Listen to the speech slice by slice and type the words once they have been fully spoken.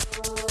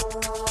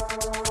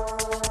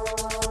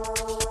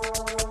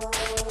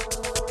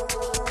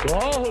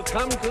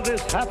come to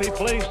this happy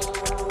place,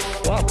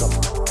 welcome.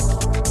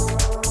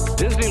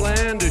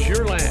 Disneyland is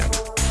your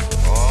land.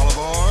 All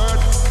aboard.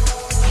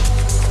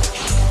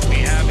 We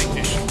have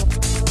ignition.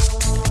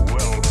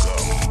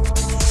 Welcome,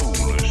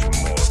 foolish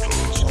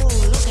mortals. Oh,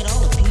 look at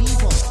all the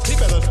people. He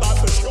better start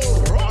the show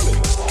rolling.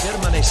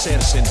 Permanecer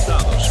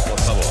sentados, por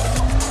favor.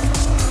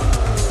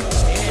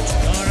 It's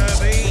gonna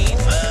be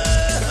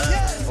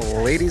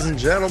fun. Ladies and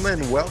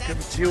gentlemen, welcome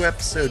to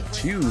episode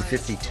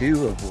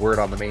 252 of Word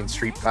on the Main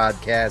Street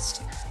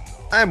podcast.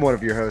 I'm one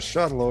of your hosts,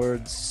 Sean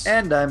Lords.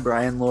 And I'm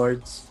Brian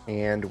Lords.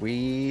 And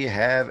we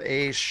have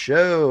a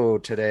show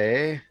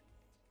today.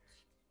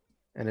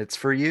 And it's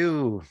for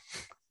you.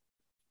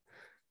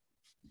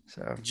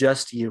 So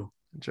Just you.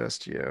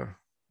 just you.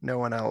 No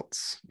one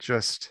else.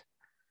 Just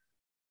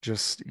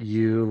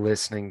you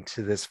listening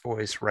to this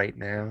voice right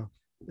now.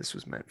 This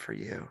was meant for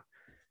you.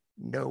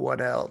 No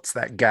one else.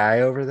 That guy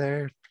over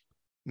there,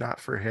 not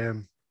for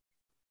him.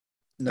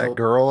 That No,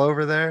 girl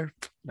over there,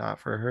 not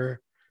for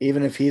her.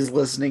 even if he's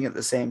listening at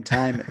the same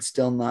time, it's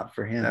still not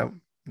for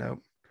him. Nope.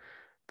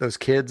 Those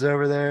kids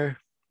over there,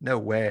 no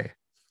way.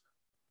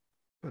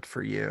 But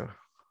for you.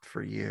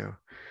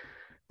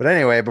 But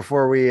anyway,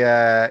 before we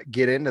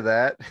get into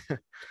that,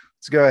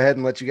 let's go ahead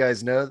and let you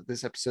guys know that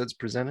this episode's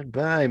presented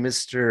by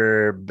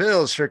Mr.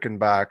 Bill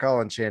Schirkenbach,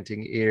 All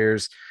Enchanting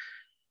Ears,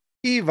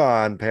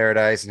 Yvonne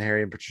Paradise, and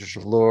Harry and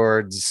Patricia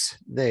Lords.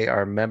 They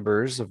are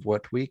members of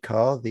what we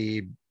call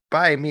the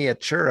Buy Me a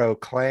Churro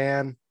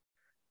clan.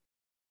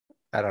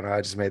 I don't know.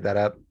 I just made that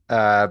up.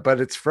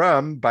 But it's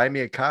from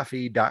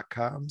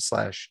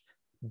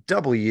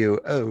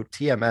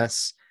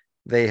buymeacoffee.com/WOTMS.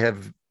 They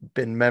have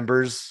been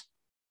members,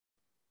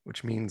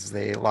 which means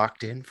they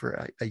locked in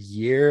for a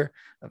year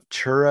of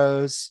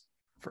churros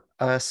for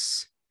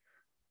us.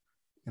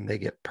 And they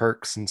get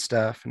perks and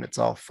stuff. And it's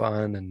all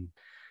fun and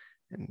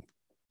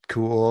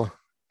cool.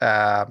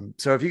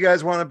 So if you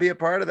guys want to be a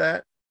part of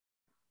that,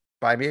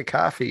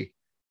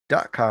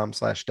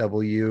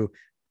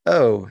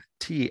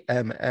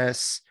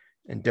 buymeacoffee.com/WOTMS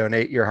and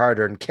donate your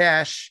hard-earned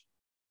cash,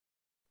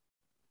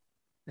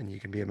 and you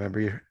can be a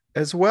member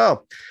as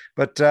well.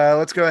 But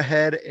let's go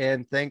ahead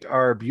and thank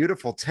our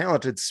beautiful,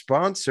 talented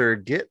sponsor,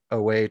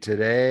 Getaway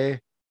Today.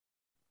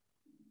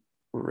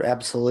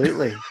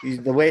 Absolutely.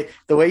 The way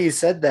you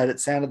said that, it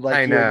sounded like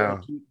I you were know.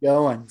 going to keep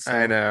going. So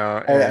I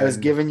know. I was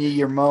and- giving you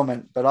your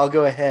moment, but I'll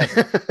go ahead.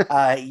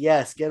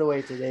 Yes,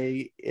 Getaway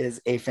Today is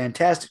a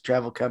fantastic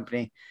travel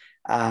company.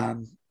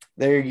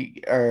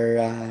 They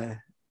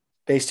are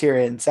based here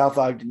in South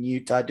Ogden,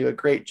 Utah, do a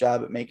great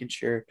job at making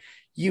sure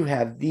you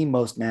have the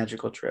most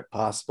magical trip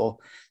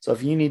possible. So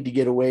if you need to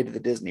get away to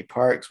the Disney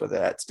parks, whether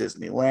that's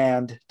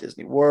Disneyland,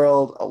 Disney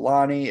World,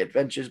 Alani,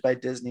 Adventures by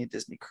Disney,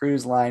 Disney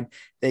Cruise Line,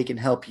 they can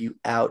help you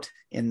out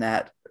in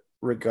that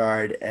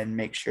regard and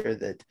make sure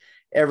that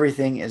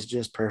everything is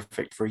just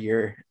perfect for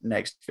your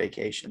next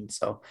vacation.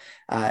 So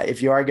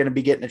if you are going to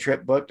be getting a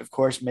trip booked, of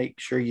course, make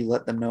sure you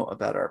let them know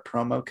about our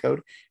promo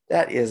code.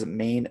 That is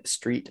Main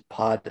Street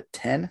Pod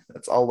 10.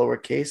 That's all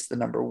lowercase, the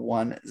number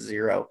 10.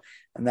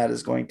 And that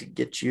is going to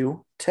get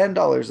you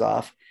 $10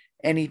 off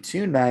any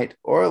 2-night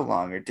or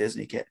longer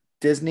Disney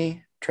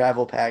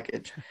travel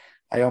package.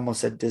 I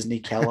almost said Disney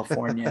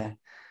California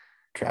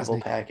travel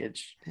Disney.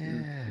 package.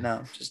 Yeah.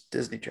 No, just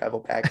Disney travel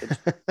package.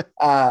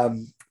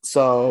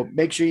 So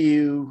make sure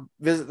you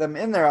visit them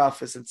in their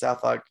office in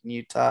South Ogden,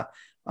 Utah,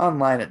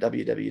 online at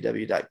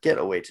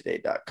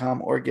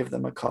www.getawaytoday.com, or give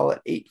them a call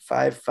at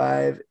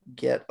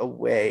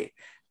 855-GET-AWAY.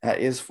 That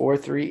is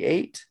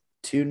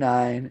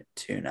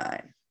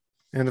 438-2929.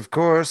 And of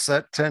course,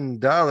 that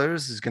 $10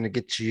 is going to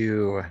get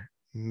you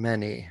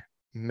many,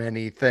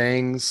 many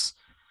things.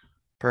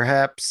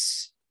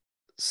 Perhaps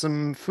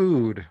some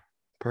food,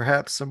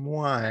 perhaps some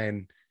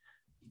wine,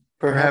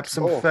 perhaps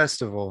some both.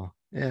 festival.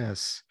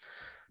 Yes.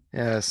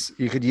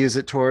 You could use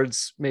it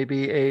towards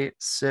maybe a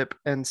sip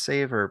and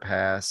savor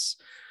pass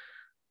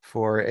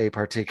for a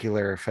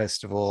particular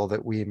festival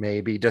that we may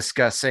be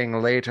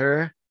discussing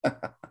later.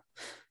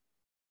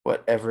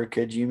 Whatever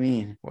could you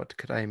mean? What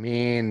could I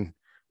mean?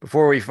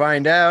 Before we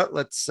find out,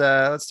 let's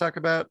talk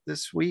about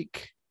this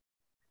week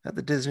at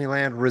the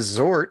Disneyland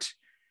Resort.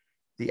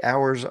 The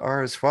hours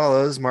are as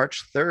follows.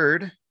 March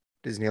 3rd,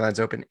 Disneyland's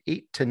open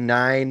 8 to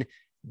 9,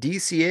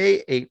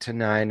 DCA 8 to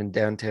 9, and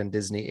Downtown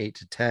Disney 8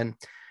 to 10.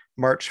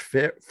 March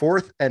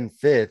 4th and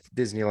 5th,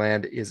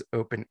 Disneyland is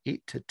open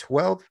 8 to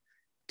 12,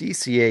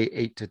 DCA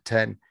 8 to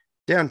 10,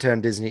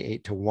 Downtown Disney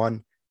 8 to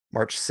 1.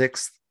 March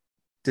 6th,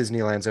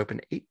 Disneyland's open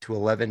 8 to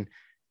 11,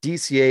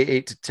 DCA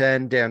 8 to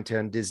 10,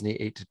 Downtown Disney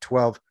 8 to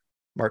 12.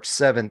 March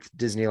 7th,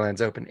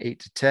 Disneyland's open 8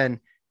 to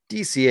 10,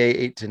 DCA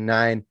 8 to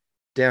 9,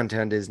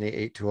 Downtown Disney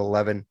 8 to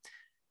 11.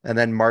 And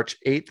then March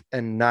 8th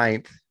and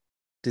 9th,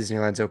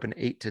 Disneyland's open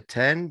 8 to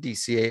 10,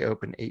 DCA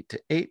open 8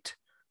 to 8,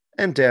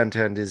 and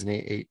Downtown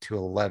Disney 8 to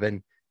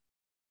 11.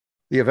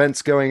 The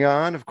events going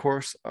on, of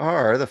course,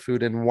 are the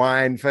Food and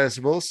Wine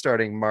Festival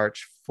starting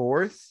March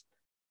 4th.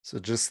 So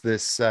just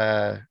this,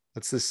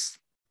 that's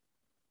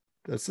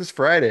this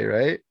Friday,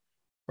 right?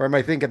 Or am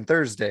I thinking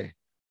Thursday?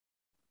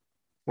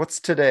 What's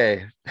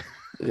today?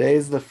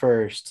 Today's the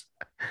 1st.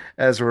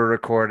 As we're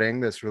recording,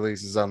 this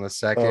releases on the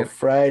So 2nd.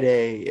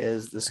 Friday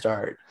is the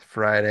start.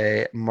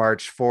 Friday,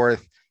 March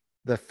 4th,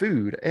 the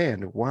Food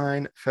and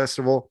Wine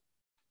Festival.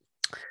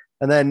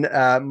 And then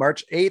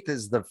March 8th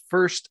is the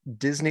first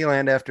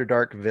Disneyland After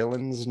Dark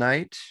Villains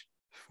Night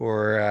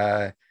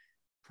for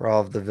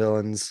all of the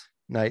Villains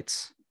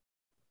nights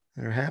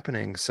that are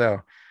happening.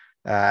 So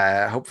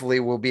hopefully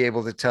we'll be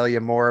able to tell you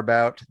more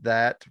about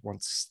that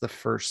once the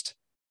first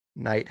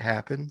night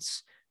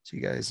happens, so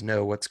you guys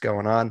know what's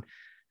going on.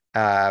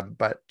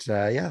 But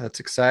that's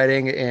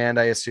exciting, and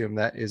I assume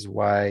that is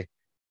why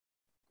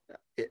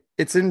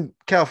it's in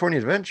California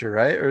Adventure,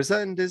 right? Or is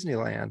that in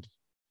Disneyland?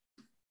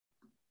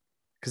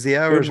 Because the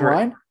hours Food were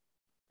and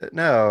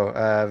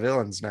wine?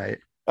 Villains Night.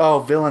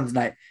 Oh, Villains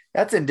Night.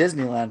 That's in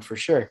Disneyland for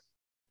sure.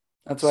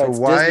 That's why. So it's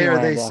why are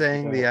Disneyland they After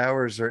saying the Dark.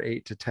 hours are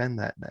 8 to 10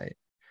 that night?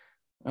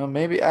 Oh,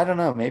 maybe I don't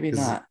know. Maybe Is-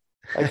 not.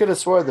 I could have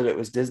swore that it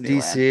was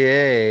Disneyland.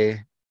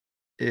 DCA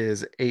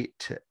is 8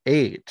 to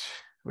 8,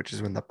 which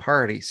is when the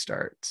party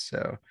starts.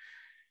 So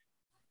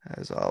I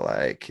was all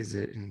like, is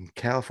it in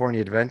California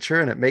Adventure?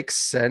 And it makes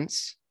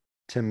sense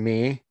to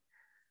me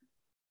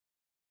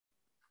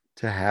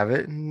to have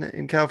it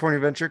in California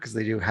Adventure because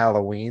they do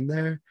Halloween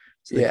there.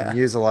 So they Yeah. can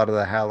use a lot of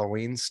the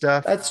Halloween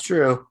stuff. That's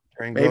true.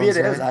 during Maybe it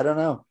Villains is. Night. I don't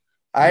know.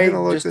 I'm I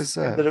gonna look just this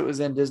assumed up. that it was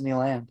in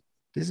Disneyland.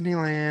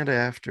 Disneyland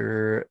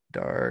After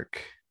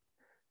Dark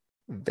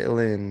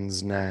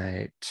Villains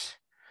Night.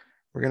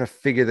 We're gonna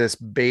figure this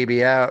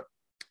baby out.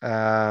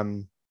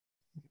 Grabbing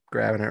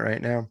it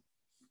right now.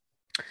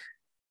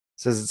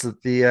 Says it's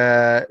at the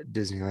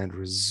Disneyland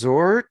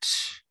Resort.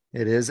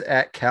 It is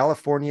at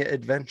California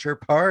Adventure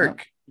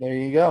Park. There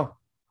you go.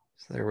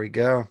 So there we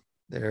go.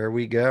 There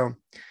we go.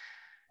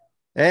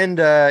 And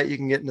you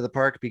can get into the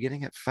park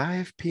beginning at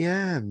 5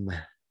 p.m.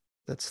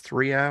 That's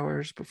 3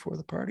 hours before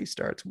the party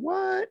starts.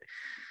 What?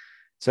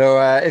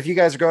 So if you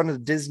guys are going to the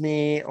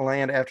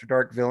Disneyland After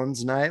Dark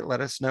Villains Night, let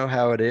us know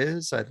how it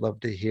is. I'd love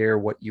to hear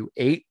what you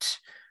ate,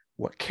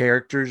 what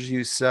characters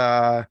you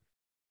saw,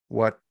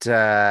 what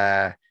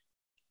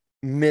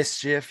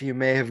mischief you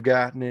may have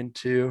gotten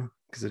into,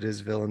 because it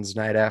is Villains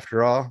Night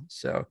after all.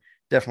 So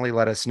definitely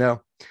let us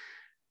know.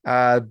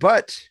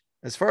 But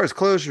as far as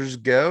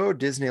closures go,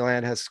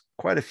 Disneyland has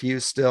quite a few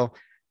still.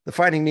 The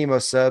Finding Nemo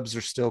subs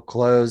are still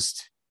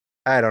closed.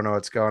 I don't know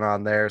what's going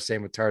on there.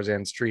 Same with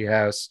Tarzan's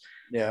Treehouse.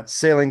 Yeah.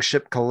 Sailing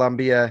Ship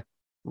Columbia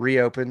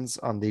reopens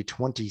on the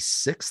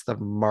 26th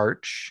of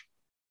March.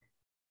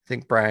 I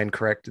think Brian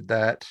corrected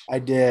that. I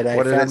did. I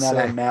What did found it that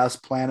say? on Mouse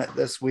Planet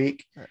this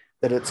week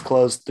that it's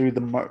closed through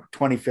the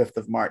 25th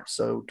of March.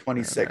 So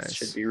 26th nice.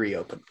 should be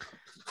reopened.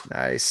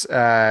 Nice.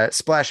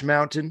 Splash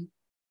Mountain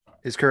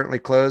is currently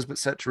closed, but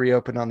set to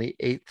reopen on the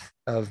 8th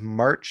of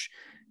March.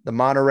 The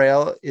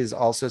monorail is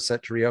also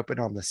set to reopen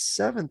on the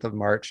 7th of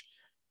March.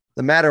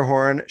 The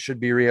Matterhorn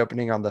should be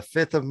reopening on the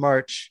 5th of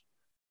March.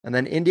 And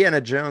then Indiana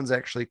Jones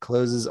actually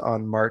closes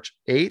on March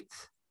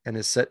 8th and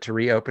is set to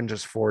reopen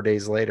just 4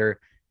 days later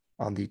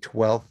on the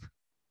 12th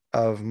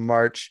of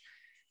March.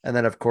 And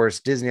then, of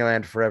course,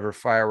 Disneyland Forever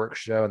Fireworks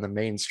Show and the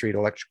Main Street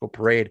Electrical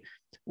Parade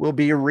will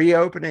be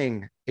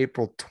reopening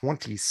April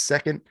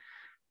 22nd.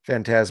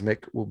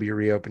 Fantasmic will be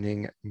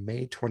reopening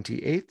May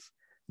 28th.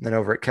 And then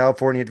over at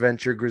California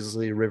Adventure,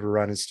 Grizzly River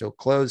Run is still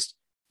closed.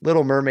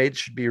 Little Mermaid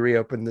should be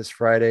reopened this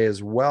Friday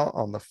as well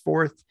on the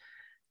 4th.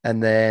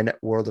 And then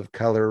World of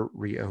Color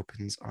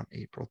reopens on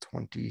April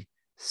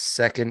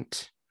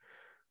 22nd.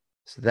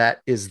 So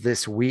that is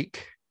this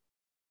week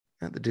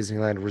at the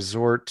Disneyland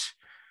Resort.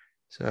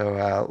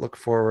 So look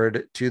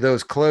forward to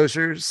those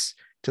closures,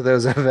 to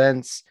those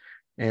events,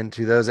 and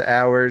to those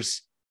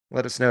hours.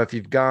 Let us know if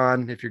you've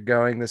gone, if you're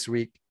going this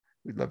week.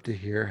 We'd love to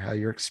hear how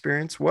your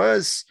experience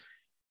was.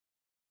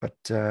 But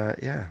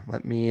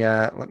let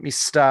me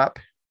stop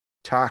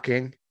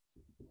talking.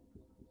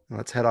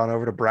 Let's head on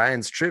over to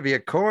Brian's Trivia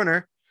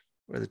Corner,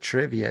 where the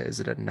trivia is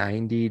at a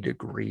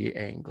 90-degree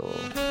angle.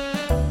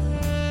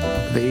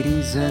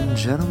 Ladies and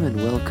gentlemen,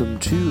 welcome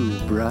to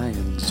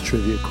Brian's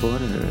Trivia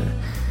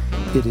Corner.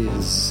 It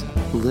is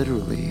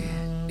literally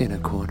in a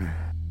corner.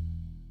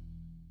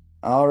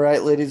 All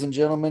right, ladies and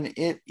gentlemen,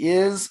 it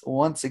is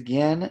once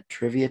again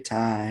trivia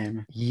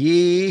time.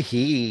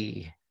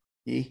 Yee-hee.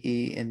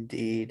 Hee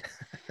indeed.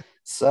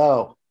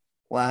 So,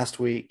 last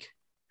week,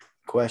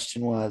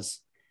 question was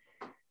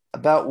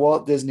about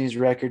Walt Disney's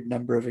record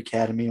number of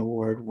Academy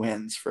Award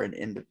wins for an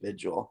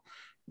individual.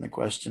 And the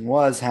question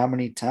was, how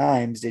many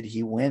times did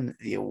he win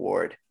the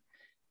award?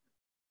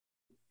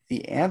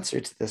 The answer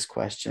to this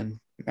question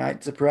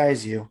might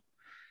surprise you.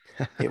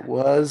 It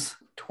was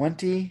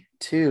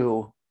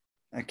 22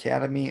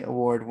 Academy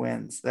Award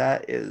wins.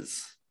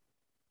 That's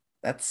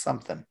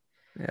something.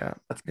 Yeah.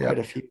 That's quite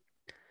a few.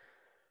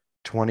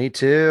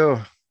 22.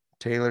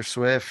 Taylor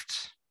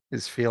Swift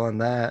is feeling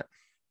that.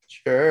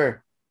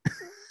 Sure.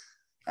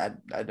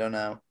 I don't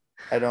know.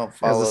 I don't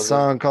follow. There's a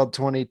song called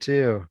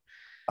 22.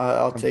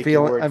 I'll take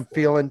your word I'm for it.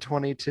 feeling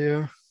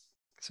 22.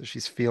 So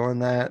she's feeling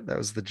that. That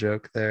was the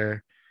joke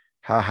there.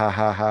 Ha ha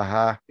ha ha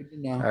ha. Good to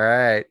know. All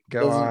right,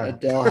 go Doesn't on.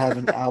 Adele have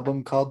an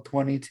album called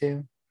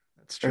 22?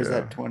 That's Or true. is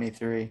that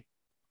 23? I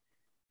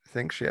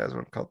think she has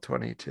one called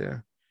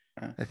 22.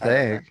 I don't know.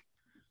 think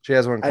she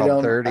has one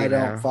called 30 I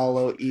now. don't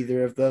follow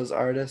either of those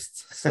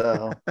artists.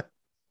 So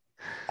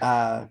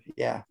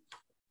yeah.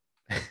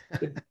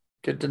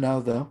 Good to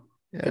know though.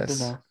 Good to Yes.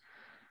 know.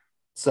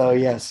 So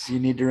Nice. yes, you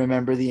need to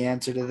remember the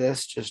answer to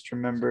this. Just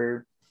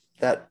remember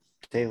that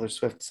Taylor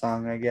Swift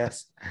song, I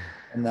guess.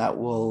 And that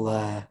will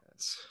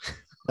Yes.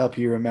 help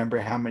you remember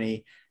how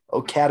many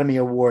Academy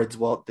Awards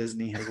Walt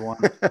Disney has won.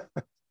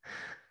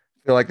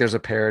 Feel like there's a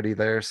parody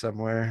there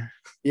somewhere.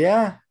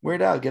 Yeah,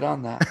 Weird Al, get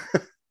on that.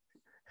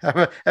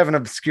 Have an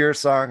obscure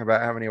song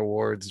about how many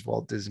awards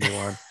Walt Disney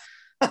won.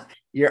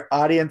 Your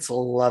audience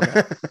will love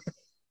it.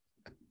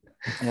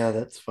 Yeah,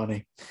 that's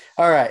funny.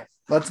 All right,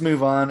 let's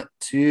move on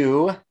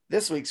to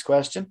this week's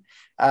question.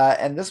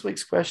 And this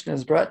week's question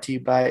is brought to you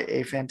by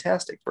a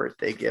fantastic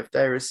birthday gift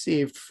I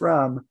received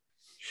from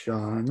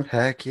Sean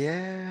Heck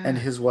yeah. and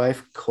his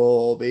wife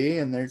Colby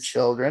and their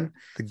children.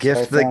 The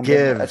gift So I that found a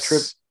gives.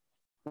 trip.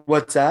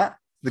 What's that?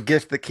 The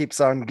gift that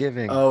keeps on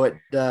giving. Oh, it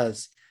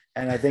does.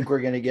 And I think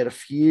we're going to get a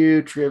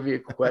few trivia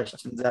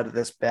questions out of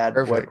this bad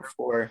boy Perfect.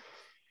 before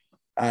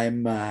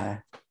I'm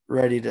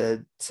ready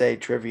to say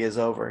trivia is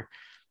over.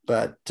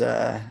 But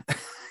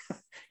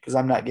because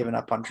I'm not giving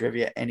up on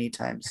trivia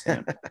anytime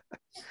soon.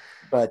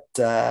 But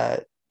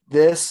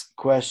this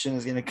question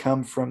is going to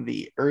come from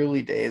the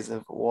early days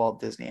of Walt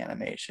Disney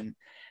Animation.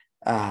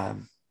 I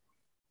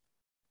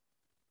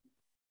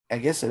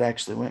guess it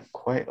actually went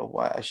quite a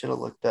while. I should have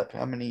looked up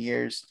how many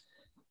years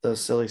those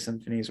Silly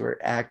Symphonies were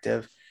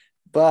active.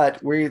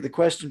 But the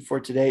question for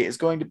today is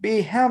going to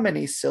be, how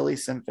many Silly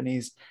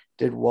Symphonies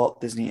did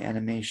Walt Disney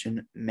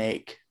Animation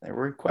make? There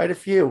were quite a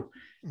few.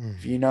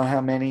 If you know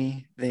how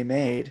many they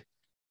made,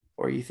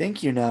 or you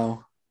think you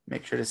know,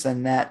 make sure to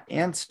send that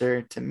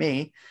answer to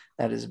me.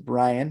 That is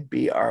Brian,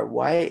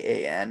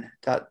 BRYAN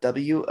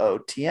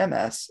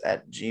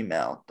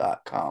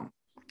 .WOTMS@gmail.com.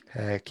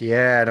 Heck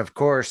yeah. And of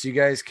course, you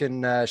guys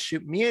can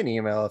shoot me an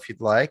email if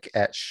you'd like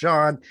at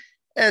Sean,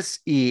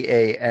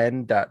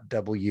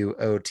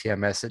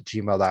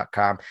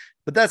 SEAN.WOTMS@gmail.com.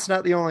 But that's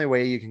not the only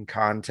way you can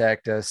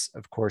contact us.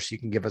 Of course, you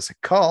can give us a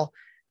call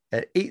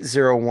at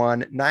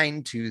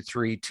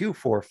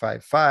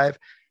 801-923-2455.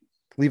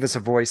 Leave us a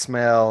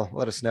voicemail.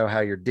 Let us know how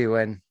you're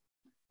doing,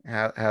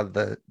 how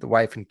the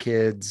wife and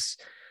kids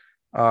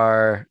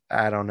are.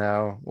 I don't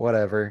know,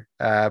 whatever.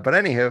 But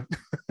anywho, so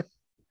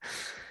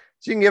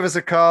you can give us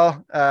a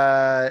call.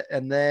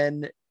 And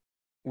then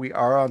we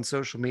are on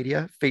social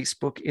media,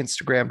 Facebook,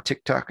 Instagram,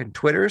 TikTok, and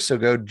Twitter. So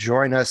go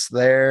join us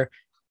there.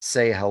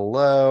 Say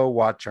hello,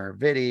 watch our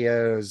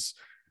videos,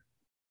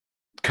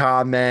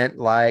 comment,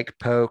 like,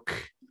 poke,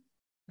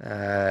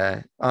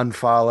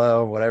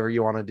 unfollow, whatever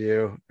you want to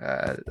do.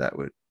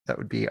 That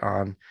would be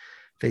on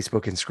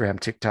Facebook, Instagram,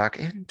 TikTok,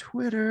 and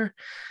Twitter.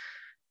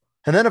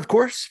 And then, of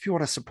course, if you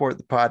want to support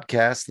the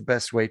podcast, the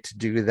best way to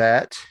do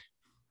that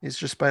is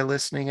just by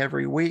listening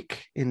every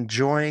week,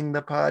 enjoying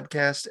the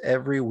podcast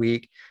every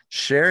week,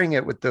 sharing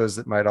it with those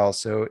that might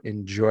also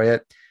enjoy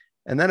it.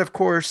 And then, of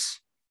course,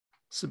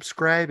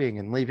 subscribing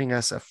and leaving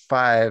us a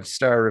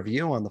 5-star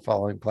review on the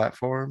following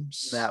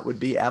platforms. That would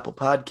be Apple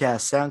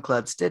Podcasts,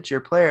 SoundCloud, Stitcher,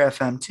 Player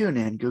FM,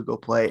 TuneIn, Google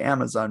Play,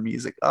 Amazon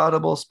Music,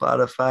 Audible,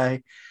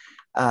 Spotify.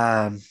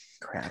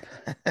 Crap.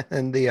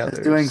 And the others.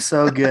 It's doing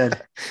so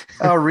good.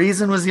 Oh,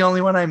 Reason was the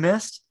only one I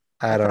missed.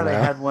 I don't thought know.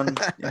 I had one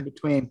in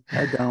between.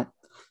 I don't.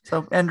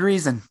 So, and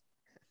Reason.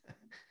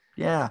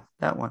 Yeah,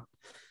 that one.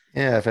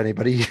 Yeah, if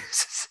anybody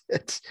uses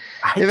it.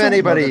 I If don't know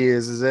anybody that-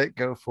 uses it,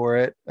 go for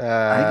it.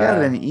 I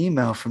got an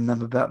email from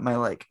them about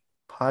my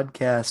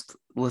podcast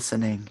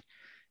listening,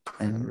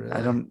 and really?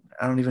 I don't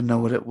even know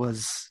what it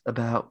was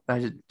about.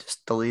 I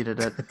just deleted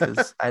it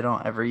because I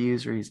don't ever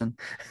use Reason.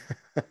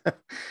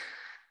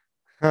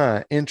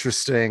 Huh,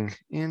 interesting.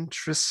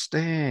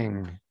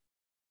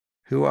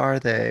 Who are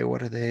they?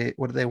 What do they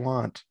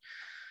want?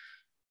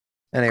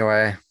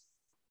 Anyway,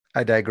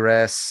 I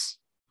digress.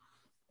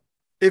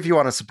 If you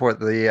want to support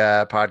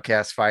the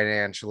podcast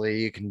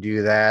financially, you can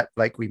do that,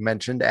 like we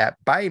mentioned,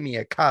 at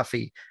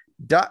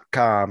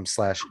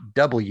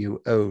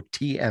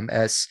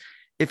buymeacoffee.com/WOTMS.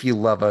 If you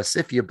love us,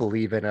 if you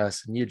believe in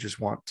us, and you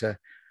just want to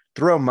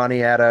throw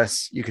money at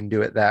us, you can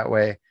do it that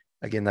way.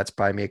 Again, that's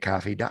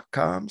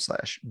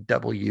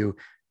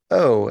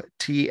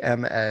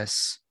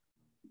buymeacoffee.com/WOTMS.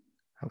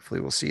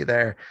 Hopefully we'll see you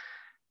there.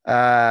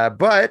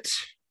 But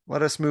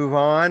let us move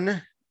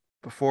on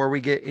before we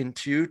get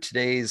into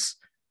today's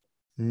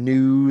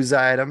news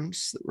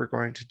items that we're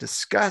going to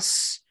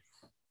discuss.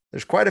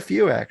 There's quite a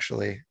few,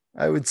 actually.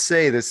 I would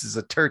say this is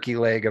a turkey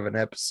leg of an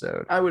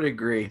episode. I would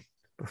agree.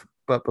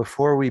 But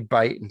before we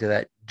bite into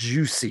that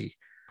juicy,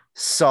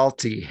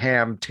 salty,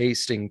 ham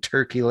tasting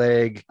turkey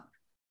leg,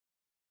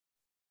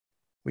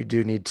 we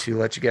do need to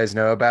let you guys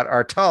know about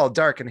our tall,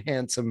 dark, and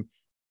handsome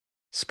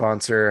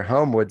sponsor,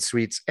 Homewood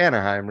Suites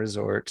Anaheim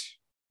Resort.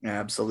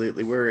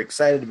 Absolutely. We're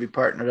excited to be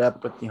partnered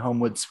up with the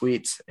Homewood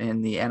Suites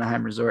in the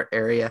Anaheim Resort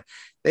area.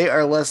 They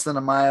are less than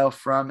a mile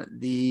from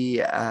the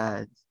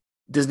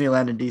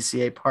Disneyland and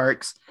DCA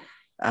parks.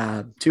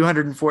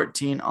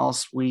 214 all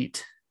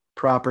suite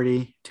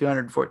property,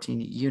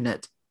 214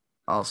 unit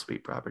all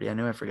suite property. I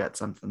knew I forgot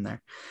something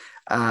there.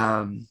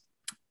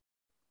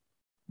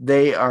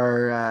 They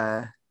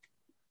are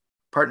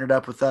partnered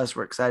up with us.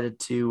 We're excited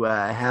to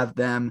have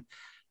them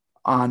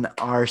on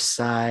our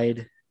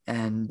side.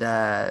 And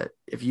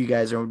if you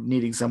guys are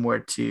needing somewhere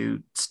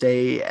to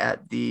stay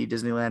at the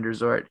Disneyland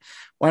Resort,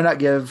 why not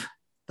give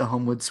the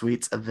Homewood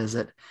Suites a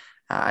visit?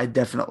 I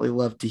definitely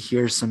love to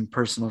hear some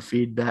personal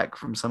feedback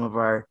from some of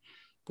our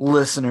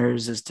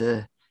listeners as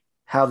to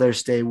how their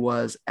stay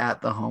was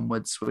at the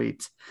Homewood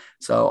Suites.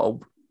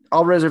 So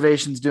all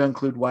reservations do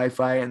include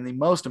Wi-Fi, and the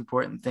most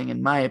important thing,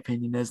 in my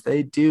opinion, is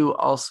they do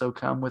also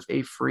come with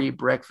a free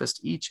breakfast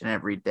each and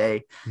every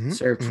day,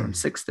 served from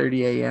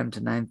 6:30 a.m.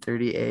 to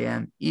 9:30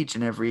 a.m. each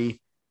and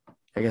every.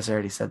 I guess I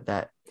already said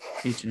that.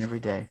 Each and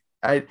every day.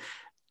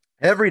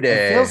 Every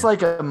day. It feels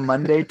like a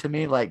Monday to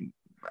me. Like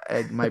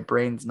my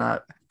brain's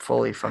not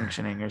fully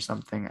functioning or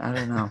something. I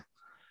don't know.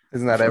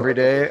 Isn't that every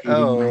day?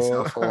 Oh,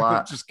 myself a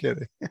lot. Just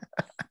kidding.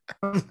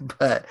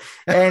 But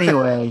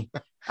anyway,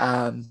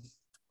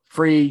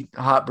 free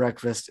hot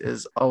breakfast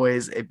is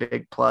always a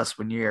big plus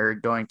when you're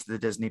going to the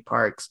Disney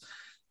parks.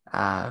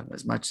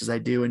 As much as I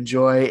do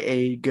enjoy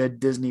a good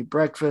Disney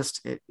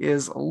breakfast, it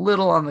is a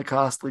little on the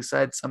costly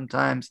side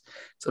sometimes.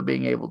 So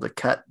being able to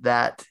cut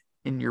that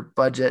in your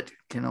budget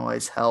can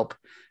always help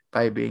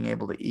by being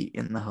able to eat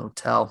in the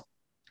hotel.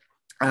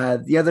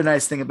 The other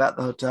nice thing about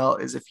the hotel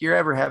is if you're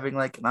ever having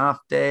like an off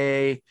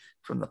day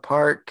from the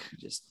park,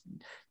 just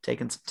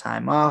taking some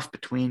time off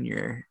between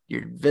your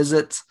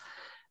visits,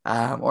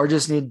 or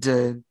just need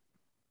to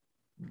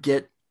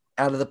get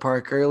out of the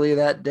park early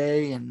that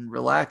day and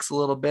relax a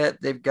little bit,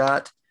 they've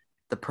got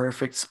the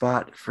perfect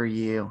spot for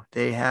you.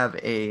 They have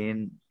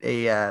a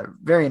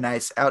very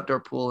nice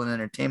outdoor pool and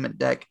entertainment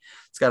deck.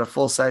 It's got a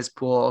full-size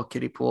pool,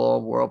 kiddie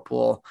pool,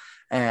 whirlpool,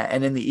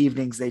 and in the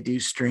evenings they do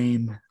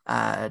stream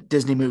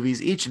Disney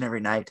movies each and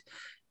every night.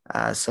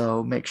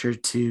 So make sure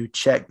to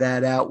check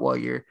that out while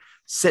you're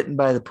sitting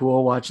by the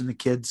pool watching the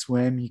kids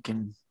swim. You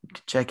can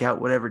check out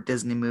whatever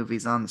Disney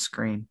movies on the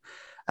screen.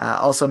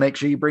 Also, make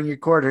sure you bring your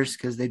quarters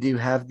because they do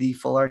have the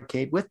full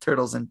arcade with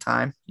Turtles in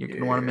Time. You're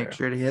going to want to make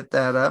sure to hit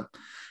that up.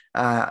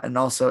 And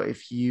also,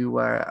 if you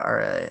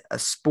are a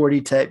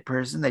sporty type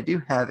person, they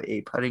do have a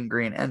putting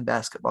green and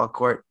basketball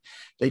court.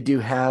 They do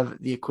have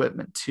the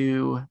equipment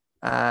to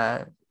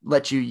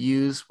let you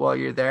use while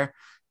you're there.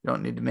 You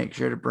don't need to make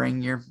sure to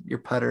bring your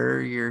putter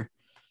or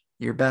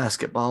your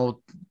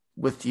basketball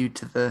with you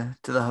to the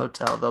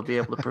hotel. They'll be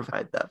able to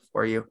provide that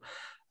for you.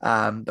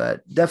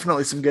 But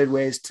definitely some good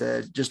ways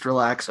to just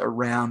relax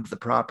around the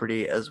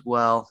property as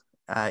well,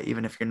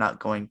 even if you're not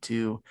going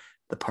to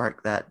the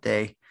park that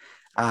day.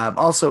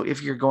 Also,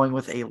 if you're going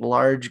with a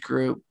large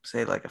group,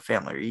 say like a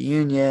family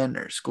reunion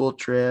or school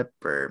trip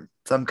or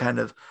some kind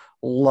of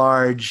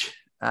large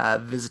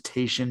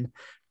visitation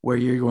where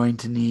you're going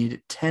to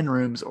need 10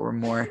 rooms or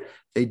more,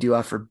 they do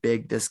offer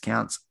big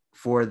discounts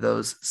for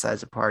those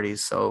size of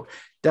parties. So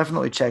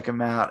definitely check them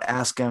out.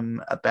 Ask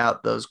them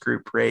about those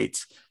group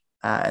rates.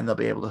 And they'll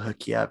be able to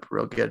hook you up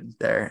real good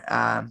there.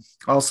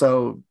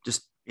 Also,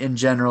 just in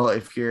general,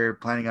 if you're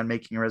planning on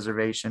making a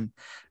reservation,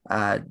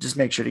 just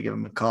make sure to give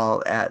them a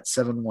call at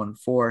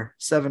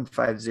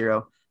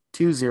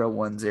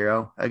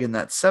 714-750-2010. Again,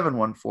 that's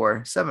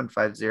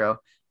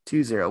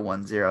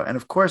 714-750-2010. And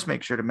of course,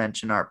 make sure to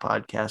mention our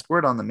podcast,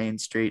 Word on the Main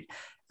Street,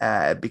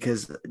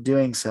 because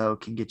doing so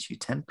can get you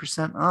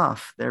 10%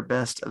 off their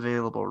best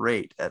available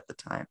rate at the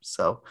time.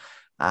 So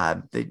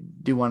they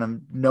do want to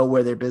know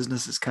where their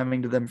business is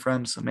coming to them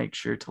from, so make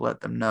sure to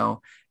let them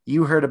know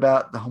you heard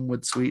about the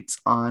Homewood Suites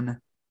on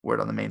Word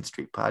on the Main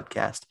Street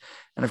podcast.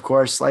 And of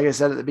course, like I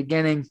said at the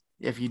beginning,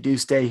 if you do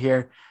stay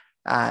here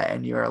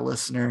and you are a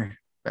listener,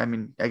 I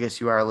mean, I guess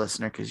you are a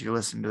listener because you're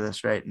listening to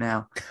this right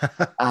now.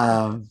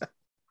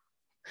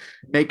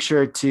 Make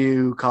sure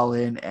to call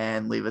in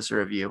and leave us a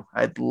review.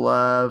 I'd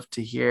love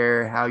to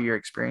hear how your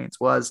experience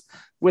was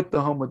with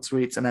the Homewood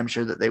Suites, and I'm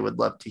sure that they would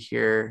love to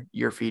hear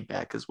your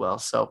feedback as well.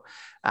 So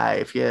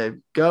if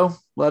you go,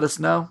 let us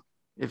know.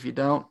 If you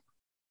don't.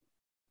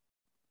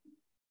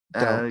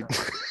 Don't.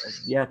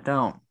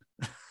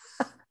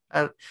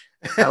 I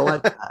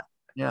like that.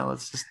 Yeah,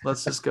 let's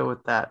just go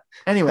with that.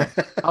 Anyway,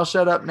 I'll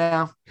shut up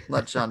now.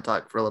 Let Sean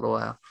talk for a little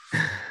while.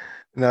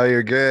 No,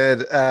 you're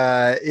good.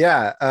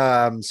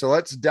 So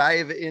let's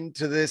dive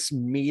into this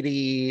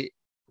meaty,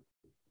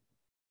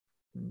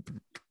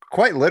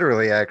 quite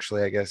literally,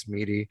 actually, I guess,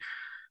 meaty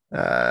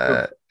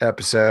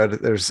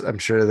episode. I'm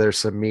sure there's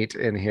some meat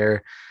in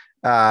here.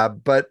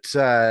 But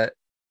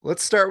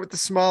let's start with the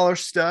smaller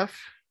stuff.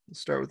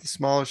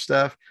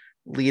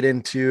 Lead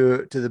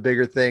into the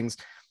bigger things.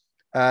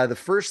 The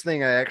first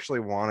thing I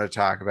actually want to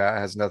talk about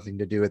has nothing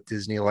to do with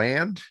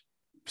Disneyland.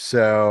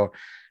 So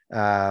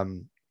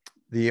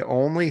the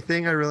only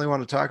thing I really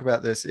want to talk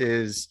about this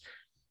is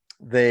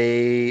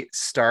they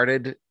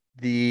started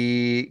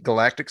the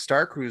Galactic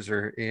Star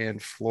Cruiser in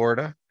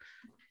Florida.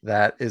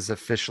 That is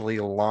officially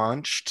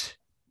launched,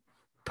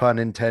 pun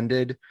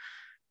intended.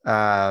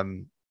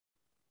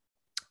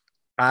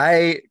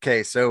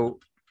 Okay, so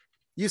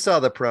you saw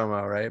the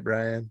promo, right,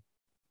 Brian?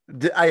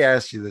 I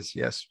asked you this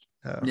Yeah,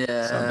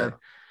 Sunday.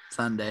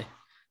 Sunday.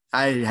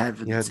 I You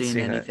haven't hadn't seen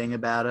seen it. anything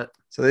about it.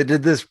 So they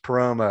did this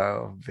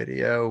promo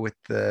video with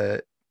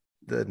the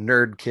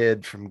nerd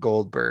kid from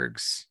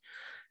Goldberg's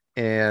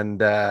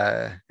and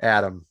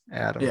Adam.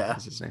 Adam Yeah.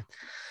 is his name.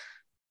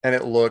 And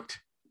it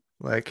looked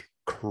like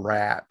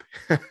crap.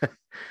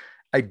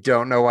 I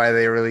don't know why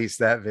they released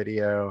that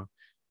video,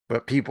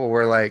 but people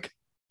were like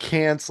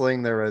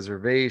canceling their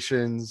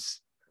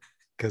reservations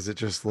because it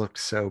just looked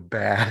so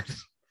bad.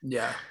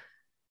 Yeah.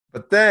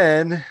 But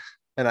then,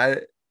 and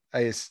I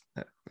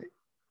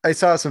I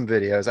saw some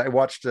videos. I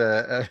watched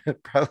a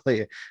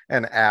probably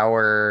an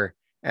hour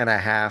and a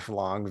half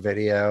long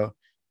video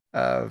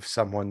of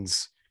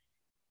someone's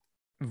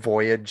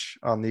voyage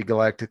on the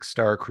Galactic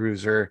Star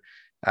Cruiser.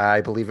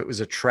 I believe it was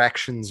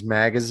Attractions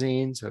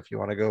Magazine. So if you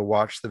want to go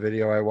watch the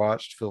video I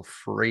watched, feel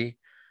free.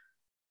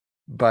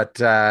 But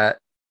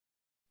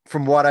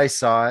from what I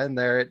saw in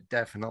there, it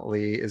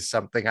definitely is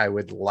something I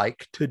would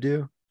like to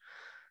do.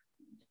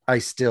 I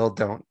still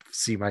don't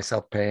see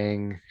myself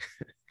paying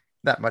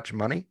that much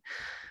money,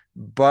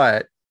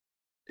 but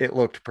it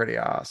looked pretty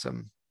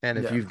awesome. And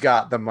if Yeah. you've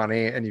got the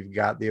money and you've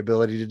got the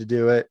ability to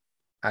do it,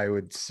 I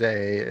would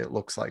say it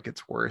looks like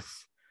it's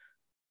worth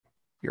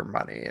your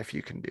money if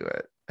you can do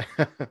it.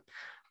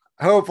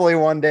 Hopefully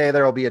one day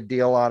there will be a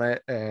deal on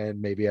it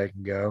and maybe I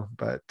can go,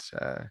 but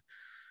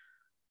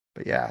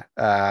yeah,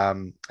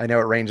 I know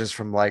it ranges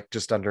from like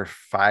just under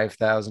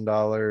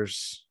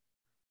 $5,000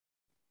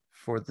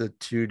 for the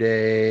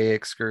 2-day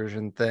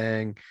excursion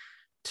thing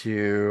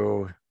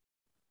to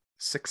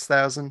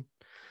 6,000,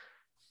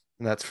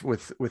 and that's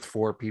with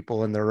 4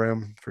 people in the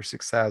room for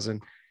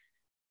 6,000.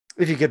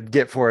 If you could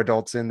get 4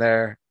 adults in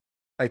there,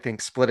 I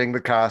think splitting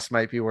the cost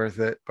might be worth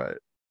it, but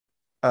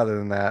other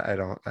than that, I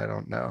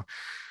don't know.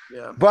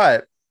 Yeah.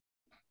 But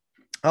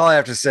all I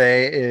have to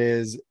say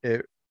is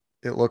it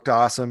looked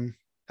awesome.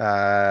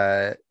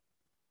 Very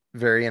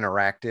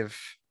interactive.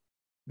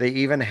 They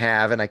even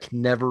have, and I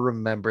can never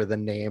remember the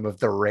name of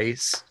the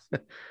race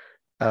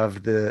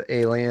of the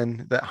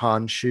alien that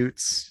Han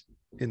shoots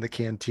in the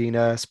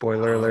cantina.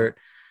 Spoiler alert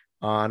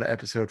on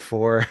episode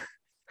 4.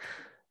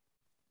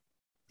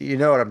 You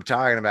know what I'm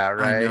talking about,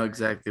 right? I know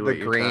exactly what the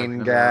you're green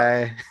talking guy.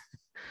 about.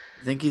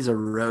 I think he's a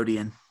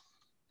Rhodian.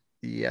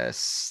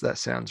 Yes, that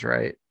sounds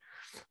right.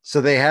 So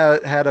they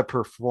had a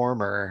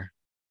performer,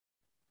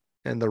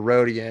 and the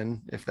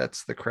Rhodian, if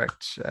that's the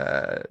correct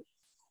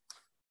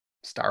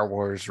Star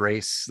Wars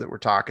race that we're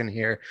talking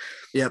here,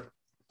 Yep.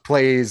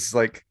 plays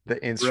like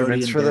the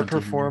instruments Rhodian for the bounty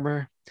hunter.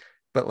 performer,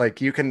 but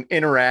like you can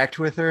interact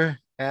with her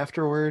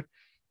afterward,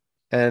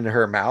 and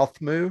her mouth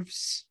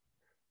moves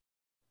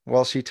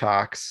while she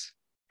talks.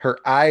 Her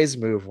eyes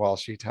move while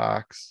she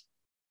talks.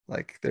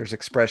 Like there's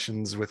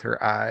expressions with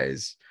her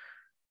eyes,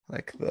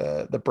 like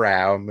the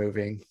brow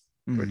moving,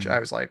 which I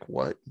was like,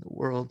 what in the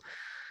world?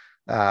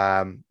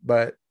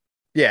 But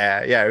yeah,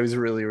 it was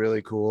really,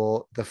 really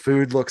cool. The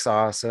food looks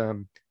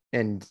awesome,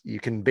 and you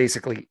can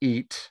basically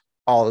eat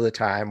all of the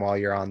time while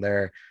you're on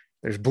there.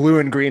 There's blue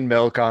and green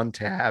milk on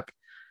tap,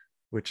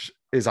 which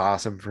is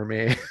awesome for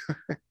me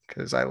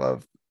because I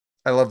love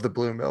the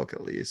blue milk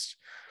at least.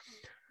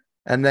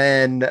 And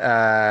then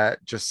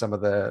just some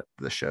of the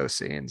show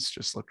scenes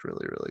just looked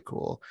really, really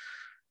cool.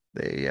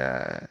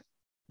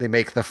 They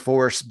make the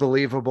Force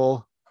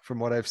believable from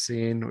what I've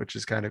seen, which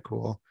is kind of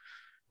cool.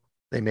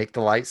 They make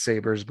the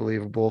lightsabers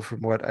believable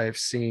from what I've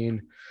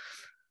seen.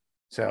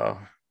 So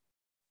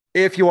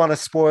if you want to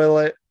spoil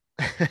it,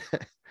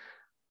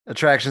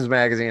 Attractions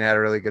Magazine had a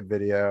really good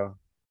video.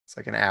 It's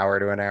like an hour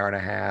to an hour and a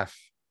half.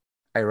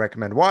 I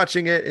recommend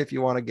watching it if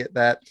you want to get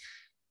that.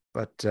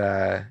 But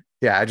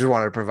yeah, I just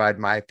wanted to provide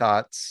my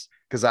thoughts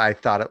because I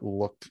thought it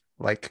looked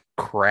like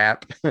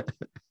crap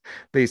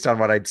based on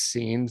what I'd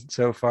seen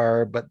so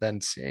far. But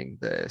then seeing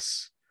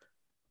this,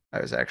 I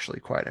was actually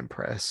quite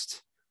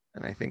impressed.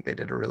 And I think they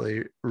did a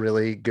really,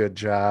 really good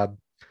job.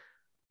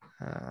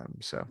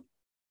 So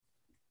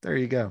there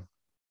you go.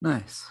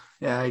 Nice.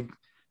 Yeah,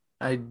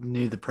 I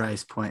knew the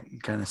price point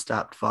and kind of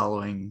stopped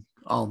following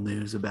all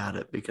news about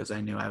it because I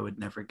knew I would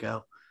never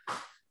go.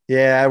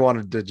 Yeah, I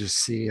wanted to just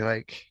see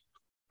like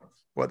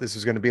what this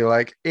was going to be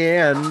like.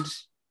 And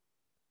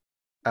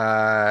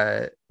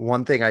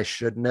one thing I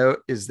should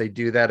note is they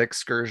do that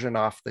excursion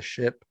off the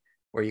ship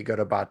where you go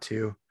to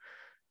Batuu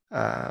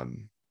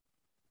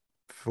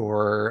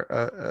for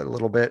a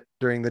little bit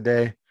during the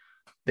day.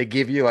 They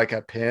give you like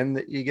a pin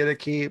that you get to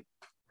keep.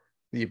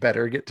 You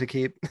better get to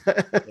keep,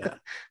 Yeah.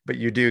 but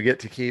you do get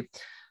to keep.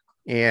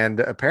 And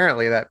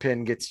apparently that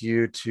pin gets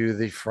you to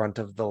the front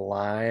of the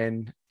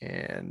line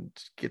and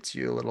gets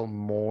you a little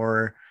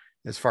more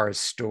as far as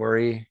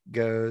story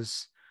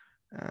goes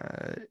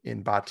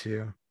in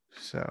Batuu.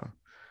 So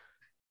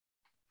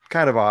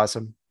kind of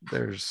awesome.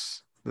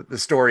 There's the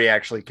story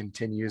actually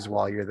continues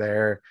while you're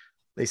there.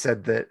 They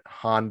said that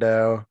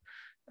Hondo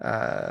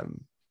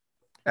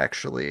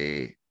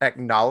actually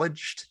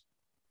acknowledged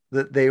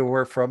that they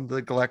were from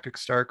the Galactic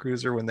Star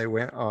Cruiser when they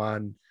went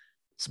on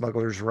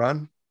Smuggler's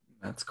Run.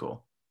 That's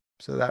cool.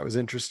 So that was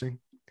interesting.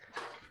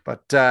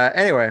 But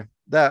anyway,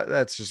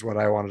 that's just what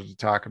I wanted to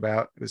talk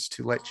about, was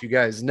to let you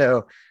guys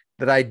know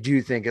that I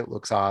do think it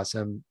looks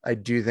awesome. I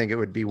do think it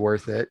would be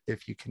worth it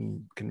if you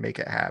can make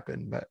it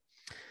happen. But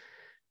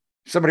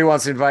if somebody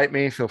wants to invite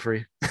me, feel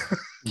free.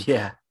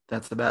 Yeah,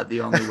 that's about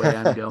the only way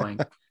I'm going.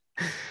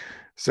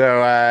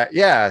 So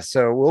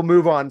so we'll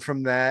move on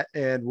from that,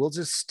 and we'll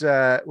just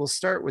we'll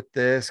start with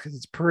this because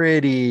it's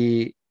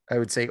pretty, I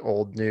would say,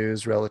 old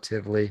news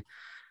relatively.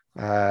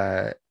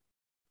 The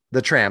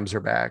trams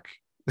are back.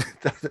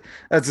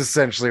 That's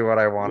essentially what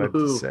I wanted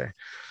to say.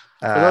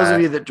 For those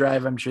of you that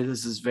drive, I'm sure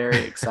this is very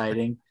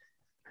exciting.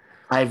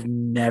 I've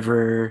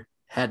never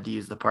had to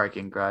use the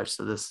parking garage,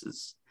 so this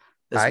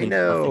I means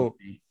know. nothing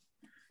to me.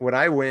 When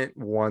I went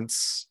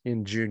once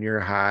in junior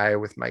high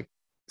with my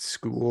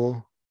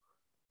school,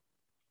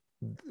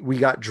 we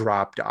got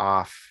dropped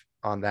off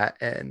on that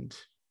end,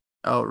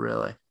 Oh,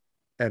 really?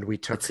 and we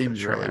took It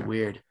seems the really tram.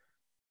 weird.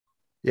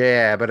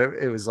 Yeah, but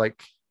it was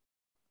like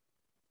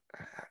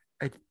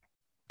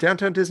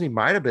Downtown Disney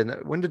might have been.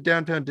 When did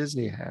Downtown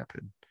Disney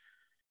happen?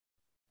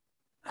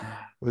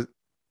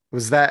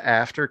 Was that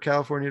after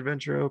California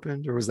Adventure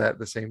opened, or was that at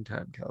the same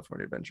time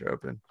California Adventure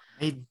opened?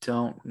 I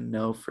don't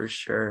know for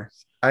sure.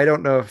 I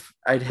don't know if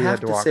I'd we have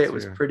had to walk say it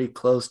was through. pretty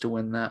close to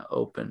when that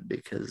opened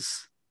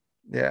because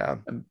Yeah.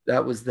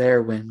 that was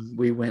there when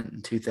we went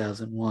in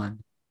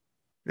 2001.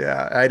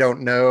 Yeah. I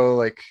don't know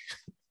like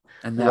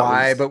And that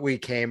why, was, but we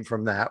came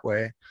from that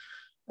way.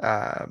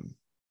 And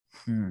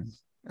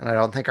I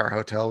don't think our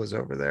hotel was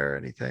over there or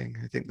anything.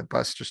 I think the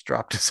bus just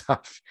dropped us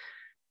off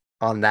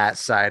on that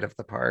side of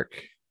the park.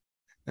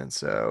 And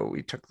so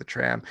we took the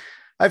tram.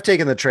 I've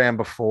taken the tram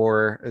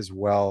before as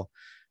well.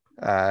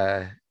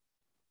 And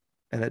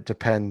it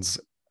depends,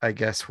 I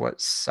guess,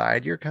 what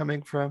side you're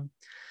coming from.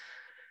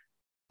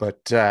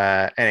 But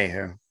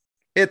anywho,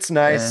 it's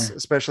nice,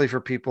 especially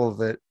for people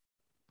that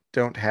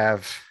don't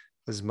have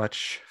as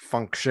much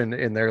function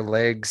in their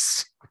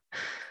legs.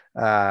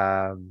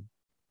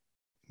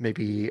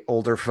 Maybe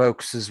older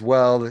folks as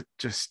well that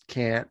just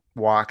can't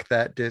walk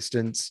that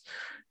distance.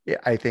 Yeah,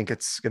 I think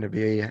it's going to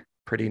be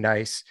pretty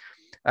nice.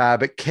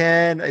 But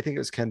Ken, I think it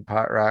was Ken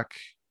Potrock,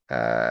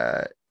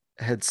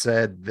 had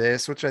said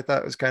this, which I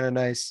thought was kind of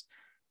nice.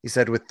 He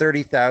said, with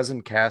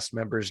 30,000 cast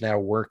members now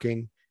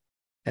working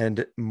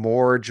and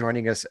more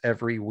joining us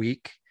every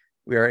week,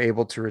 we are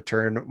able to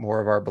return more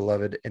of our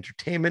beloved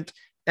entertainment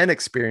and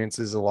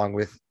experiences along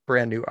with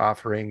brand new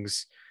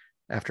offerings.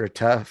 After a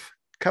tough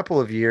couple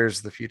of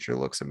years, the future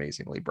looks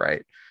amazingly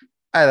bright.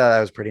 I thought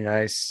that was pretty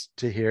nice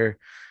to hear,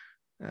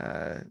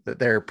 that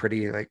they're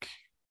pretty like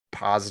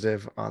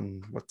positive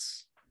on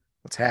what's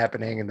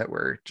happening and that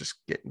we're just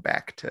getting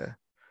back to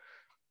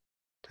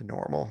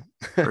normal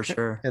for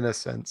sure. in a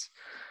sense.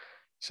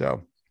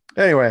 So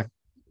anyway,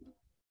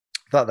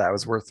 thought that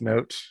was worth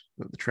note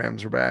that the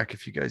trams are back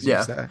if you guys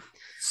use that.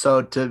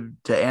 So to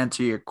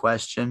answer your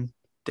question,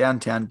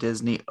 Downtown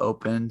Disney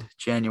opened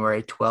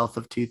January 12th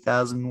of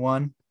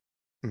 2001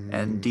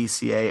 and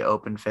DCA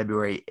opened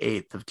February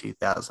 8th of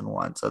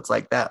 2001. So it's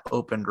like that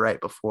opened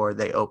right before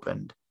they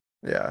opened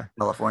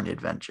California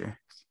Adventure.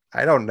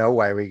 I don't know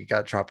why we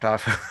got dropped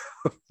off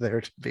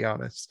there, to be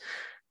honest.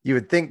 You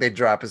would think they'd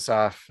drop us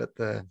off at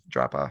the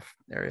drop-off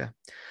area.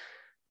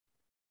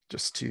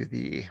 Just to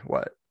the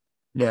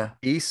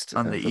east?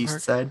 On the east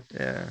side.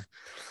 Yeah.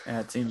 Yeah,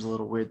 it seems a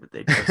little weird that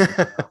they chose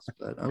something else,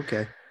 but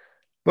okay.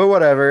 But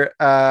whatever.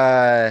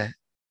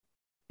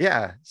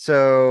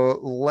 So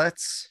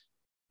let's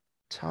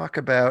talk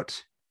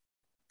about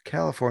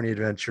California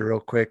Adventure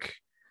real quick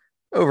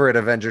over at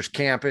Avengers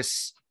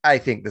Campus. I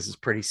think this is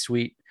pretty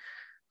sweet.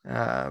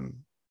 It's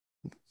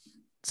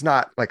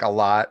not like a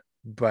lot,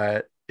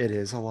 but it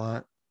is a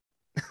lot.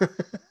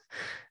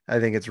 I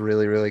think it's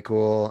really, really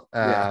cool.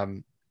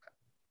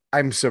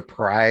 I'm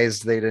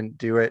surprised they didn't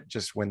do it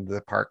just when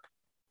the park,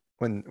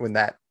 when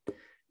that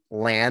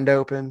land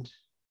opened.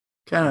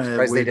 Kind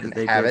of they didn't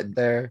have it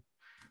there,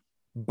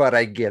 but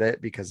I get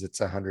it because it's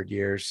 100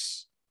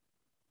 years.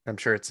 I'm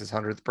sure it's his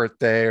 100th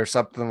birthday or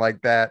something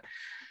like that.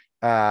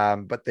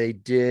 But they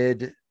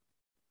did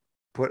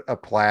put a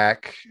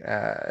plaque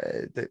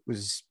that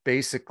was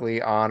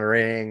basically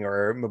honoring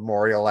or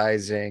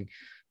memorializing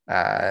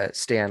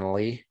Stan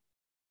Lee.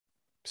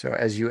 So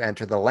as you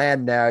enter the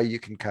land now, you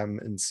can come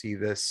and see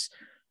this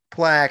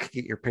plaque,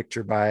 get your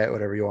picture by it,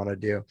 whatever you want to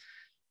do.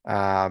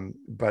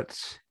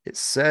 But it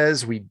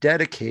says, we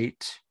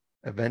dedicate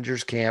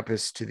Avengers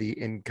Campus to the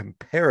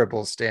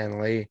incomparable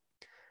Stan Lee,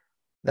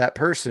 that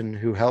person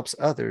who helps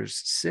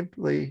others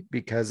simply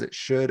because it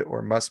should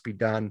or must be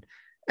done,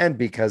 and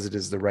because it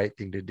is the right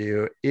thing to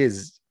do,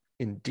 is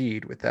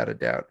indeed, without a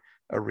doubt,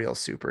 a real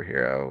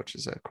superhero, which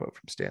is a quote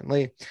from Stan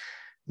Lee.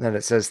 And then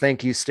it says,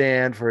 thank you,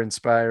 Stan, for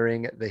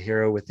inspiring the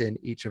hero within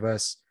each of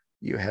us.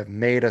 You have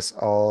made us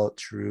all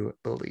true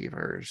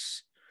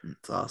believers.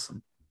 It's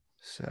awesome.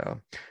 So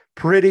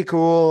pretty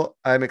cool.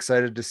 I'm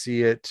excited to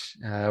see it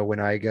when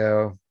I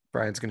go.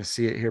 Brian's going to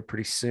see it here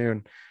pretty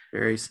soon.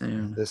 Very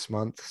soon. This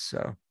month.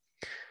 So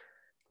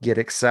Get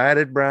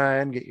excited,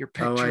 Brian. Get your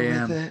Oh, picture I with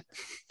am. it.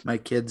 My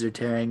kids are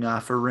tearing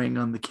off a ring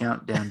on the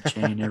countdown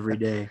chain every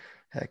day.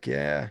 Heck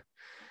yeah.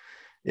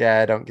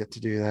 Yeah, I don't get to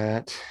do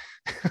that.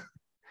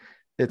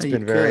 It's Oh, you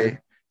been could.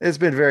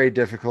 very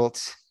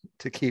difficult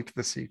to keep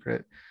the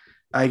secret.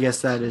 I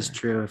guess that is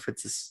true. If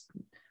it's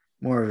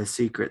more of a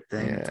secret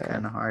thing, it's Yeah.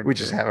 kind of hard. We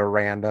just have a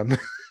random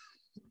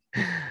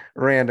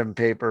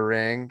paper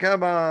ring.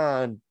 Come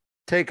on,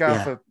 take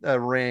off Yeah. a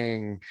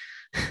ring.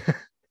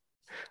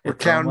 We're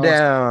It's counting almost-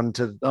 down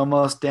to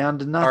almost down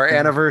to nothing. our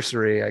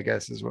anniversary, I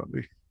guess is what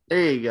we.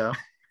 There you go.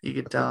 You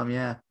could tell them,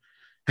 yeah.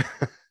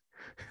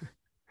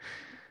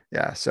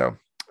 Yeah, so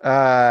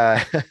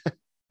that's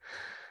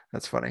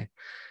funny.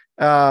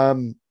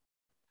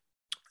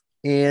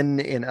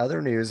 In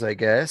other news, I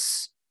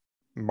guess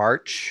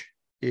March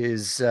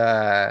is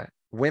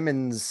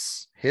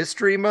Women's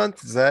History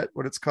Month. Is that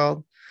what it's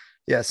called?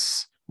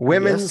 Yes,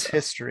 Women's so.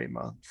 History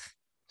Month.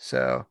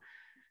 So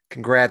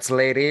congrats,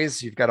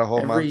 ladies. You've got a whole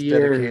Every month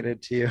year-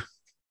 dedicated to you.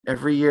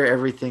 Every year,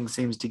 everything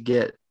seems to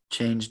get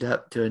changed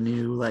up to a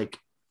new, like,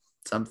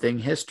 something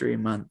history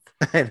month.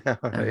 I know,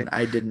 And right?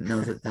 I didn't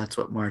know that that's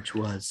what March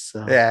was.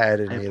 So Yeah, I I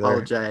didn't either.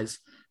 apologize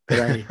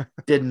that I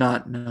did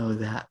not know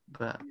that.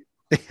 But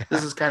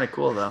this is kind of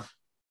cool, though.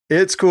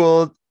 It's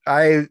cool.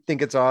 I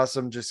think it's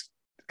awesome just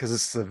because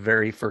it's the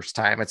very first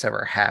time it's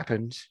ever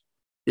happened.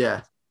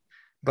 Yeah.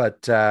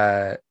 But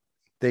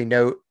they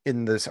note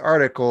in this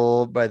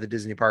article by the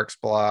Disney Parks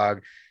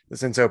blog that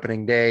since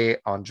opening day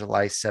on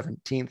July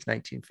 17th,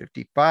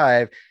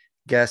 1955,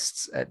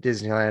 guests at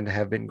Disneyland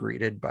have been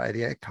greeted by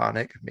the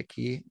iconic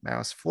Mickey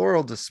Mouse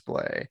floral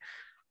display.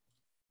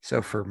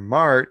 So for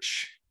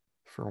March,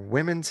 for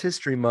Women's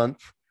History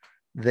Month,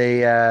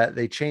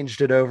 they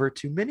changed it over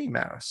to Minnie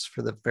Mouse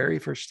for the very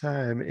first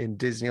time in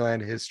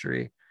Disneyland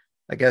history,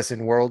 I guess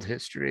in world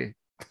history.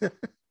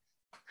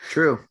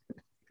 True.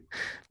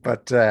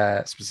 But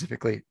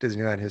specifically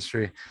Disneyland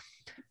history.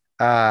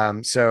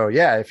 So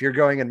yeah, if you're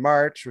going in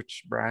March,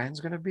 which Brian's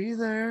going to be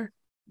there,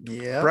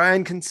 Yeah.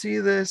 Brian can see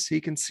this. He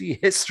can see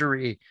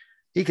history.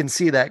 He can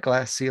see that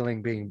glass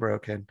ceiling being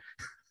broken.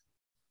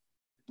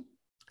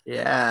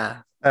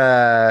 Yeah.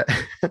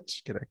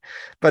 Just kidding.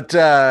 But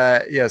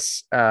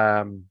yes,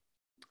 I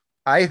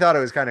thought it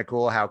was kind of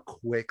cool how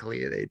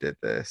quickly they did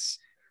this.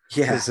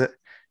 Yeah.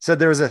 So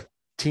there was a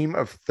team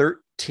of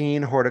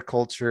 13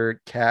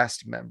 horticulture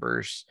cast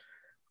members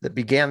that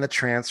began the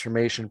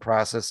transformation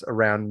process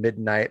around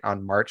midnight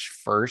on March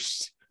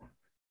 1st.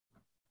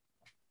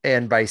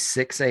 And by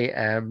 6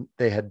 a.m.,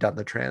 they had done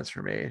the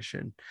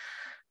transformation.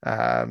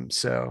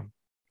 So,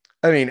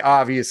 I mean,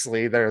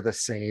 obviously, they're the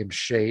same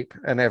shape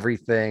and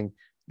everything.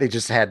 They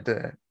just had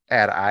to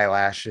add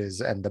eyelashes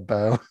and the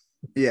bow.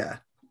 Yeah.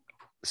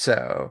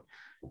 So,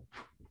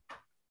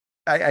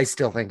 I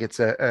still think it's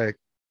a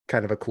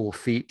kind of a cool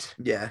feat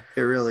Yeah.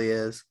 It really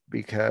is.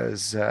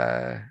 because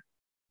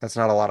that's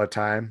not a lot of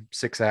time,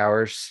 6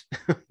 hours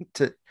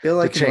to I feel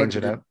like in change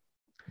order it to up.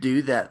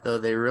 do that, though,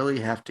 they really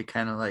have to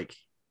kind of like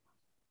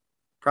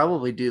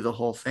probably do the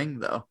whole thing,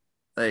 though.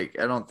 Like,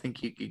 I don't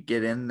think you could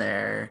get in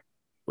there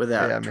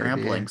without Yeah, maybe.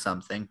 trampling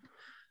something.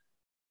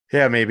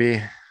 Yeah,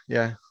 maybe.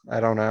 Yeah,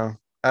 I don't know.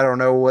 I don't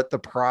know what the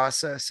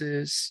process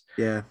is,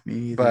 Yeah,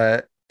 me either.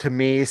 but to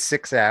me,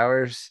 6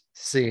 hours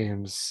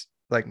seems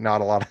like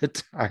not a lot of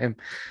time.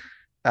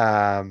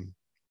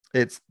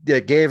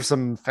 It gave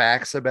some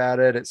facts about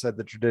it. It said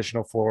the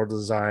traditional floral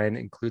design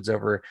includes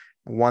over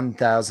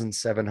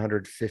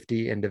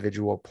 1,750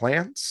 individual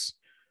plants.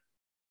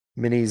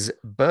 Minnie's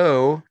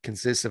bow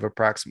consists of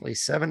approximately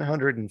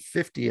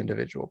 750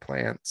 individual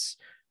plants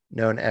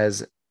known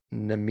as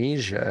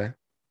Nemesia.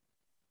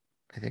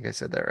 I think I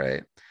said that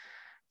right.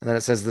 And then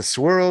it says the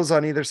swirls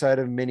on either side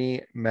of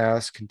Minnie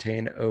Mouse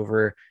contain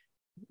over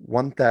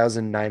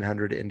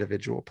 1,900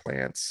 individual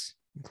plants,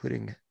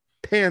 including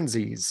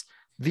pansies,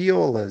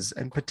 violas,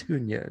 and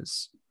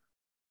petunias.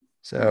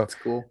 So, That's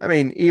cool. I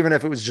mean, even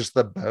if it was just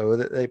the bow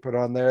that they put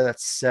on there,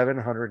 that's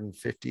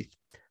 750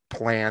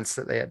 plants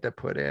that they had to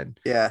put in.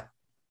 Yeah.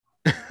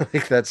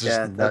 Like that's just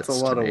Yeah, that's a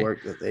nuts lot to of me.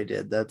 work that they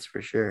did. That's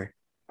for sure.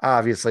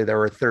 Obviously, there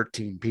were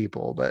 13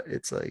 people, but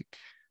it's like,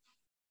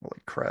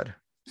 holy crud.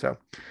 So,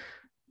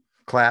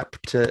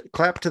 clap to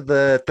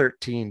the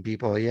 13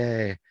 people.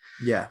 Yay.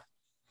 Yeah.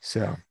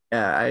 So,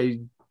 Yeah, I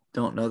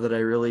don't know that I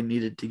really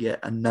needed to get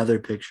another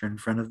picture in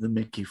front of the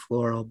Mickey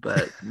floral,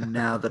 but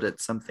now that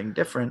it's something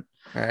different,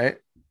 all right.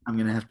 I'm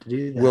gonna have to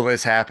do that. Will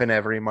this happen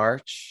every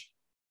March?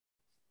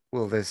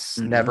 Will this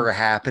Who never knows?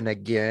 happen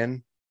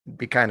again? It'd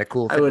be kind of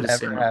cool if I it would never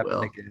assume it happened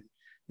will. again.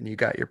 And you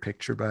got your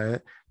picture by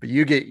it, but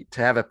you get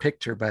to have a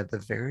picture by the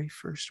very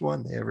first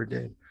one they ever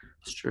did.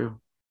 It's true.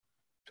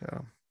 So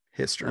I'm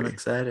history.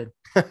 excited.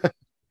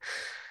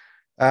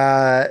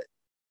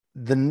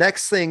 The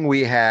next thing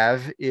we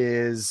have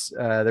is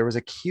there was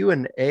a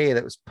Q&A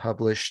that was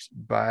published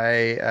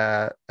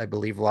by I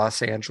believe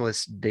Los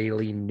Angeles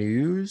Daily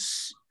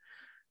News.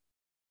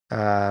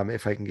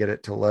 If I can get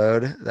it to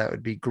load, that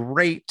would be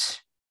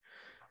great.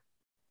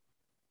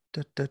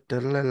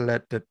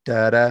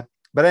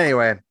 But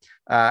anyway,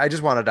 I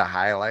just wanted to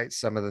highlight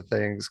some of the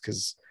things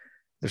because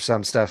There's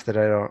some stuff that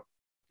I don't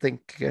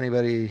think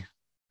anybody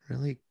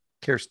really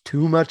cares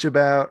too much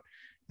about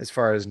as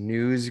far as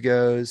news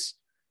goes.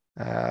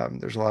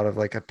 There's a lot of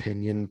like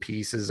opinion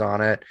pieces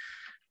on it.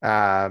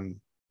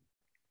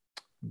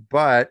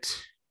 But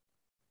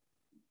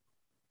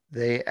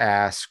they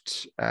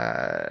asked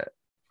him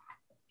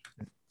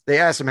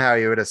how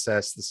he would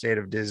assess the state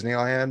of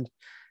Disneyland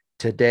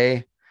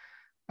today.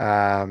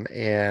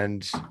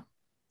 And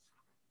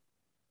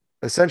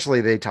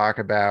essentially they talk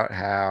about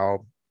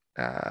how,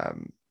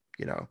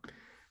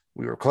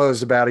 we were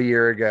closed about a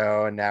year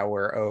ago and now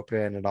we're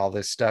open and all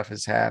this stuff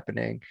is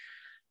happening.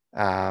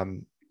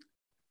 And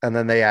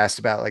then they asked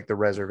about like the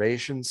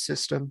reservation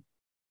system.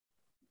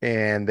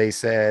 And they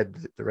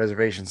said the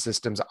reservation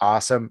system's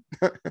awesome,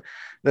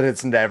 that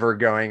it's never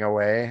going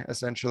away,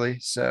 essentially.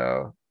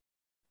 So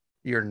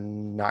you're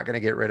not going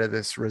to get rid of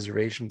this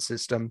reservation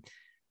system,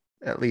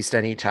 at least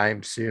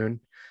anytime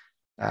soon.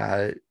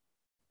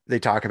 They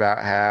talk about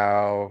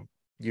how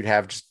you'd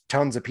have just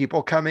tons of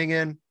people coming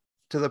in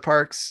to the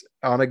parks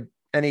on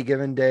any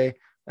given day,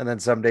 and then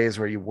some days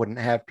where you wouldn't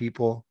have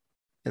people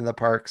in the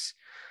parks.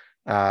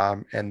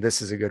 And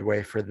this is a good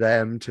way for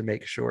them to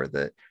make sure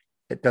that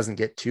it doesn't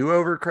get too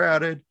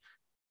overcrowded,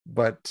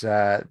 but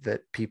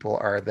that people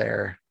are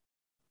there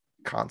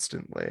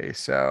constantly.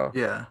 So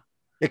Yeah.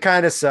 it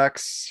kind of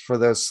sucks for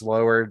those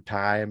slower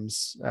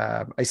times.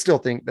 I still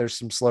think there's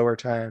some slower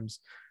times,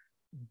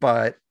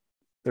 but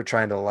they're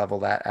trying to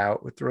level that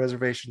out with the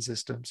reservation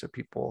system so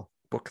people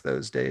book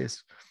those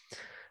days.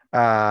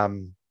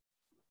 And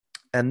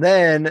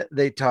then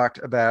they talked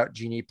about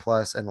Genie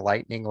Plus and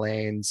Lightning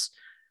Lanes.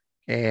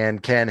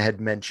 And Ken had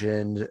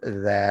mentioned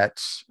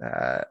that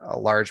a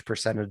large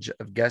percentage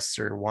of guests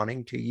are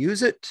wanting to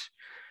use it.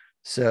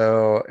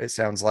 So it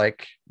sounds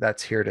like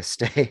that's here to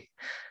stay.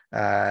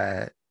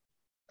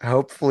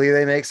 Hopefully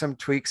they make some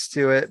tweaks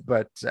to it,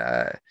 but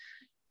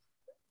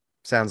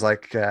sounds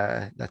like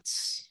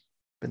that's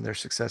been a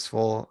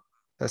successful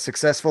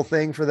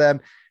thing for them.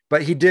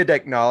 But he did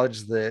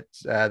acknowledge that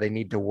they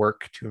need to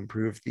work to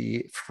improve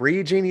the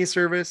free Genie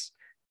service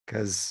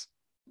because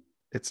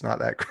it's not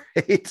that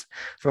great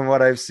from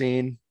what I've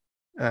seen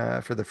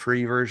for the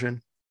free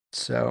version.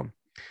 So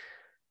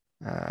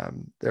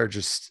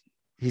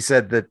he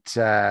said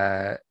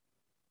that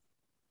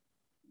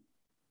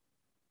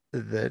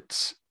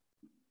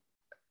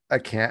I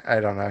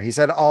don't know. He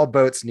said all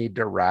boats need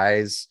to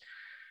rise.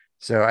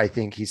 So I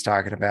think he's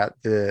talking about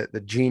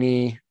the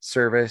Genie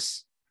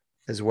service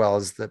as well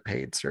as the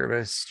paid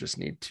service just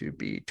need to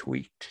be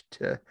tweaked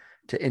to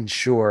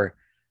ensure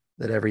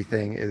that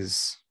everything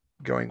is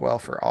going well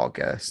for all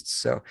guests.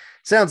 So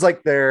sounds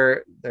like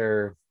their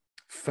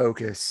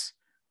focus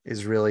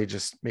is really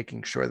just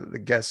making sure that the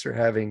guests are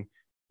having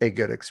a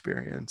good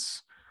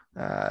experience,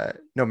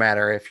 no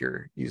matter if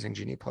you're using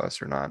Genie Plus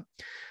or not.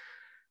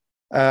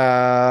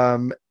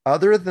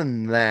 Other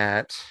than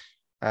that,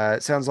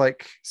 it sounds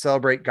like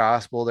Celebrate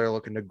Gospel, they're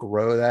looking to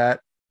grow that.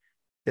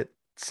 It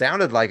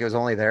sounded like it was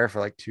only there for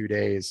like 2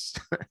 days,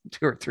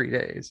 2 or 3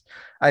 days.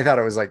 I thought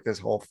it was like this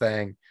whole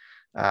thing.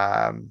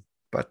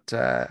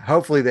 But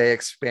hopefully they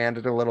expand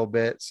it a little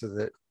bit so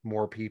that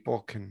more people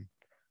can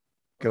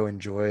go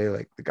enjoy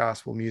like the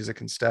gospel music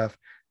and stuff.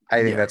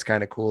 I think that's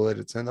kind of cool that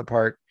it's in the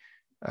park.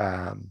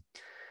 And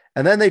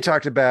then they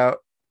talked about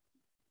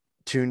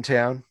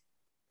Toontown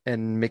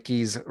and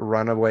Mickey's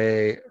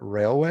Runaway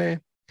Railway.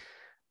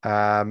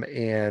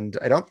 And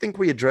I don't think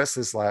we addressed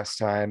this last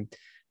time,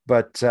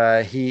 but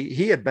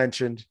he had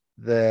mentioned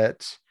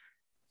that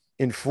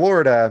in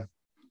Florida,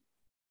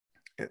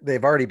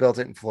 they've already built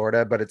it in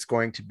Florida, but it's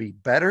going to be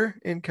better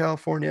in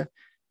California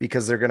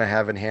because they're going to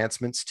have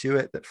enhancements to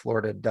it that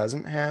Florida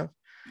doesn't have.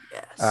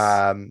 Yes.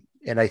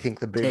 And I think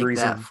the big Take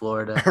reason, that,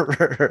 Florida.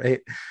 right?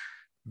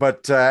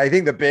 But I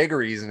think the big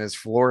reason is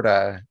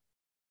Florida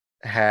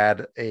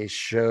had a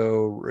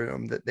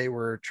showroom that they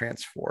were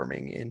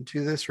transforming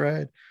into this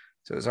ride.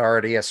 So it was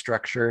already a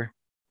structure.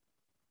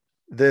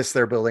 This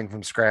they're building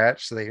from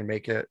scratch so they can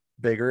make it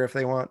bigger if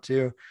they want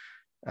to.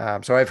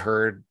 So I've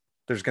heard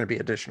there's going to be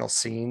additional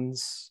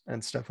scenes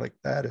and stuff like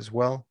that as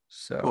well.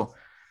 So Cool.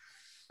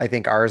 I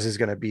think ours is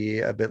going to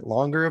be a bit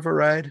longer of a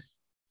ride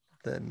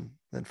than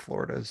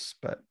Florida's,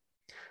 but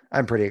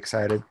I'm pretty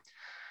excited.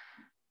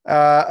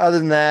 Other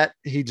than that,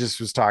 he just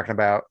was talking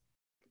about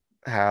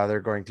how they're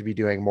going to be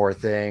doing more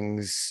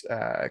things,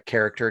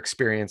 character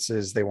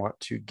experiences. They want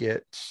to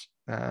get,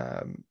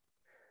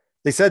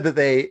 they said that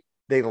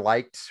they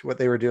liked what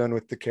they were doing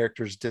with the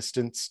characters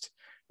distanced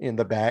in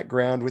the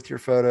background with your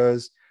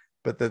photos,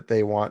 but that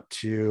they want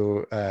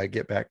to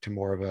get back to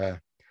more of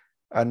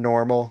a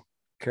normal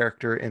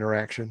character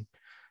interaction.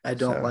 I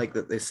don't like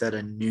that they said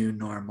a new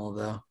normal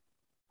though.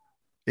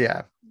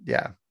 Yeah.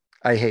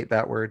 I hate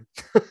that word.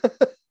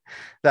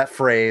 That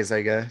phrase,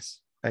 I guess.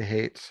 I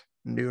hate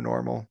new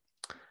normal.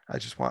 I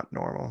just want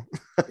normal.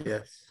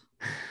 Yes.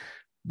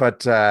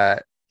 But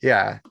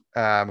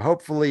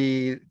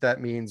hopefully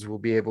that means we'll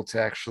be able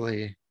to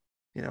actually,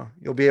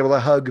 you'll be able to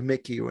hug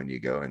Mickey when you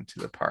go into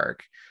the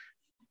park.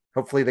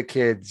 Hopefully the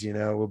kids,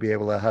 will be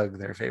able to hug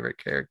their favorite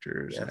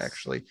characters and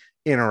actually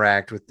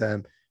interact with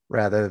them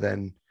rather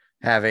than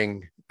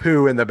having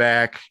poo in the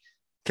back,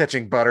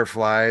 catching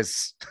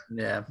butterflies.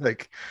 Yeah.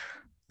 Like,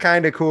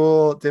 kind of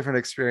cool, different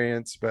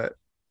experience, but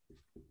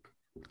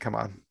come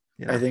on.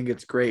 You know? I think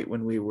it's great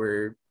when we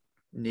were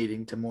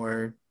needing to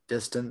more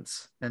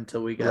distance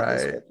until we got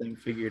this Right. whole thing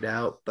figured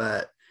out.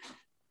 But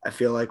I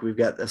feel like we've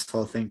got this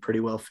whole thing pretty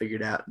well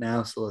figured out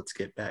now. So let's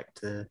get back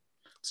to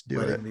Let's do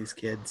letting it. these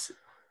kids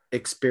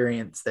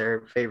experience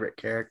their favorite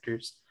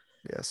characters.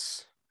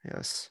 Yes.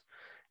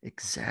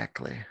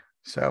 Exactly.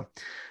 So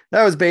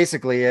that was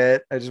basically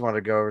it. I just wanted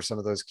to go over some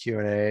of those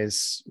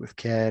Q&As with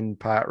Ken,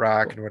 Pot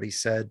Rock, and what he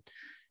said.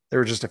 There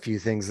were just a few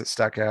things that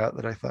stuck out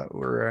that I thought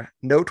were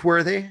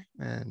noteworthy,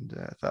 and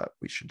I thought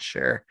we should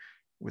share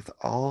with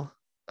all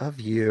of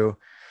you.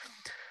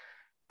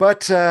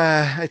 But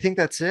I think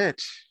that's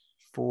it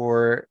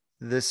for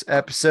this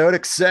episode,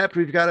 except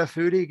we've got a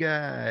foodie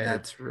guide.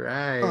 That's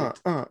right.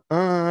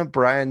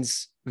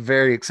 Brian's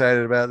very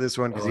excited about this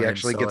one because Oh, he I'm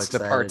actually so gets to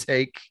excited.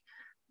 partake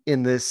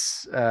in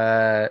this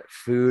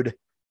food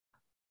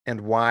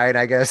and wine,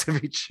 I guess,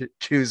 if he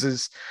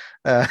chooses.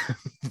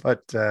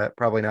 But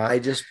probably not. I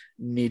just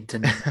need to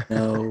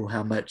know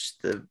how much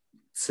the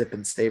sip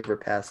and savor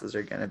passes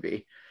are going to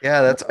be.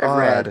 Yeah, that's I've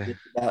read odd. it's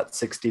about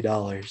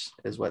 $60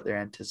 is what they're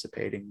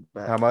anticipating.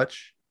 But How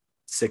much?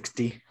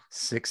 60.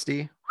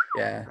 60.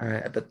 Yeah. All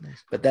right.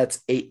 But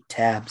that's 8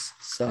 tabs.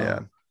 So Yeah.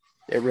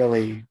 it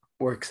really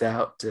works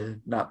out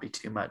to not be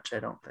too much, I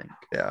don't think.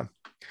 Yeah.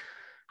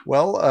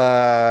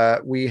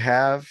 Well, we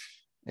have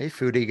a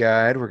foodie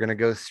guide. We're going to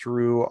go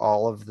through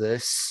all of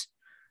this.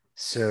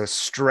 So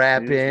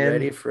strap Who's in.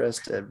 ready for us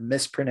to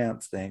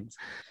mispronounce things.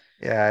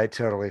 Yeah, I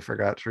totally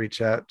forgot to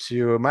reach out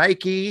to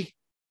Mikey.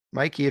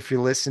 Mikey, if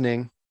you're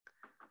listening,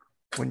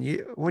 when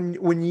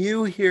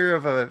you hear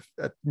of a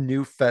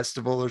new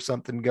festival or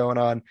something going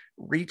on,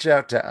 reach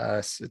out to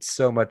us. It's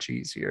so much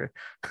easier.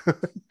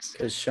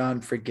 Because Sean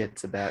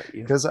forgets about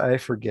you. Because I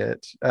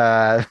forget.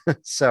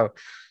 So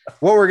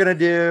what we're gonna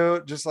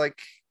do, just like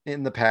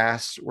in the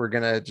past, we're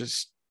gonna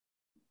just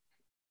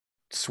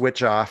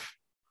switch off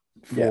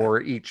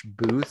for each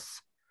booth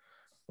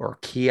or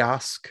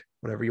kiosk,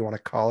 whatever you want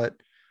to call it.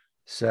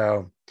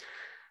 So,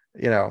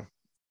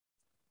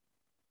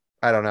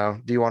 I don't know.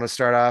 Do you want to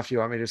start off? Do you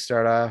want me to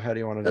start off? How do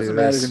you want to Doesn't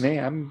do matter this? to me.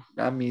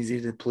 I'm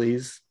easy to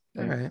please.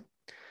 All right.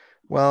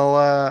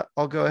 Well,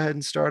 I'll go ahead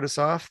and start us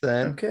off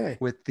then. Okay.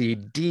 With the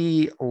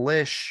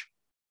Delish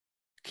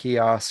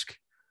kiosk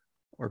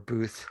or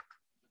booth.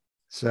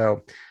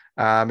 So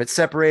it's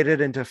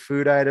separated into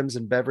food items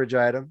and beverage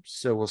items.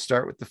 So we'll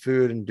start with the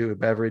food and do a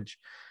beverage,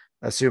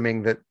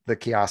 assuming that the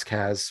kiosk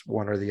has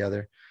one or the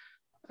other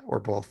or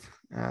both.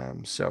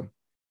 So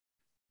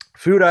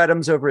food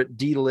items over at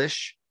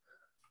Delish: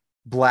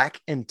 black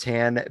and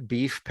tan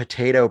beef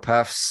potato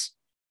puffs.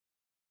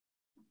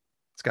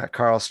 It's got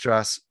Karl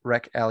Strauss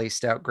Rec Alley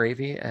Stout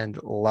Gravy and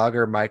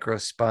Lager Micro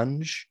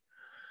Sponge.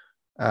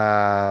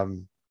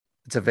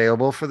 It's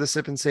available for the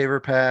Sip and Savor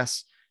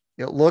Pass.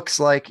 It looks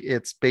like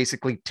it's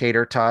basically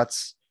tater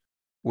tots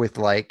with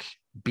like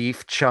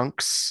beef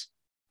chunks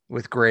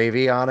with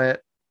gravy on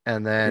it.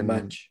 And then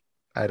Much.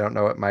 I don't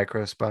know what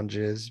micro sponge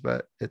is,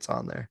 but it's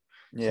on there.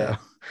 Yeah.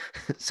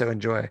 So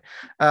enjoy.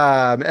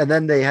 And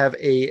then they have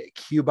a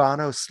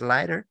Cubano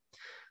slider,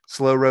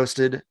 slow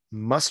roasted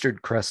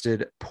mustard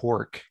crusted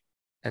pork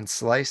and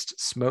sliced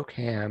smoked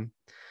ham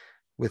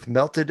with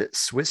melted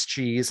Swiss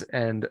cheese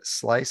and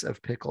slice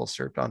of pickle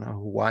served on a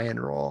Hawaiian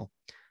roll,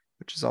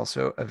 which is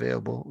also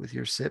available with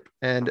your Sip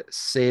and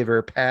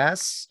Savor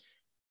Pass.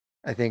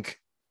 I think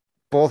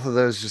both of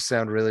those just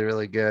sound really,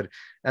 really good.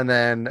 And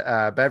then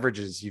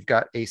beverages, you've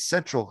got a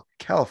Central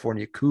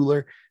California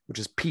cooler, which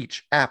is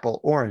peach,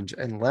 apple, orange,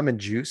 and lemon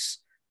juice,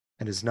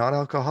 and is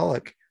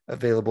non-alcoholic,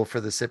 available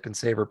for the Sip and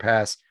Savor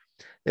Pass.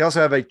 They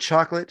also have a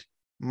chocolate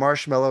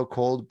marshmallow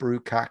cold brew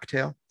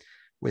cocktail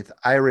with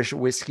Irish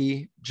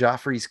whiskey,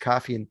 Joffrey's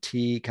Coffee and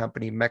Tea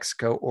Company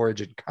Mexico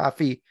origin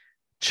coffee,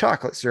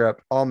 chocolate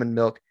syrup, almond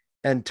milk,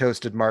 and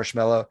toasted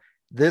marshmallow.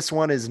 This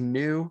one is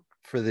new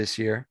for this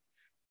year,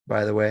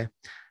 by the way.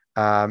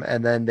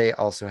 And then they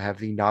also have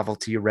the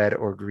novelty red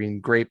or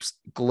green grapes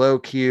glow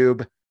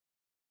cube.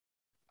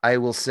 I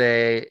will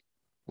say,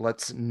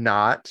 let's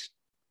not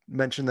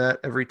mention that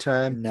every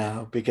time.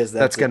 No, because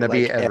That's going to at,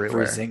 be like,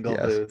 everywhere. every single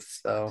Yes. booth.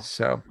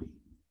 So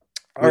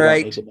All we don't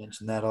right. need to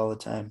mention that all the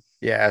time.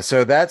 Yeah.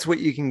 So that's what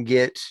you can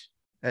get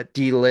at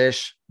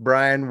Delish.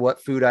 Brian,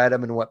 what food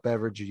item and what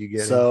beverage are you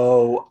getting?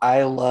 So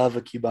I love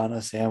a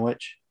Cubano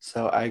sandwich.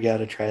 So I got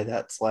to try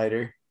that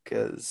slider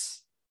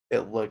because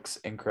it looks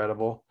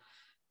incredible.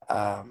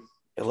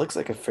 It looks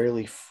like a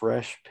fairly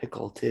fresh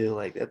pickle too.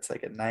 Like that's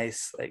like a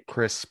nice, like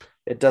crisp.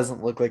 it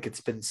doesn't look like it's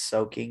been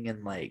soaking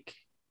in like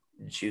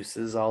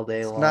juices all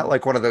day long. Not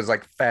like one of those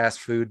like fast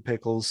food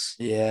pickles,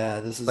 yeah,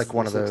 this is like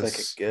one of looks like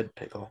those- a good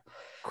pickle.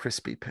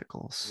 crispy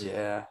pickles.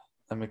 Yeah,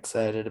 I'm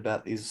excited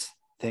about these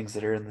things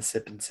that are in the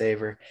Sip and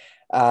Savor.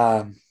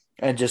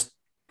 And just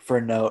for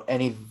a note,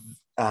 any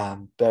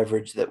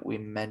beverage that we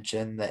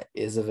mention that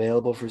is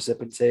available for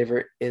Sip and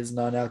Savor is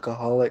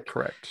non-alcoholic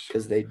Correct.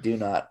 because they do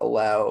not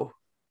allow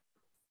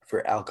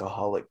for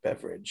alcoholic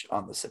beverage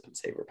on the Sip and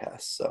Savor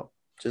Pass. So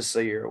just so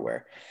you're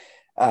aware,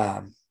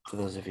 for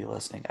those of you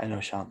listening, I know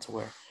Sean's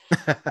aware,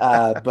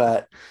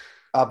 but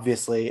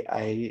obviously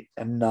I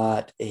am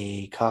not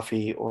a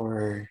coffee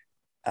or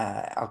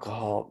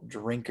alcohol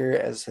drinker,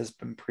 as has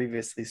been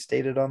previously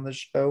stated on the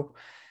show.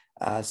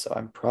 So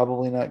I'm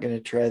probably not going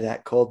to try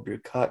that cold brew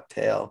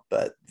cocktail,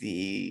 but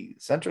the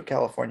Central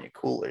California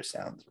Cooler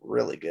sounds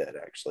really good,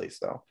 actually.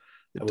 So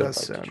It I would does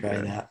like to sound try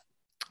good. that.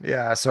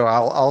 Yeah, so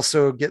I'll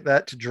also get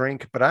that to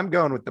drink, but I'm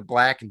going with the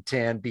black and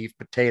tan beef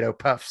potato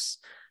puffs.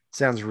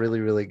 Sounds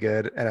really, really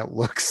good, and it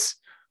looks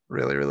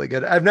really, really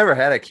good. I've never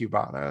had a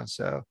Cubano,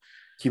 so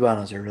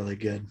Cubanos are really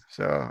good.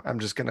 I'm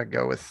just gonna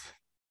go with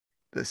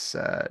this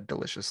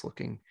delicious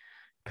looking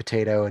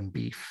potato and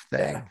beef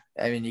thing.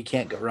 Yeah. I mean, you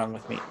can't go wrong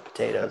with meat and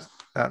potatoes.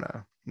 Oh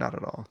no, not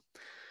at all.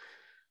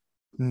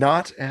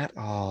 Not at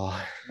all.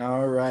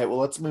 All right. Well,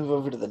 let's move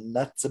over to the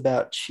Nuts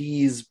About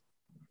Cheese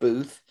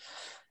booth.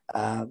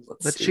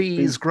 The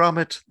cheese,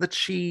 Gromit, the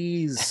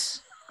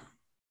cheese.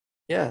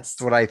 Yes.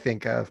 That's what I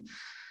think of.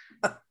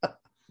 I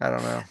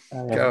don't know. I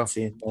Go. haven't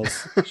seen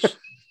those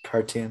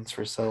cartoons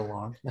for so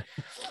long.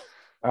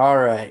 All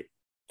right.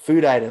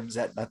 Food items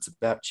at Nuts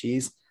About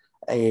Cheese.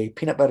 A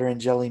peanut butter and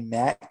jelly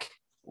mac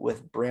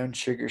with brown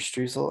sugar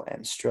streusel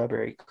and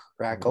strawberry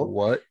crackle.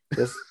 What?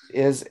 This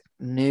is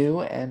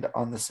new and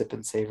on the Sip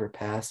and Savor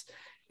Pass.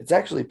 It's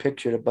actually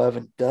pictured above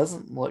and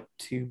doesn't look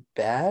too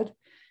bad.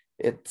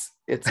 It's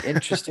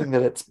interesting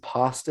that it's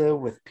pasta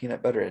with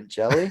peanut butter and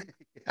jelly,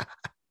 Yeah.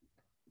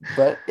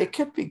 but it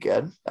could be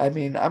good. I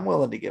mean, I'm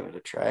willing to give it a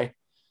try.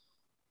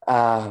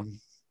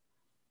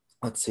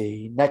 Let's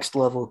see. Next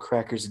level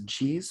crackers and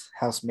cheese,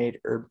 house-made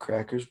herb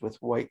crackers with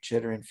white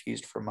cheddar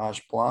infused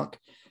fromage blanc,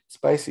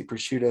 spicy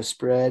prosciutto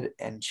spread,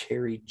 and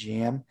cherry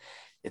jam.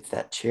 It's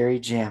that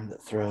cherry jam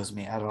that throws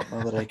me. I don't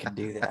know that I can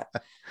do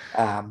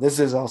that. This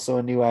is also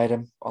a new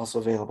item, also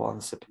available on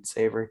the Sip and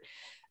Savor.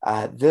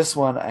 This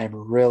one I'm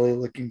really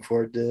looking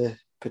forward to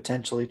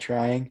potentially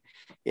trying.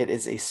 It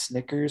is a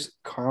Snickers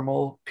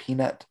caramel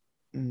peanut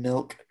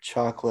milk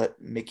chocolate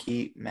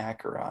Mickey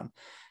macaron.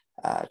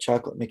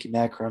 Chocolate Mickey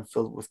macaron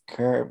filled with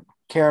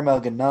caramel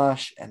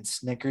ganache and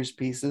Snickers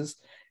pieces.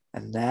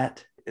 And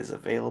that is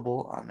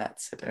available on that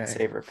Sip and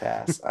Savor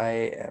Pass.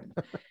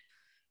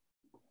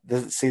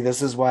 This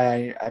is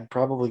why I'm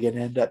probably going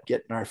to end up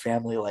getting our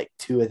family like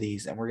 2 of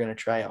these, and we're going to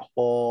try a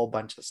whole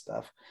bunch of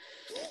stuff.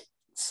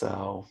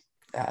 So,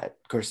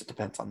 of course, it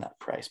depends on that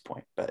price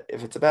point, but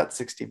if it's about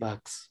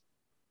 $60,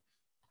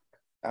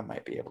 I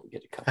might be able to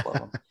get a couple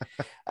of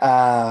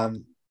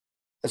them.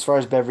 As far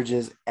as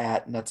beverages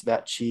at Nuts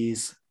About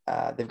Cheese,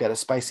 they've got a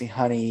spicy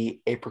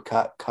honey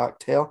apricot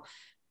cocktail,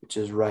 which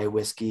is rye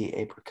whiskey,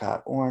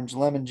 apricot orange,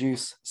 lemon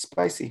juice,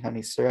 spicy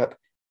honey syrup,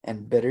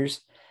 and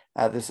bitters.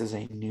 This is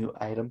a new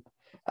item.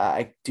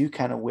 I do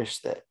kind of wish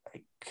that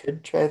I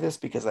could try this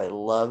because I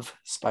love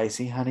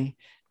spicy honey.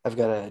 I've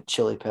got a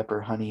chili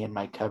pepper honey in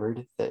my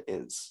cupboard that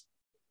is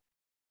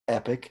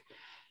epic.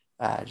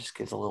 Just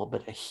gives a little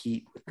bit of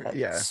heat with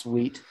that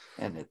sweet,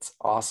 and it's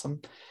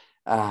awesome.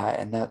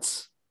 And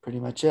that's pretty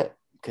much it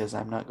because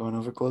I'm not going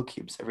over glow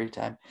cubes every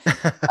time.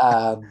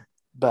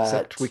 But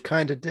except we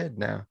kind of did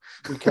now.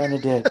 We kind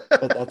of did,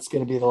 but that's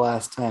going to be the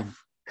last time.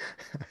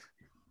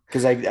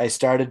 Because I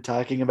started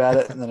talking about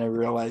it and then I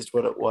realized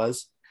what it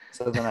was.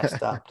 So then I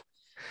stopped.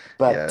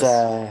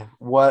 But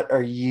what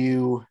are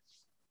you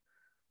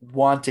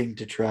wanting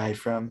to try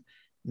from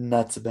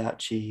Nuts About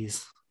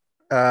Cheese?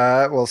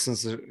 Well,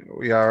 since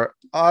we are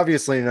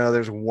obviously know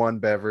there's one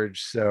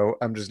beverage, so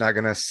I'm just not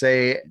going to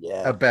say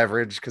a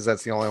beverage because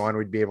that's the only one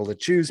we'd be able to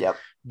choose. Yep.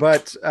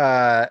 But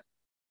I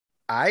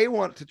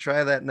want to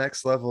try that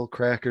next level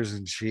crackers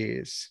and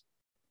cheese.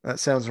 That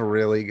sounds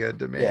really good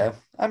to me. Yeah,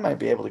 I might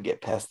be able to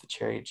get past the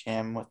cherry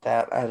jam with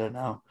that. I don't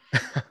know.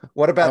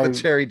 What about the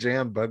cherry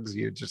jam bugs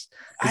you? Just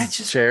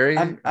cherry?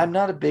 I'm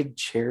not a big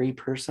cherry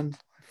person.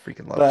 I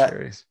freaking love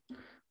cherries.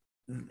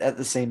 At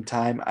the same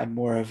time, I'm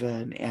more of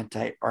an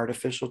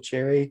anti-artificial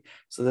cherry.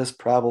 So this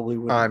probably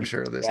wouldn't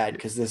be bad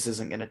because this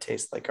isn't going to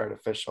taste like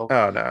artificial.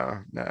 Oh, no.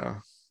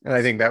 And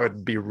I think that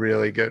would be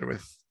really good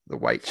with the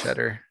white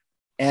cheddar.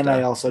 And stuff.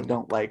 I also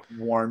don't like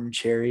warm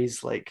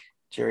cherries like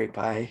cherry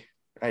pie.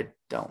 I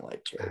don't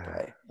like cherry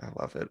pie. I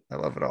love it. I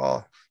love it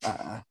all.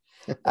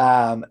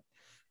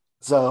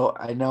 So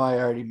I know I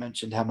already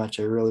mentioned how much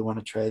I really want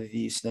to try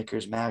the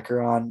Snickers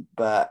macaron,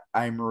 but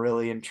I'm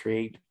really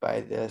intrigued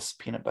by this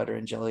peanut butter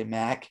and jelly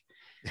mac.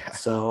 Yeah.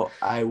 So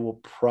I will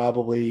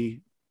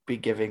probably be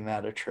giving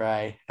that a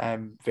try.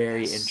 I'm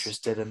very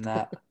interested in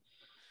that.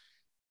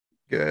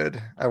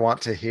 Good. I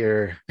want to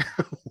hear.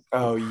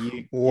 Oh,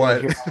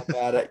 what hear all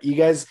about it? You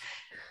guys.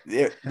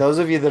 Those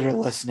of you that are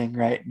listening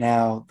right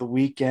now, the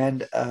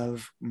weekend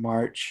of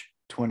March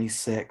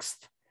 26th,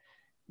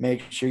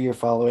 make sure you're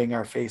following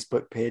our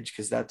Facebook page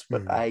because that's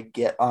what I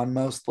get on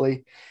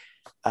mostly.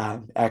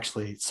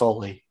 Actually,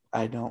 solely.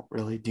 I don't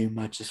really do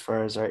much as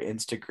far as our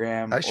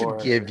Instagram. I should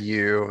give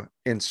you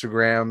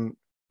Instagram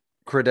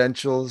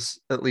credentials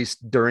at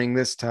least during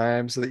this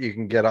time so that you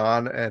can get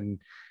on,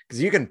 and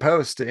because you can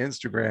post to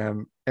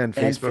Instagram and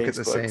Facebook at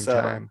the same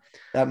so time.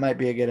 that might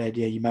be a good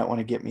idea. You might want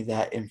to get me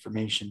that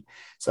information.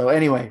 So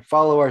anyway,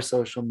 follow our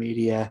social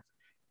media,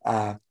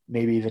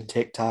 maybe even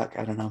TikTok.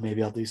 I don't know.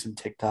 Maybe I'll do some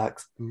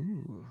TikToks.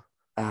 Ooh.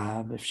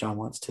 If Sean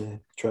wants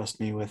to trust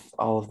me with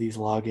all of these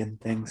login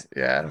things.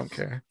 Yeah, I don't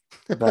care.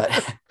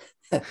 But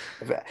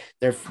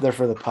they're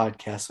for the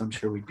podcast, so I'm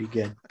sure we'd be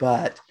good.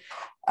 But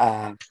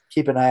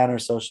keep an eye on our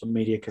social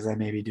media because I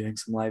may be doing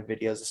some live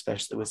videos,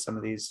 especially with some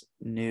of these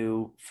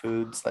new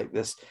foods like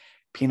this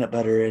peanut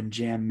butter and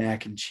jam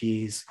mac and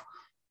cheese.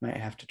 Might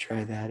have to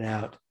try that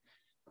out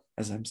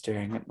as I'm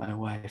staring at my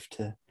wife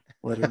to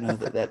let her know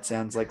that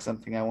sounds like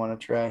something I want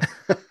to try.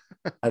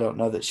 I don't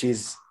know that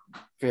she's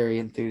very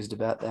enthused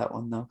about that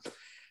one though.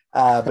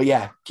 But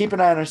yeah, keep an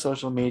eye on our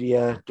social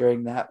media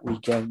during that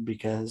weekend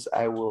because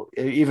I will,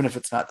 even if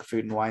it's not the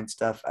food and wine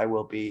stuff, I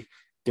will be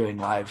doing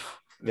live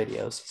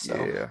videos.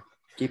 So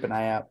keep an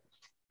eye out.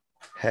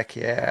 Heck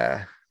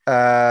yeah.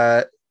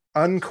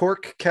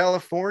 Uncork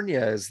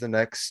California is the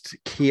next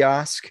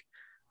kiosk.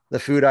 The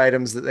food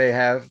items that they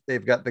have,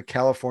 they've got the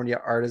California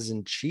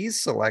Artisan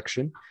Cheese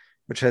Selection,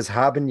 which has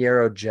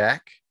Habanero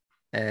Jack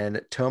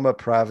and Toma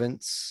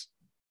Province.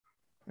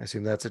 I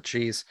assume that's a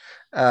cheese.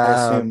 I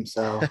assume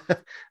so.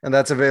 And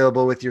that's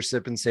available with your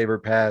Sip and Savor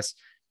Pass,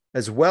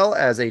 as well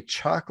as a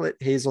chocolate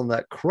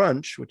hazelnut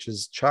crunch, which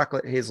is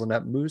chocolate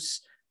hazelnut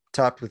mousse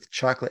topped with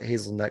chocolate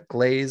hazelnut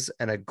glaze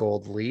and a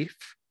gold leaf.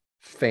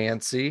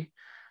 Fancy.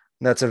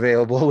 And that's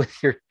available with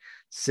your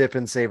Sip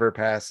and Savor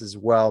Pass as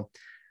well.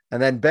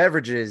 And then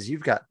beverages,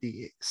 you've got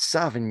the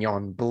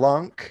Sauvignon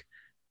Blanc,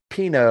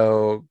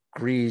 Pinot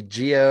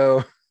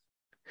Grigio,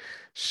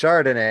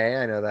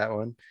 Chardonnay, I know that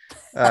one,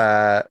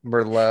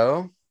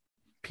 Merlot,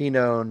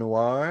 Pinot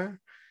Noir,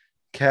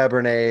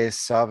 Cabernet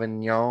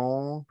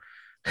Sauvignon,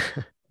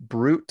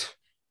 Brut,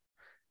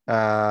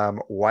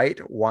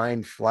 White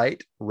Wine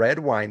Flight, Red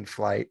Wine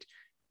Flight,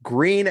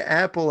 Green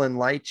Apple and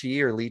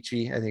Lychee, or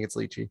Lychee, I think it's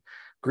Lychee,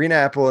 Green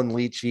Apple and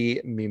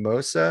Lychee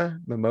Mimosa,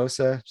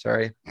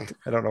 sorry,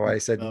 I don't know why I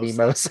said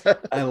Mimosa.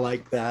 I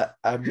like that.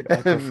 I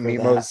prefer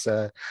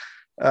Mimosa.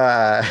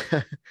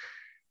 So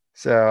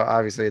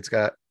obviously it's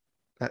got,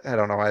 I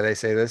don't know why they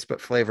say this, but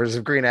flavors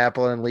of green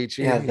apple and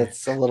lychee. Yeah,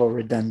 that's a little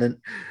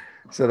redundant.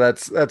 So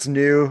that's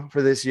new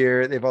for this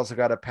year. They've also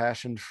got a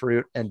passion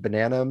fruit and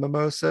banana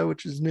mimosa,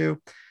 which is new.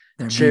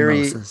 They're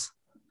Cherry mimosas.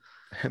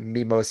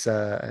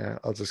 Mimosa.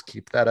 I'll just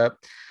keep that up.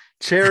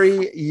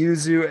 Cherry,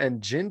 yuzu,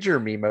 and ginger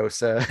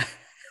mimosa,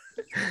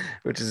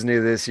 which is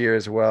new this year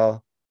as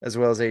well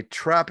as a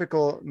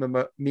tropical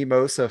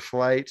mimosa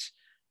flight.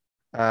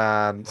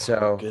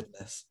 So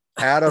goodness.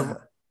 out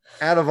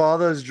of all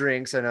those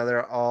drinks, I know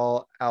they're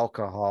all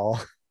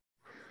alcohol.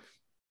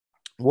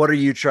 What are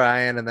you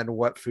trying? And then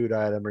what food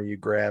item are you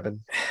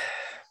grabbing?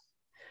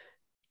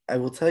 I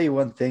will tell you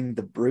one thing.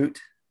 The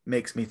Brut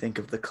makes me think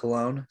of the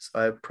cologne. So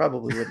I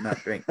probably would not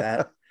drink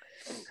that.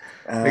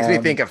 Makes me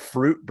think of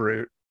Fruit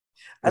Brute.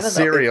 I don't know.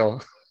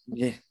 Cereal.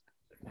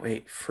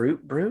 Wait,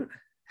 Fruit Brute?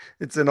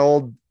 It's an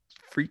old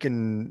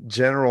freaking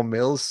General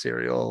Mills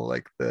cereal,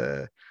 like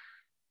the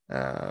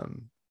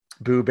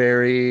Boo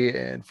Berry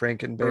and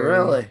Frankenberry.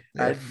 Really?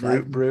 Yeah,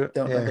 Fruit Brute.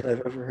 Don't know that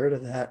I've ever heard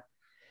of that.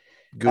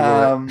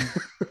 Google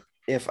it.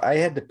 If I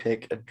had to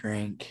pick a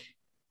drink,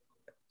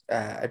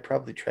 I'd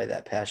probably try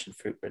that passion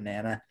fruit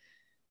banana.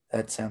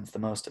 That sounds the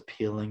most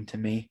appealing to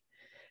me.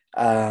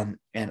 And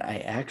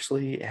I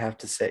actually have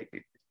to say,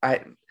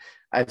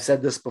 I've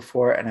said this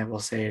before and I will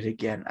say it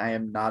again. I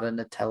am not a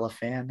Nutella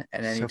fan.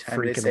 And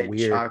anytime they say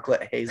weird.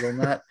 chocolate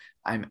hazelnut,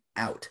 I'm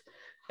out.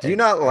 Do you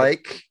not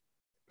like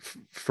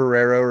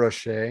Ferrero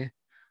Rocher?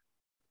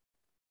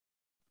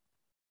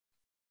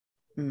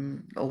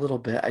 A little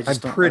bit. I'm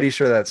pretty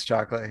sure that's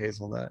chocolate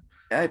hazelnut.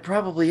 It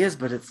probably is,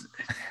 but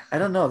I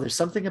don't know. There's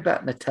something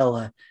about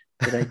Nutella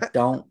that I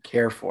don't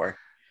care for.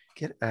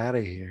 Get out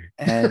of here.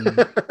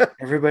 And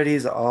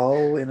everybody's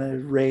all in a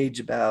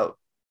rage about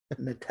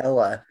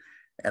Nutella,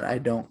 and I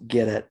don't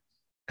get it.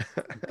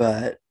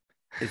 But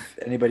if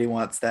anybody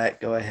wants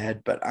that, go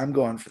ahead. But I'm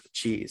going for the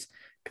cheese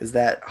because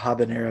that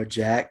habanero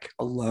jack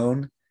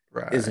alone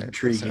is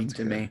intriguing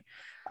to me.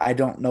 I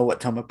don't know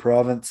what Toma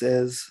Province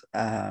is,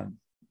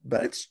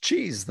 but it's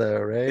cheese though,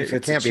 right? If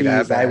it can't cheese, be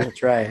that bad. I will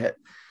try it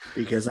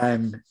because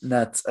I'm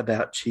nuts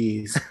about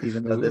cheese,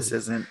 even though this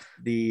isn't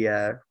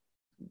the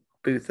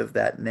booth of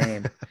that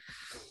name.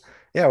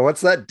 Yeah,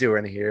 what's that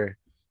doing here?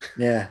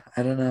 Yeah,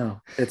 I don't know.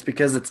 It's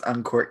because it's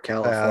Uncork,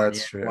 California.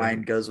 That's true.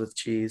 Wine goes with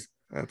cheese.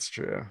 That's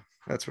true.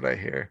 That's what I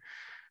hear.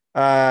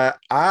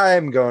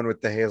 I'm going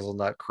with the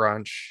hazelnut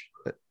crunch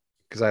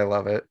because I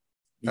love it.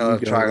 I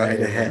love chocolate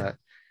hazelnut.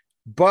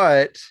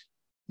 But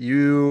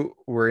you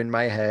were in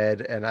my head,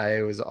 and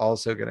I was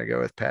also going to go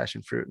with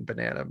passion fruit and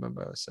banana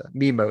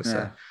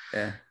mimosa.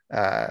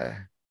 Yeah.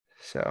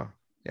 So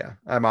yeah,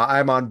 I'm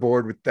on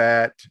board with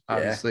that.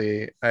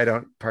 Obviously, I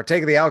don't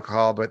partake of the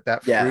alcohol, but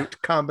that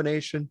fruit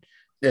combination,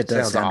 it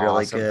does sound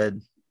really awesome.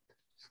 good.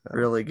 So.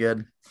 Really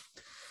good.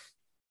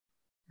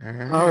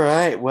 All All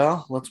right.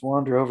 Well, let's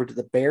wander over to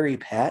the berry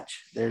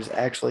patch. There's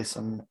actually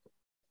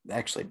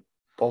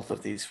both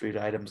of these food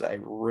items I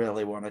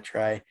really want to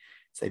try.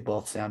 They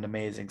both sound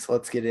amazing. So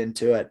let's get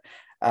into it.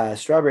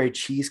 Strawberry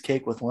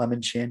cheesecake with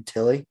lemon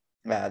chantilly.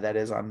 That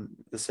is on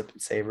the Sip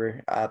and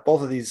Savor.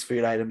 Both of these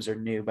food items are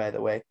new, by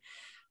the way.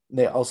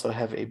 They also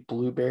have a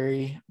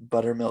blueberry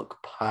buttermilk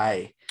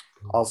pie,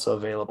 also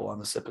available on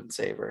the Sip and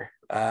Savor.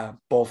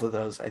 Both of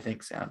those I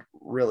think sound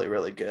really,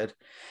 really good.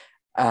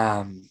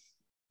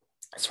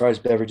 As far as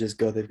beverages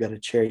go, they've got a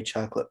cherry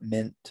chocolate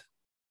mint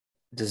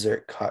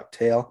dessert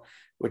cocktail,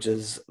 which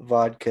is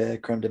vodka,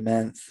 creme de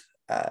menthe,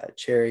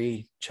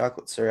 cherry,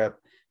 chocolate syrup,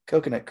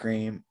 coconut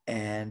cream,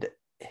 and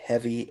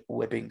heavy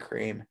whipping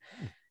cream.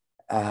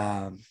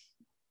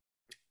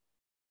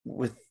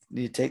 With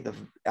you take the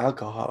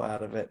alcohol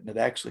out of it, and it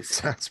actually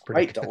sounds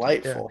quite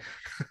delightful.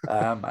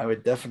 Yeah. I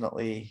would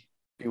definitely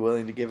be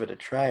willing to give it a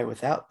try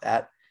without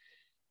that.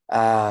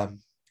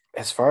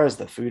 As far as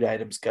the food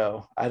items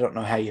go, I don't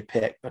know how you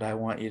pick, but I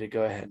want you to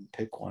go ahead and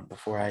pick one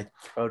before I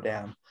throw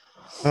down.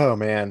 Oh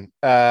man.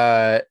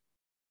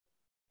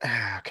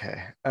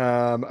 Okay.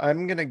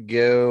 I'm gonna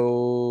go.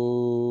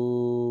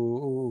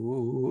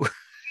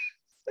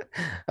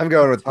 I'm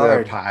going with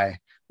the pie.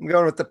 I'm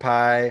going with the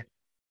pie.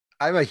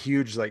 I'm a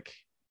huge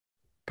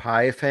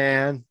pie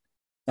fan,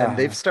 and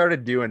they've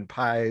started doing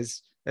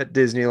pies at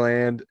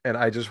Disneyland, and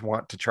I just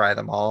want to try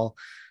them all.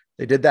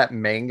 They did that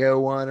mango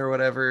one or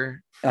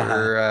whatever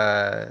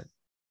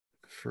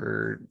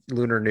for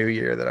Lunar New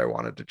Year that I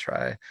wanted to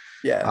try.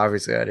 Yeah.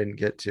 Obviously I didn't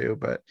get to,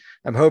 but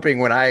I'm hoping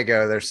when I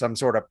go, there's some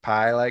sort of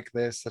pie like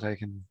this that I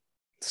can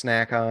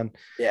snack on.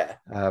 Yeah.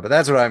 But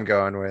that's what I'm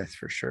going with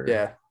for sure.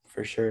 Yeah,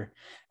 for sure.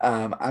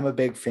 I'm a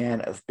big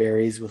fan of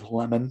berries with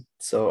lemon,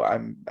 so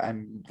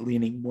I'm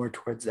leaning more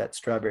towards that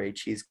strawberry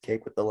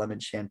cheesecake with the lemon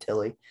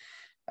chantilly.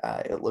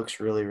 It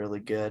looks really, really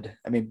good.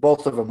 I mean,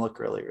 both of them look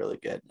really, really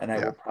good. And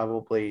I will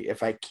probably,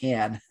 if I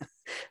can,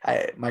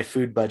 my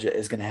food budget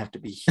is going to have to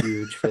be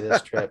huge for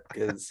this trip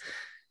because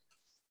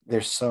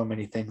there's so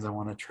many things I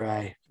want to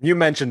try. You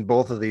mentioned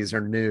both of these are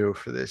new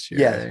for this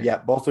year. Yeah, yeah,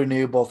 both are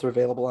new. Both are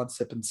available on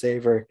Sip and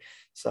Savor.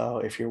 So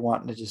if you're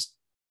wanting to just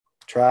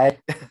try,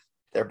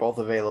 they're both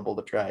available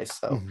to try.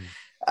 So,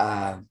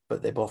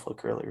 but they both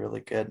look really,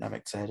 really good, and I'm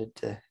excited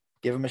to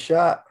give them a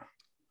shot.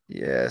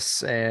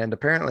 Yes, and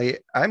apparently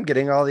I'm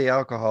getting all the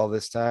alcohol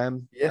this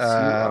time. Yes, you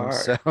are.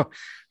 So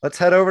let's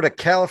head over to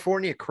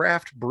California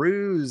Craft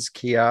Brews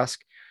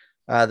kiosk.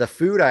 The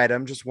food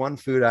item, just one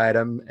food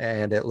item,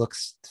 and it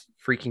looks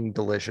freaking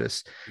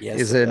delicious. Yes,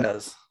 is it an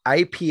does.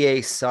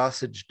 IPA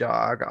sausage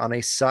dog on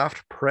a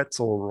soft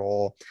pretzel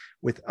roll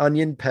with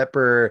onion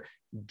pepper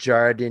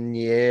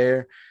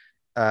jardiniere,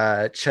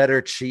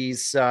 cheddar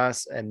cheese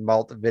sauce, and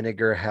malt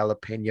vinegar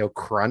jalapeno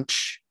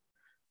crunch.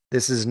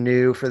 This is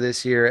new for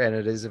this year, and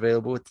it is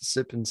available with the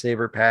Sip and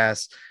Savor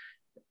Pass.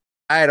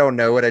 I don't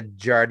know what a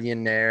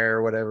jardiniere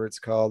or whatever it's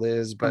called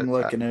is, but I'm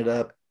looking it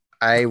up.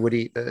 I would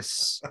eat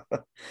this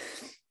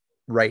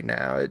right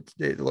now.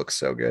 It looks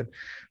so good.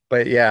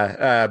 But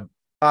yeah,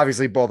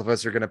 obviously both of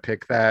us are going to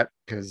pick that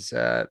because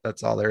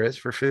that's all there is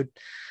for food.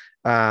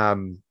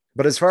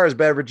 But as far as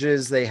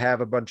beverages, they have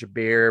a bunch of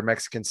beer,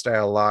 Mexican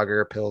style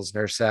lager,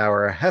 Pilsner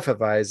sour,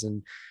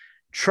 Hefeweizen,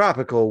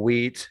 tropical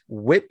wheat,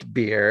 wit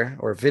beer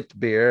or vit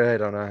beer. I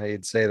don't know how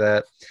you'd say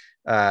that.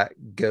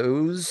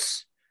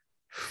 Goes,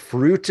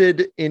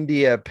 fruited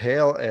India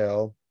Pale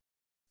Ale,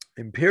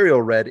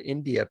 Imperial Red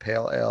India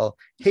Pale Ale,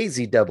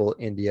 Hazy Double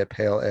India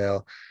Pale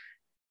Ale,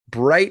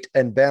 Bright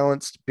and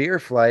Balanced Beer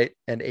Flight,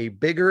 and a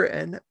Bigger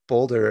and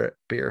Bolder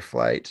Beer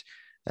Flight.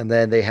 And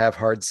then they have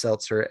hard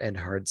seltzer and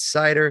hard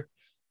cider,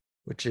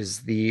 which is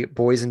the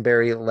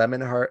boysenberry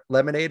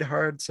lemonade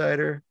hard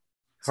cider,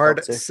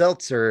 hard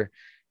seltzer,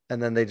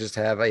 and then they just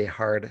have a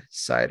hard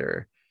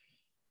cider.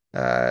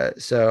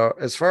 So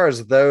as far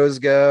as those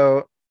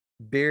go,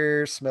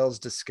 beer smells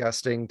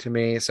disgusting to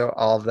me, so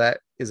all of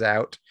that is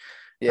out.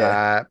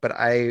 Yeah. But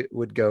I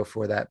would go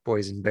for that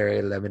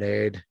boysenberry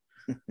lemonade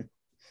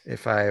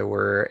if I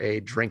were a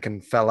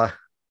drinking fella.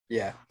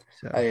 Yeah,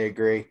 so. I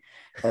agree.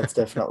 That's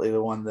definitely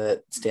the one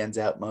that stands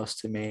out most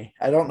to me.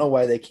 I don't know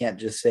why they can't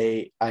just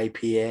say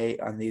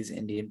IPA on these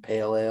Indian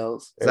Pale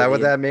Ales. Is that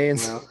what that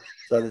means?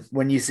 So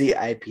when you see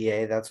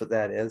IPA, that's what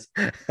that is.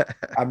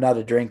 I'm not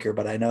a drinker,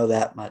 but I know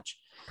that much.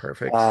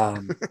 Perfect.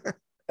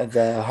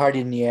 The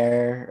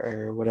Jardiniere,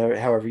 or whatever,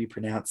 however you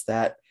pronounce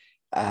that,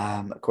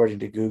 according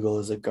to Google,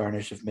 is a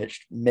garnish of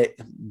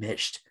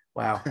mixed.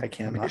 Wow, I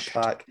cannot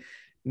talk.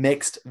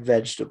 Mixed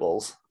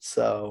vegetables.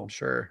 So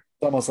sure.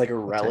 It's almost like a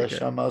relish,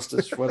 almost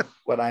is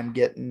what I'm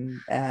getting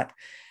at.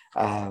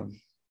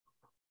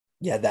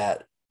 Yeah,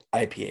 that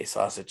IPA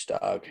sausage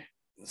dog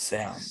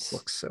sounds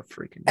looks so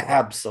freaking good.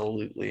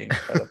 Absolutely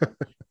incredible.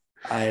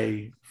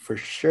 I for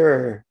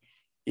sure,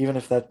 even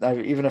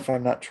if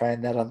I'm not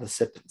trying that on the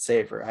Sip and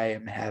Savor, I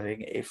am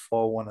having a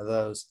full one of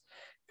those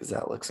because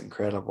that looks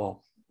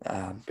incredible.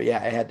 But yeah,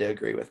 I had to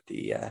agree with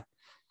the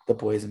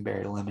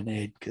boysenberry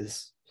lemonade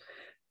because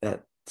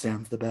that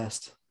sounds the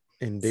best.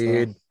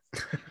 Indeed.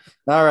 So,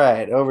 all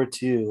right, over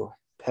to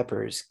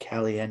Peppers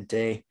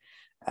Caliente.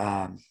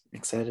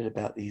 Excited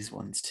about these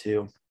ones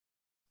too.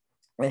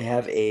 They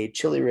have a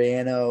chili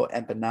relleno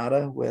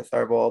empanada with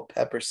arbol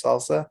pepper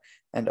salsa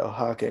and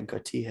Oaxaca and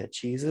cotija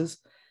cheeses.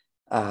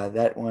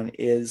 That one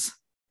is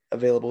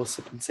available with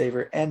Sip and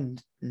Savor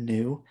and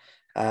new,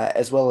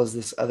 as well as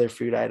this other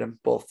food item,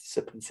 both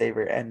Sip and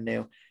Savor and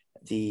new.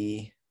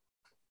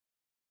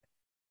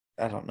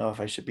 I don't know if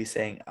I should be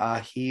saying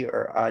ahi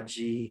or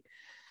aji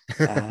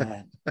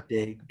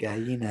de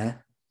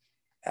gallina.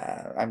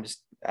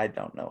 I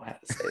don't know how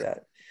to say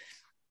that.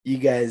 You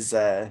guys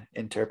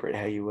interpret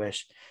how you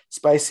wish.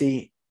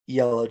 Spicy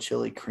yellow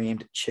chili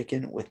creamed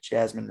chicken with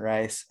jasmine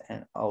rice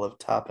and olive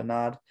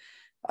tapenade.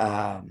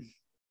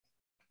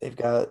 They've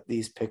got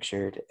these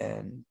pictured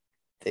and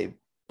they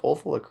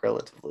both look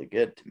relatively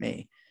good to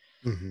me.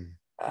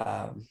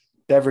 Mm-hmm.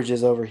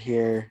 Beverages over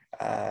here,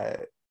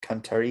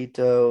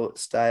 Cantarito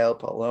style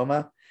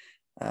Paloma,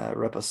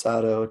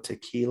 Reposado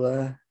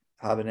tequila,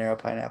 habanero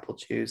pineapple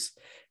juice,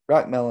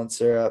 rock melon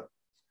syrup,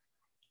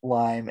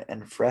 lime,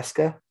 and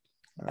fresca.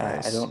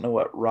 Nice. I don't know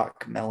what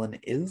rock melon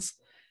is,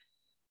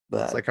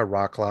 but It's like a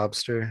rock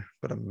lobster,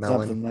 but a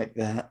melon. something like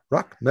that.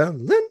 Rock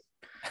melon.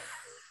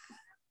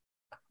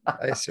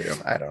 I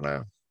assume. I don't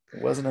know.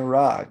 It wasn't a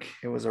rock.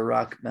 It was a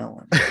rock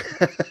melon.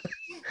 It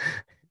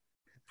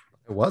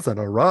wasn't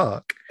a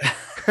rock.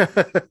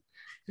 It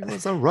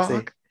was a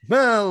rock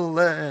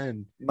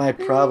melon. My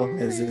problem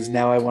is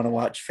now I want to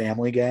watch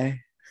Family Guy.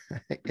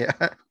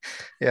 Yeah,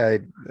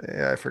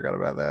 I forgot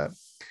about that.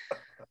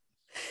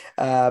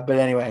 But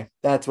anyway,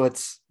 that's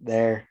what's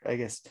there. I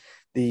guess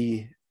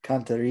the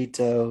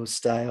Cantarito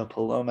style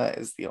Paloma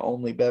is the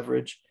only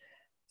beverage.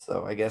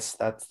 So I guess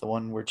that's the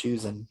one we're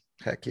choosing.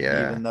 Heck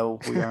yeah. Even though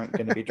we aren't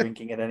going to be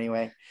drinking it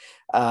anyway.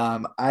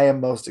 I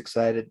am most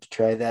excited to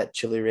try that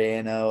chili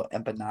relleno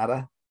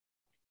empanada.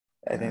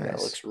 I think that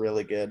Nice. looks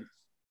really good.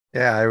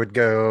 Yeah, I would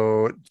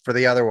go for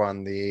the other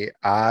one, the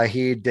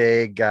aji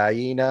de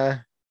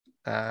gallina.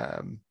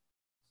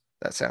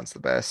 That sounds the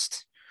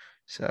best.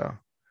 So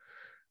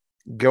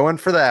going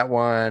for that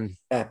one.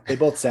 Yeah, they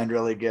both sound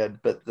really good,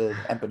 but the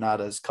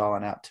empanada is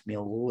calling out to me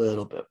a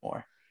little bit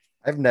more.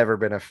 I've never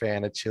been a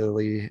fan of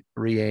chili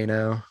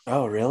relleno.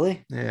 Oh,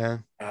 really? Yeah,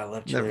 I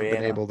love chili never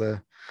been relleno. able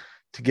to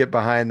get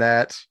behind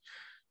that.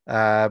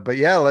 But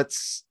yeah,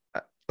 let's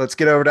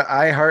get over to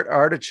I Heart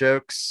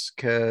Artichokes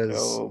because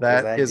Oh, 'cause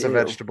that I is a do.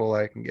 vegetable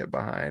I can get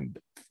behind.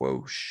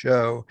 Whoa,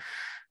 show.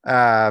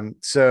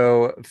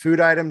 So food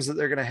items that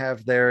they're gonna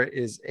have there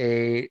is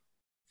a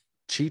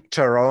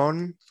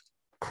chicharron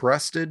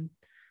crusted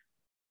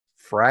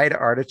fried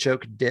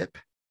artichoke dip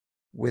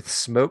with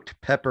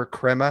smoked pepper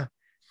crema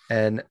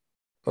and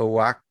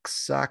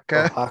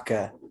Oaxaca.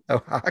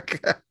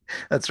 Oaxaca.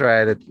 That's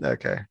right.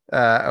 Okay.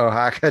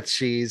 Oaxaca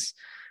cheese.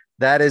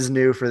 That is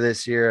new for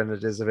this year and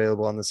it is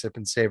available on the Sip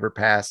and Savor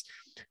Pass.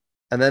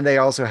 And then they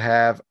also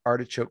have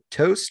artichoke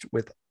toast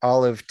with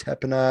olive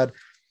tapenade,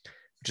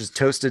 which is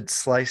toasted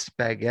sliced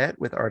baguette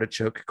with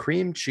artichoke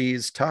cream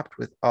cheese topped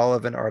with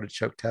olive and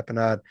artichoke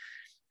tapenade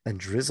and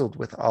drizzled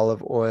with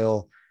olive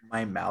oil.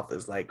 My mouth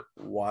is like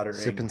watering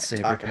Sip and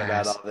Savor talking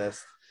about Pass. all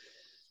this.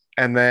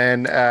 And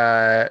then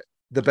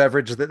the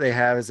beverage that they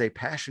have is a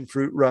passion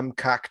fruit rum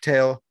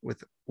cocktail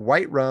with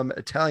white rum,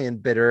 Italian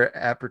bitter,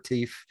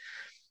 aperitif,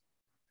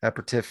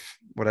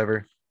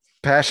 whatever,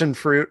 passion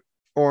fruit,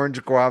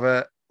 orange,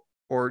 guava,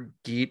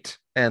 orgeat,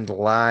 and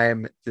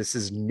lime. This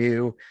is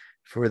new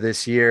for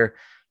this year.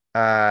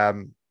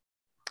 I'm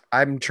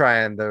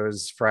trying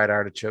those fried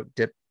artichoke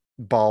dip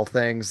ball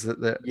things.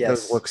 Yes.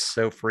 Those look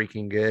so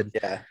freaking good.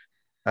 Yeah.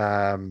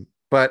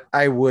 But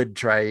I would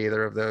try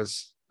either of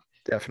those.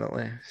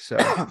 Definitely. So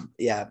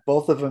Yeah,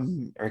 both of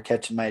them are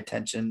catching my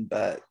attention,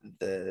 but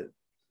the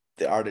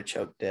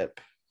artichoke dip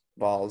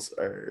balls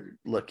are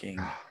looking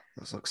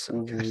those look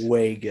so good.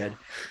 way good.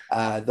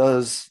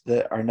 Those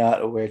that are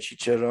not aware,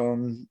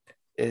 chicharron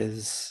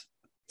is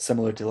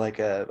similar to like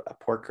a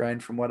pork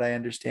rind from what I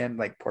understand,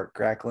 like pork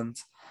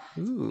cracklings.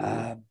 Ooh.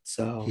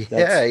 So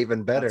Yeah,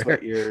 even better. That's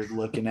what you're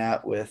looking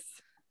at with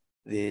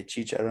the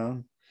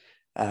chicharron.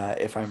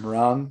 If I'm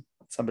wrong,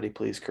 somebody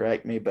please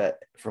correct me,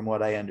 but from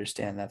what I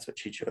understand, that's what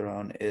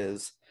chicharron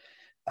is.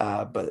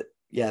 But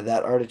yeah,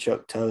 that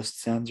artichoke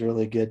toast sounds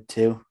really good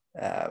too.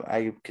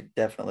 I could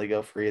definitely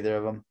go for either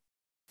of them.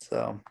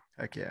 So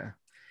Heck yeah.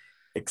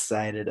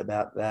 excited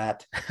about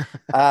that.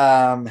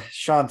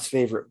 Sean's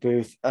favorite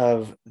booth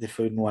of the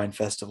Food and Wine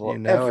Festival You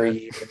know every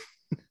it. year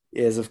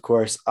is, of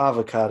course,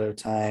 avocado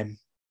time.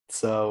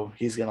 So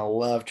he's gonna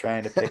love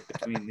trying to pick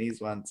between these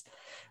ones.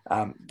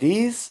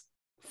 These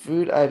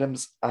food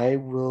items, I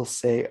will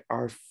say,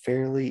 are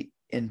fairly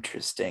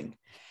interesting.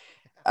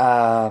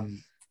 The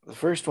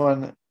first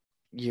one,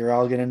 you're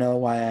all gonna know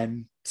why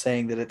I'm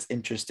saying that it's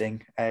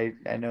interesting. I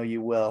know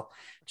you will,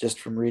 just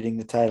from reading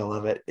the title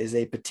of it, is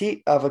a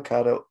petite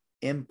avocado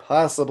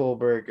impossible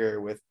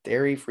burger with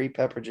dairy-free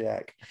pepper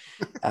jack.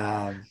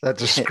 That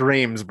just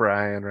screams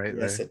Brian right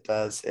Yes, there. it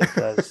does. It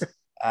does.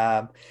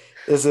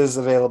 This is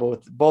available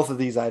with both of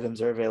these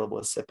items are available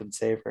with Sip and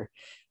Savor.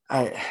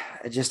 I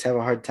just have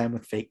a hard time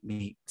with fake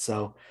meat.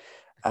 So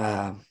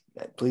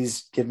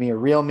please give me a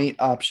real meat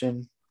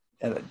option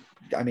And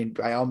I mean,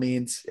 by all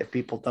means, if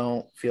people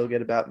don't feel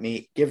good about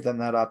meat, give them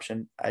that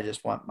option. I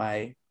just want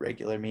my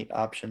regular meat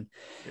option.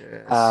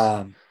 Yes.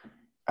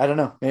 I don't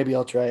know. Maybe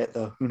I'll try it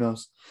though. Who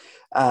knows?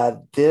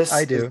 This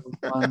I is do.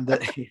 the one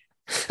that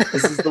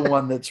this is the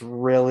one that's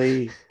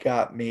really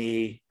got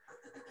me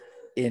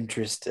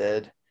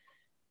interested,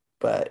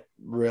 but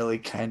really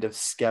kind of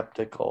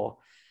skeptical.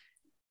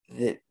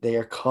 That they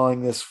are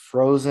calling this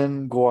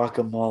frozen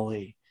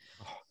guacamole.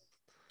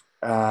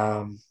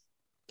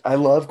 I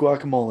love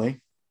guacamole,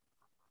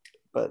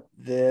 but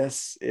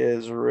this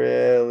is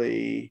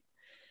really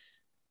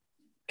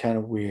kind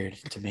of weird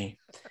to me.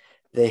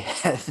 They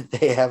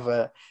have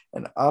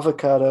an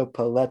avocado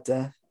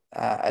paleta.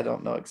 I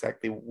don't know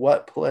exactly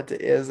what paleta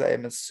is. I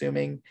am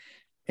assuming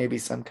maybe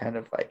some kind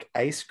of like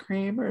ice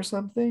cream or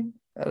something.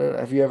 I don't know.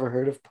 Have you ever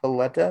heard of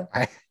paleta?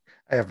 I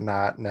have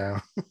not. No.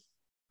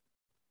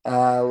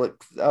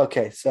 Look.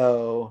 Okay,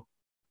 so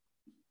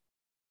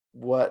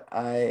what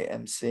I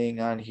am seeing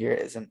on here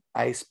is an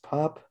ice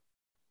pop,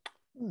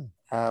 Like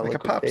a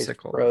liquid-based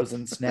popsicle.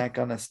 frozen snack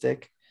on a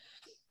stick.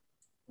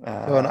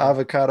 Oh, an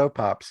avocado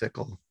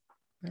popsicle.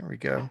 There we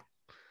go.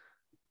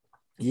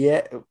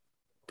 Yeah,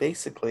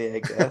 basically, I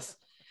guess.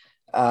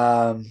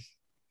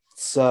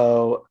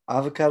 So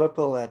avocado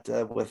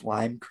paleta with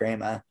lime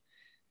crema,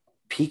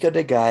 pico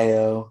de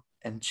gallo,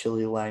 and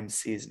chili lime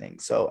seasoning.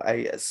 So I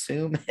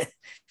assume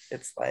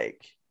it's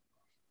like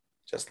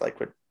just like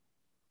what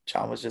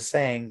John was just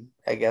saying.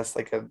 I guess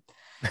like an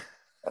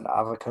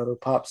avocado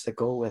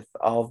popsicle with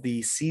all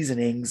the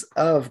seasonings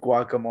of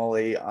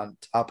guacamole on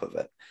top of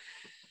it.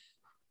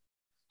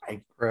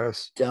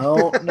 Gross.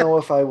 Don't know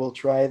if I will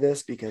try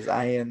this because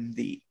I am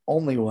the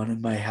only one in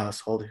my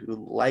household who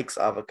likes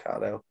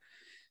avocado.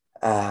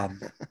 Of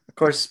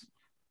course,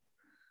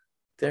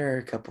 there are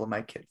a couple of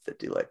my kids that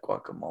do like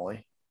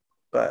guacamole,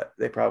 but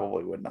they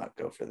probably would not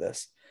go for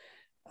this.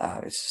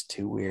 It's just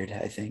too weird,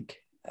 I think.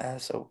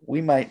 So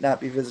we might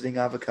not be visiting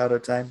avocado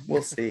time.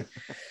 We'll see.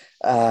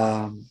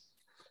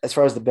 As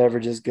far as the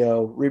beverages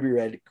go, ruby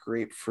red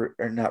grapefruit,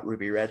 or not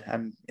ruby red.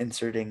 I'm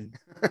inserting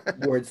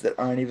words that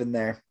aren't even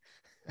there.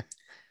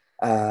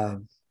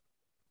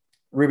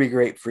 Ruby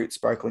grapefruit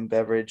sparkling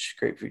beverage,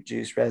 grapefruit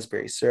juice,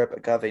 raspberry syrup,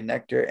 agave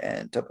nectar,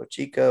 and Topo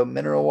Chico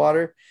mineral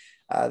water.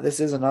 This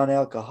is a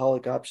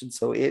non-alcoholic option,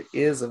 so it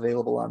is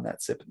available on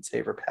that Sip and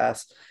Savor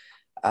Pass.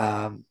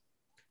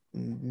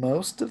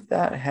 Most of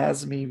that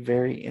has me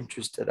very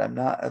interested. I'm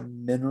not a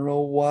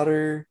mineral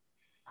water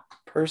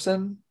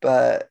person,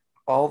 but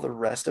all the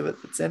rest of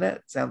it that's in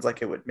it sounds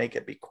like it would make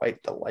it be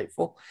quite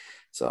delightful.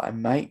 So I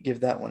might give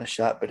that one a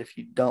shot. But if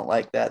you don't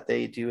like that,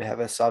 they do have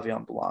a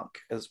Sauvignon Blanc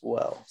as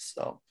well.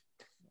 So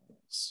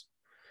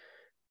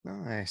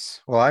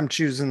nice. Well, I'm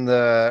choosing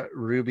the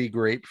ruby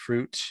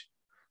grapefruit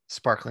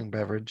sparkling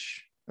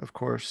beverage, of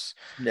course.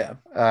 yeah,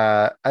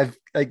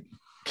 I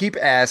keep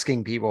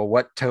asking people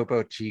what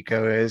Topo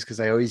Chico is because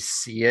I always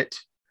see it,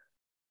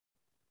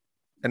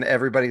 and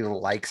everybody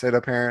likes it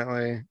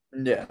apparently.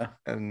 yeah,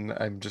 And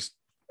I'm just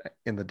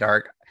in the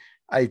dark.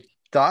 I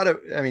thought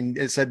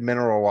it said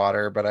mineral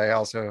water, but I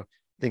also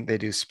think they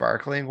do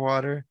sparkling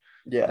water,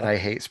 and yeah. I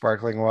hate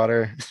sparkling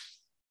water.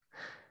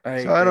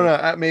 I So I don't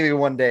agree. know. Maybe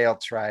one day I'll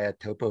try a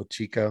Topo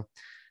Chico.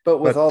 But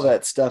with But- all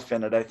that stuff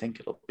in it, I think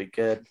it'll be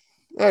good.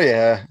 Oh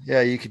yeah,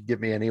 you could give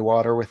me any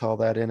water with all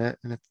that in it,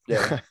 and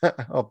Yeah.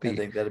 I'll I be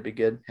think that'd be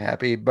good.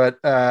 happy. But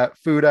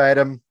food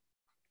item,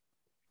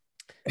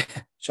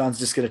 Sean's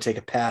just gonna take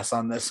a pass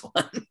on this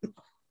one.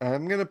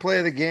 I'm gonna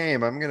play the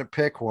game. I'm gonna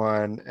pick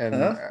one, and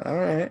All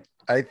right.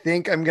 I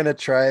think I'm gonna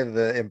try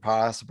the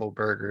Impossible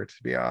Burger.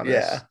 To be honest,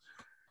 Yeah.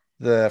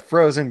 the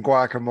frozen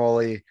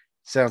guacamole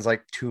sounds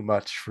like too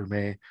much for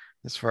me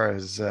as far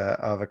as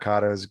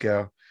avocados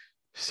go.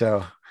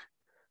 So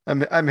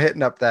I'm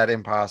hitting up that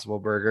Impossible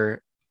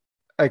Burger.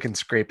 I can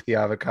scrape the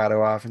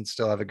avocado off and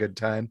still have a good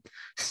time.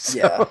 So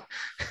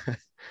Yeah.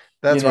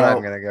 that's You what I'm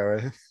know, gonna go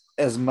with.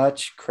 As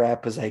much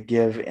crap as I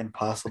give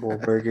Impossible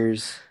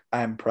Burgers,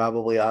 I'm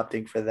probably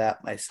opting for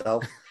that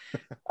myself.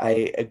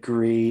 I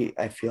agree.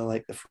 I feel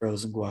like the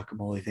frozen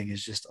guacamole thing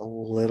is just a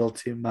little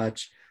too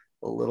much,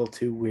 a little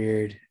too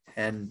weird,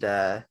 and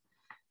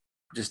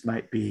just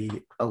might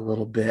be a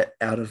little bit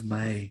out of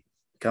my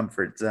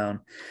comfort zone.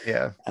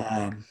 Yeah.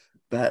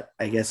 But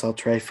I guess I'll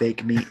try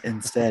fake meat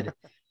instead.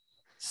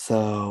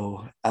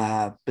 So,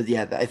 but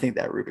yeah, I think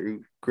that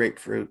ruby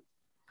grapefruit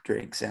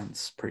drink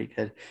sounds pretty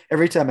good.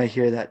 Every time I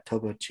hear that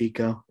Topo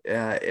Chico,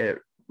 it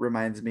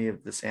reminds me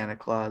of the Santa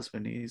Claus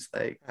when he's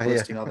like Oh, yeah.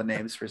 listing all the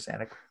names for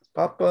Santa Claus.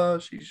 Papa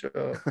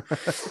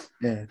Shisha.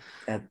 Yeah,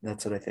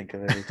 that's what I think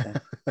of every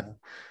time.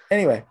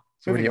 Anyway,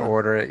 So when you moving on.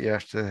 order it, you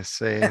have to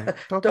say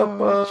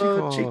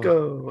Topo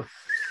Chico.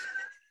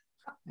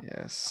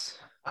 Yes.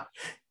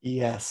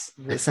 Yes,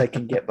 this I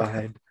can get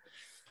behind.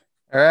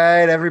 All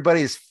right,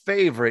 everybody's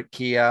favorite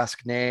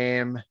kiosk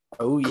name,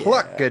 Oh yeah.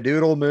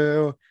 Cluck-a-Doodle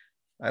Moo.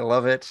 I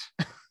love it.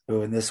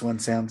 Oh, and this one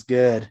sounds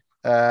good.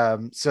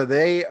 So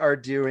they are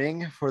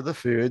doing for the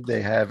food,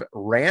 they have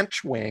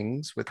ranch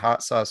wings with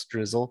hot sauce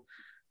drizzle,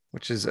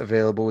 which is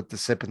available with the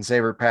Sip and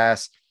Savor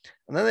Pass.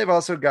 And then they've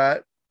also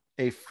got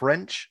a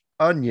French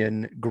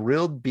onion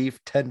grilled beef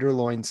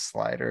tenderloin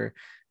slider,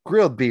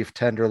 grilled beef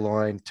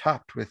tenderloin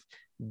topped with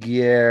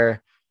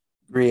Gruyere,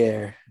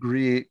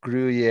 Gruyere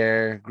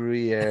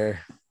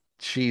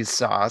cheese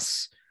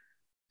sauce,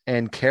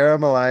 and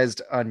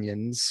caramelized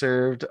onions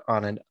served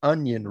on an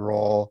onion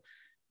roll,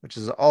 which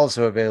is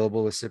also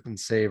available with Sip and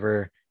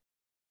Savor.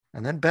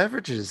 And then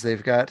beverages,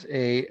 they've got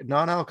a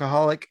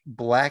non-alcoholic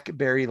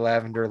blackberry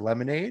lavender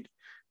lemonade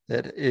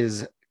that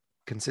is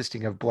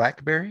consisting of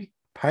blackberry,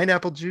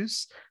 pineapple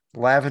juice,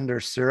 lavender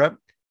syrup,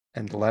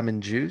 and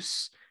lemon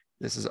juice.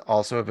 This is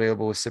also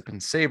available with Sip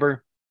and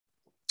Savor.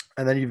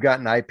 And then you've got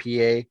an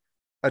IPA,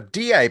 a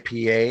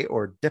DIPA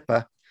or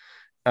DIPA,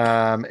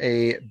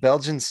 a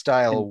Belgian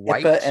style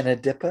white, IPA and a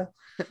DIPA,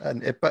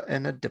 an IPA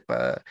and a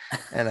DIPA,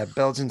 and a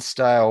Belgian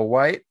style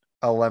white,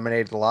 a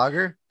lemonade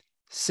lager,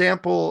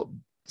 sampler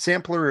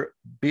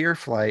beer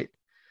flight,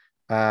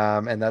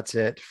 and that's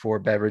it for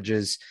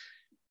beverages.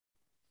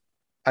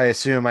 I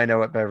assume I know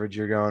what beverage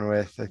you're going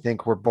with. I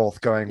think we're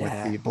both going with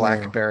the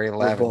blackberry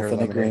lavender. We're both in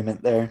lemonade.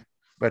 agreement there.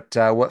 But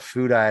what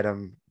food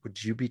item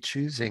would you be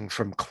choosing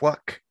from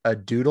Cluck, a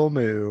Doodle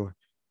Moo?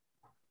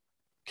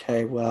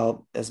 Okay,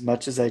 well, as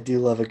much as I do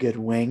love a good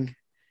wing,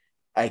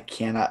 I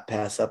cannot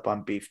pass up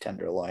on beef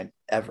tenderloin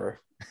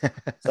ever.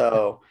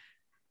 So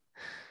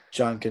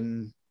John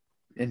can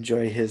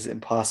enjoy his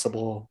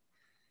impossible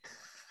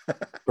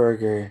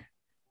burger.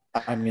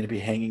 I'm going to be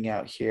hanging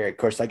out here. Of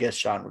course, I guess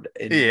Sean would.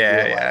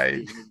 Yeah.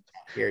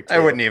 Here too. I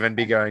wouldn't even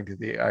be going to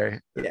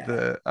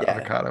the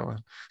avocado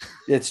one.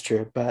 It's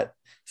true, but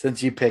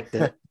since you picked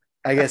it,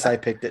 I guess I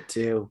picked it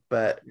too,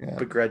 but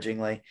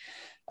begrudgingly.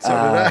 So did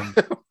I.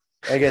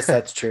 I guess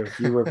that's true.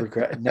 You were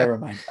never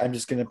mind. I'm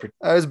just gonna.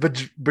 I was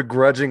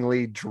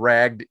begrudgingly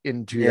dragged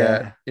into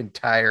that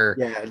entire.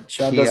 Yeah,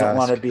 Sean doesn't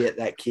want to be at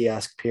that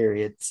kiosk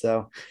period.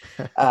 So,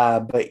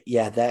 but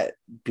yeah, that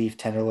beef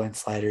tenderloin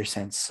slider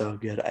sounds so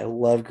good. I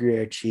love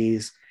Gruyere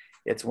cheese.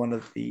 It's one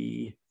of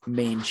the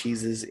main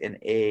cheeses in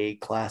a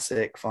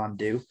classic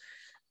fondue.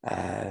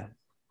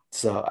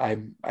 So I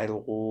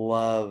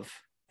love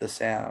the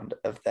sound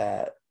of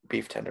that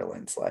beef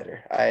tenderloin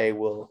slider.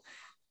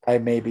 I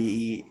may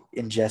be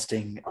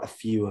ingesting a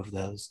few of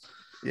those.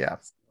 Yeah,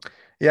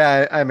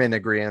 I'm in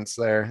agreement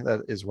there.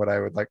 That is what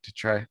I would like to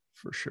try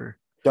for sure.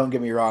 Don't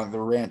get me wrong,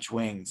 the ranch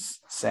wings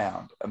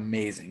sound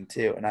amazing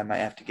too, and I might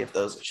have to give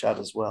those a shot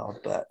as well.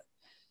 But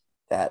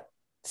that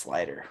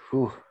slider,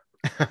 whew.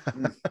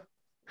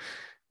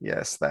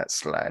 Yes, that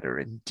slider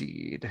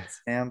indeed.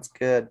 Sounds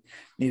good.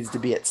 Needs to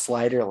be at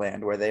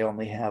Sliderland where they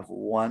only have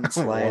one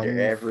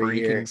slider every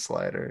year.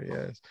 Slider,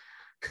 yes.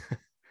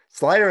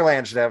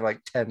 Sliderland should have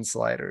like 10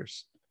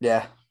 sliders.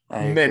 Yeah.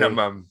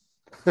 Minimum.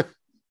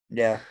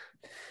 Yeah.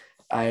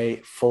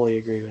 I fully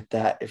agree with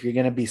that. If you're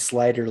going to be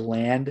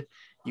Sliderland,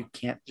 you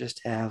can't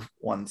just have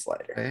one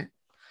slider. Right.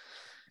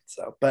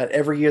 So, but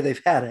every year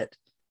they've had it.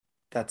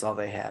 That's all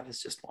they have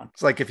is just one.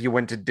 It's like if you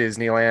went to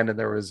Disneyland and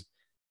there was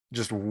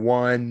just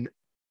one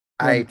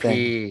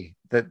IP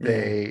that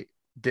they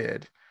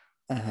did.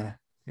 Uh-huh.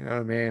 You know what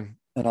I mean?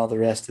 And all the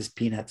rest is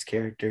Peanuts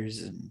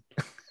characters and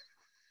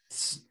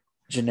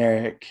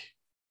generic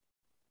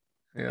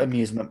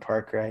amusement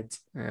park rides.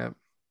 Yeah.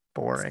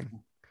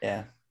 Boring.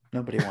 Yeah.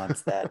 Nobody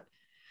wants that.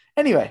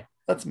 Anyway,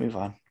 let's move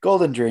on.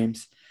 Golden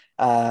Dreams.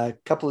 A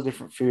couple of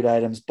different food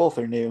items. Both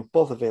are new.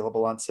 Both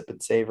available on Sip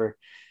and Savor.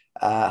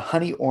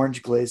 Honey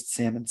orange glazed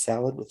salmon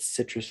salad with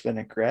citrus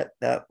vinaigrette.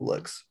 That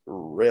looks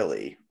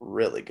really,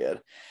 really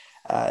good.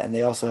 And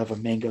they also have a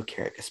mango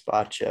carrot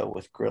gazpacho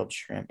with grilled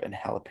shrimp and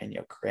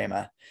jalapeno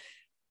crema.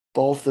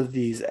 Both of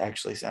these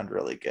actually sound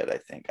really good, I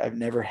think. I've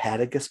never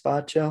had a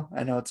gazpacho.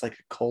 I know it's like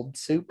a cold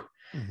soup,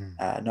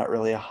 not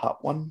really a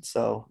hot one.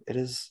 So it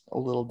is a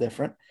little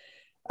different.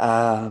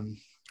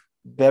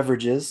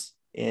 Beverages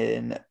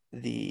in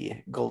the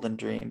Golden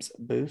Dreams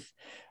booth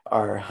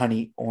are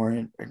honey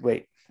orange.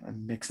 Wait,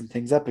 I'm mixing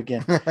things up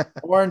again.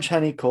 Orange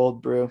honey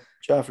cold brew,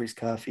 Joffrey's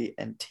Coffee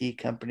and Tea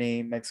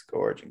Company, Mexico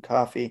origin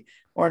coffee,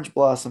 orange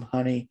blossom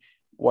honey,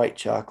 white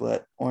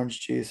chocolate,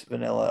 orange juice,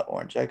 vanilla,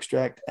 orange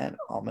extract, and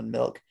almond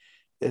milk.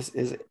 This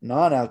is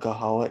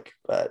non-alcoholic,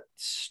 but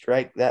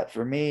strike that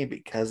for me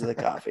because of the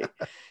coffee.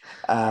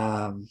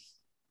 That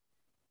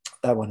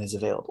one is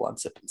available on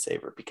Sip and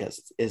Savor because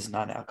it is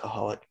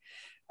non-alcoholic.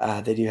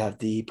 They do have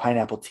the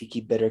pineapple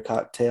tiki bitter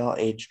cocktail,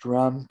 aged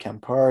rum,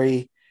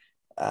 Campari,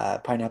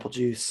 pineapple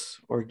juice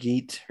or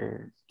Geet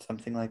or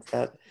something like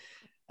that.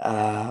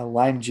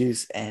 Lime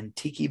juice and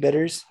tiki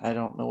bitters. I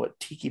don't know what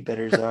tiki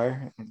bitters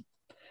are.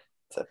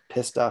 It's a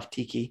pissed off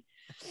tiki.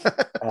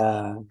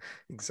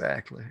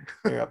 Exactly.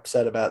 They're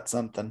upset about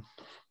something.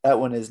 That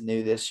one is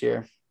new this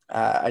year.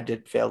 I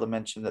did fail to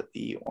mention that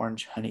the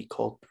orange honey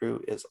cold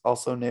brew is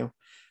also new.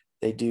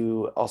 They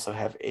do also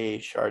have a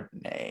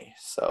Chardonnay.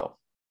 So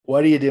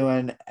what are you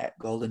doing at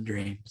Golden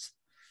Dreams?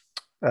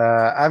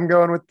 I'm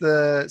going with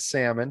the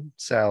salmon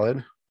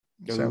salad.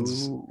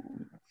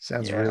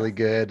 Sounds really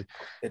good.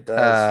 It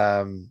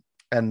does.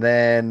 And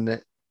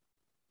then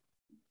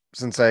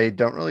since I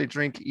don't really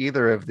drink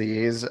either of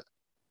these,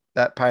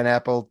 that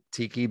pineapple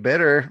tiki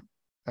bitter,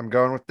 I'm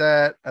going with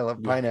that. I love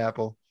Yeah.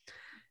 pineapple.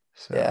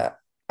 So Yeah,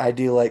 I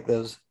do like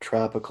those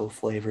tropical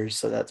flavors,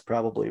 so that's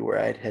probably where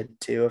I'd head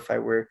to if I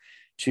were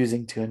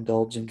choosing to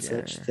indulge in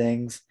such Okay.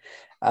 things.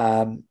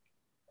 Um,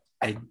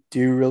 I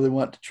do really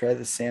want to try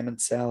the salmon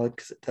salad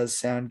because it does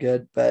sound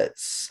good, but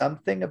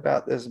something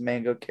about this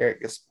mango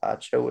carrot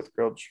gazpacho with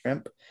grilled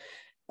shrimp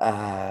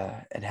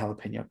and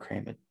jalapeno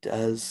crema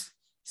does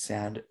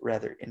sound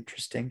rather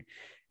interesting,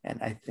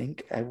 and I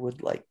think I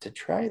would like to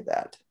try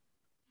that.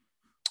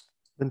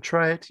 then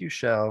try it, you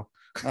shall.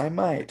 I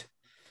might.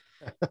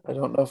 I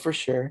don't know for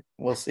sure.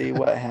 We'll see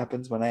what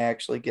happens when I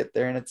actually get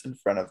there and it's in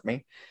front of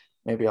me.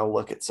 Maybe I'll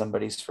look at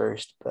somebody's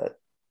first, but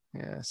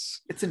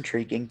Yes. it's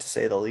intriguing to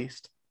say the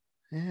least.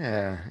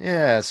 Yeah.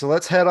 Yeah. So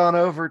let's head on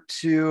over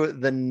to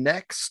the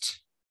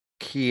next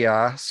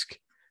kiosk.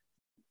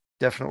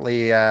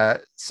 Definitely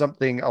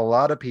something a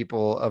lot of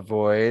people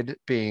avoid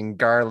being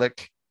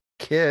garlic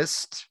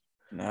kissed,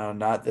 No,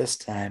 not this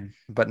time.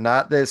 but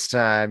not this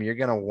time. You're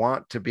going to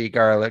want to be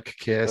garlic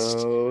kissed.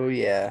 Oh,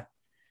 yeah.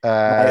 My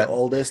Uh,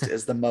 oldest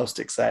is the most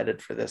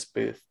excited for this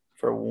booth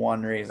for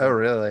one oh, reason.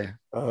 really?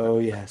 Oh,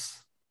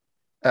 yes.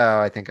 Oh,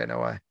 I think I know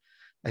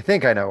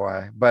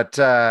why. But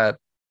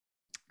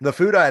the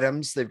food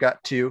items, they've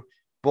got two,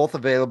 both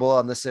available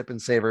on the Sip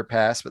and Savor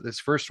Pass. But this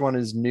first one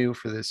is new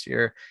for this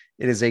year.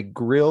 It is a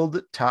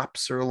grilled top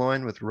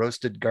sirloin with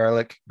roasted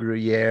garlic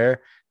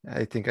Gruyere.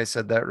 I think I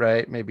said that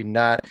right. Maybe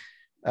not.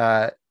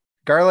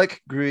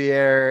 Garlic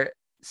Gruyere,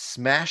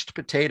 smashed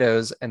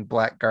potatoes, and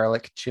black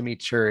garlic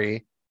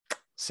chimichurri.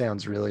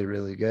 Sounds really,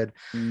 really good.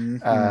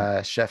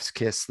 Mhm. Chef's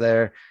kiss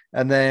there.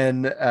 And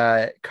then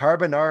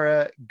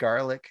carbonara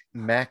garlic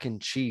mac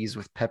and cheese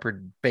with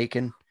peppered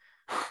bacon.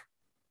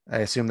 I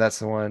assume that's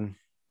the one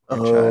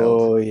your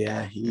child Oh,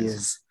 yeah. He is.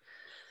 is.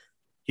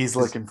 He's Is,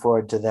 looking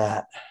forward to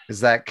that.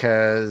 is that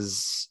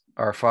because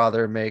our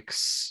father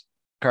makes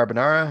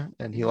carbonara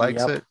and he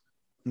likes Yep. it?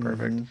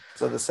 Perfect.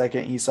 So the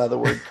second he saw the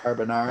word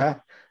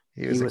carbonara,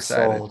 He he was was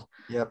excited. sold.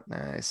 Yep.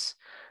 Nice.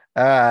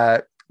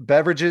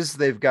 Beverages,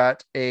 they've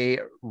got a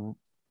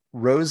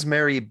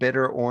rosemary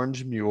bitter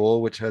orange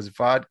mule, which has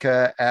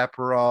vodka,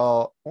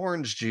 Aperol,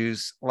 orange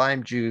juice,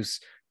 lime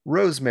juice,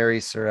 rosemary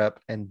syrup,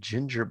 and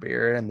ginger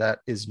beer. And that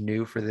is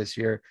new for this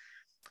year.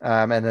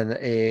 And then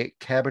a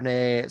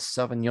Cabernet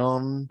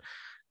Sauvignon.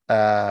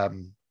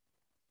 Um,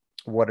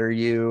 what are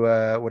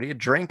you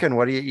drinking?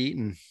 What are you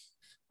eating?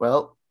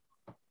 Well,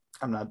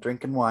 I'm not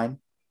drinking wine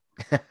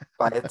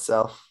by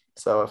itself.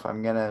 So if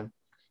I'm gonna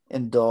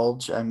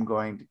indulge, I'm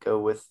going to go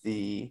with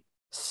the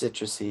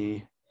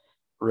citrusy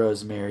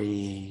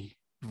rosemary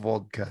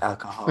Vodka.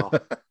 alcohol.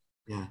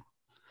 Yeah.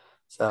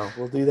 So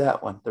we'll do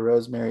that one. The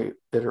rosemary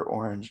bitter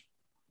orange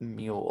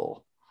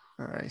mule.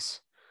 Nice.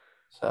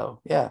 So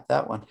yeah,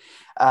 that one.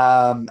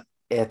 Um,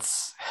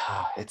 it's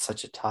it's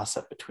such a toss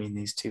up between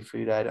these two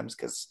food items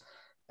because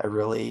I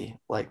really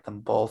like them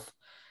both.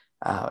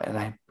 And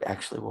I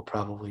actually will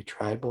probably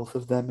try both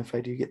of them if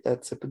I do get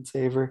that sip and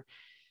savor.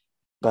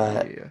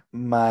 But Yeah.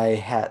 my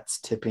hat's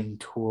tipping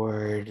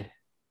toward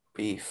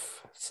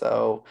beef.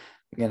 So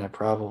I'm going to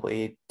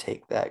probably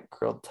take that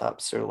grilled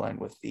top sirloin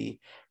with the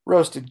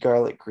roasted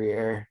garlic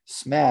Gruyere,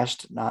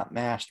 smashed, not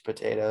mashed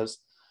potatoes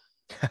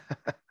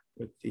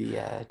with the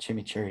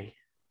chimichurri.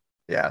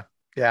 Yeah.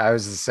 Yeah. I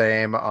was the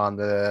same on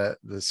the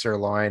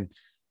sirloin.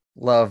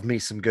 Love me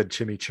some good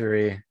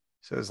chimichurri.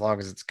 So as long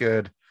as it's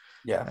good,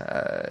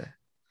 Yeah.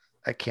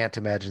 I can't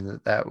imagine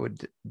that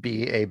would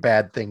be a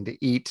bad thing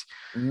to eat.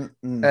 Mm-mm.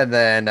 And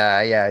then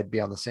yeah, I'd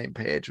be on the same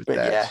page with But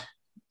that yeah,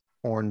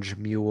 orange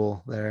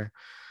mule there.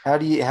 how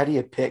do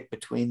you pick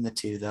between the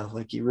two though?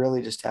 Like you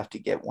really just have to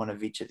get one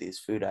of each of these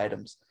food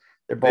items.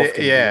 They're both going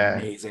to be Yeah.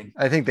 amazing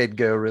I think they'd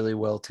go really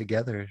well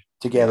together, to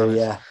be together. honest.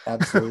 Yeah,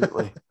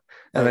 absolutely.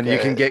 And then Like, you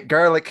can get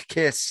garlic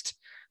kissed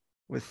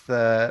with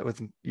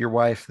your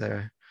wife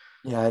there.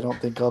 yeah, I don't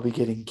think I'll be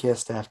getting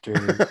kissed after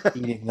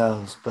eating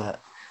those,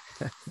 but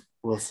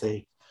we'll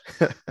see.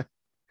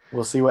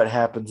 We'll see what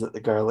happens at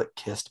the garlic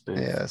kissed booth.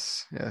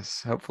 Yes,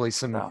 yes. Hopefully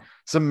So,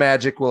 some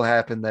magic will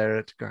happen there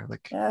at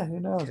garlic. yeah, who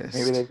knows? Kissed.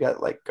 Maybe they've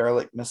got like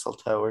garlic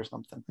mistletoe or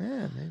something.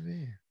 Yeah,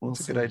 maybe. We'll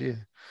That's a see. good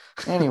idea.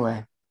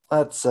 Anyway,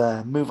 let's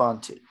move on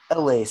to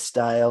LA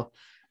style.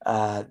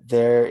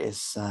 There is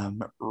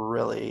some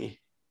really.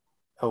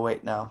 Oh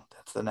wait, no,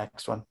 that's the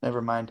next one. Never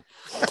mind.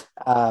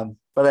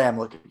 But I am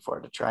looking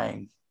forward to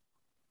trying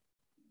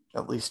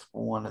at least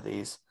one of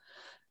these.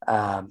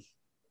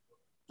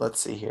 Let's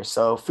see here.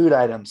 So food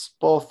items,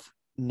 both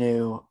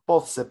new,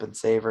 both sip and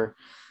savor.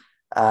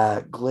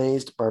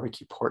 Glazed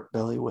barbecue pork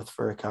belly with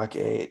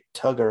furikake,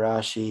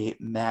 togarashi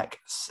mac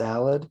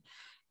salad,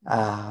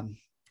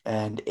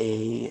 and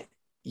a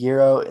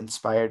gyro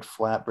inspired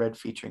flatbread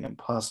featuring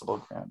impossible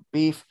ground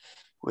beef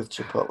with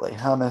chipotle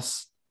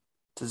hummus,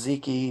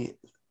 tzatziki,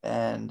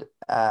 and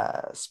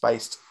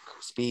spiced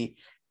crispy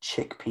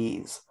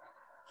chickpeas.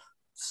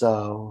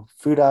 So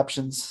food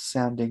options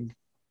sounding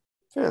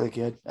fairly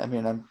good. I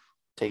mean, I'm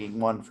taking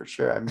one for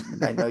sure.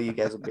 I know you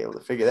guys will be able to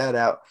figure that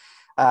out.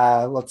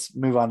 Let's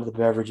move on to the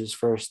beverages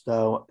first,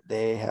 though.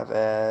 They have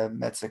a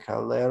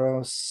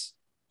Mezcaleros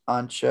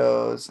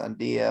Ancho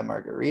Sandia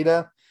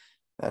Margarita.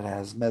 That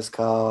has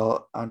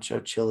mezcal,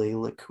 ancho chili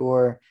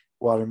liqueur,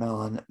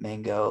 watermelon,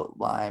 mango,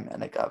 lime,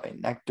 and agave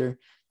nectar.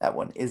 That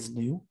one is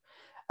new.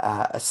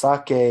 A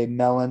sake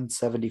melon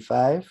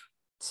 75,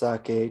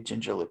 sake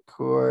ginger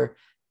liqueur,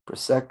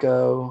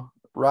 prosecco,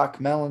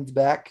 rock melon's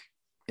back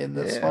in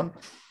this Yeah.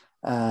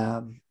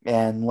 one,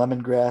 and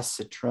lemongrass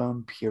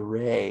citron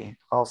puree,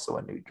 also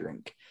a new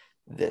drink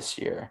this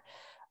year.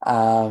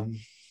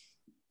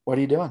 What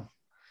are you doing?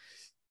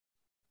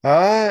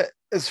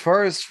 As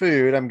far as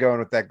food, I'm going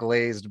with that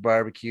glazed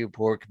barbecue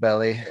pork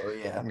belly. Oh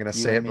yeah, I'm gonna you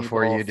say and it me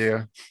before you both.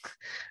 do.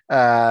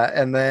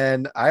 And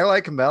then I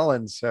like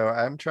melon, so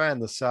I'm trying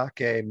the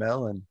sake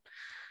melon.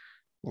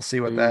 We'll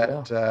see what There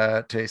you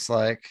that tastes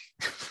like.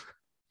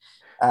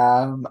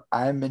 I'm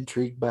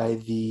intrigued by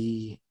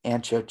the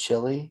ancho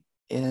chili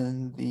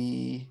in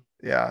the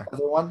Yeah,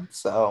 other one,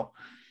 so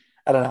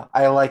I don't know.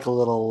 I like a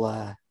little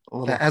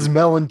that has heat.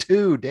 melon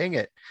too. Dang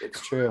it!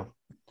 It's true.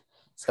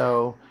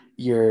 So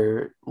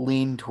your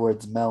lean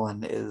towards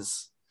melon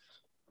is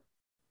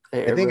I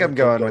it think really I'm could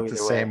going go with the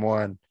either same way.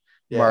 one,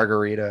 Yeah,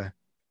 margarita,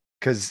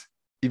 because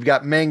you've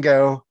got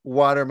mango,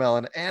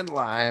 watermelon, and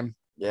lime,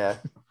 yeah.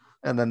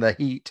 and then the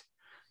heat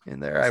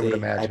in there. I would See, I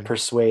imagine.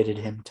 persuaded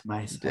him to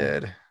my You side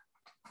did.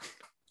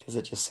 because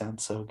it just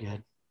sounds so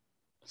good.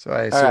 So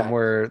I All assume right.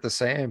 we're the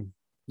same.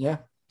 Yeah,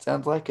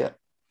 sounds like it.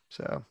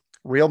 So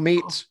real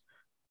meat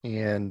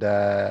and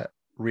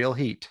real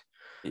heat.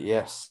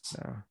 Yes.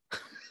 So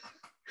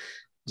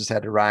just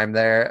had to rhyme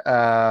there.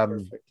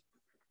 Perfect.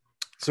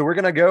 So we're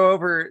gonna go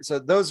over. So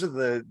those are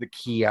the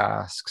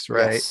kiosks,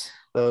 right? Yes,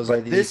 those are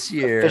But the this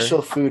year,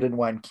 official food and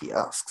wine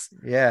kiosks.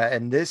 yeah,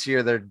 and this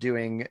year they're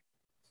doing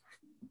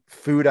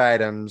food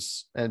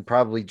items and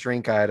probably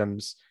drink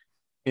items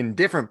in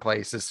different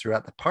places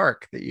throughout the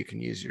park that you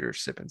can use your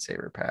sip and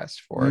savor pass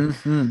for.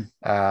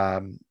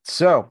 Mm-hmm.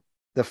 So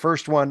the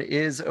first one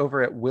is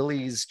over at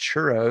Willie's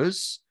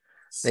Churros.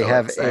 They So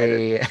have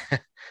excited.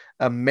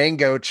 a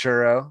mango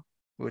churro,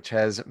 which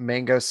has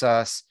mango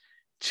sauce,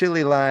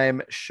 chili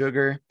lime,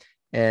 sugar,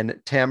 and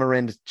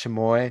tamarind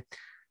chamoy.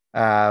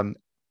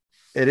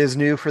 It is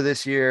new for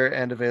this year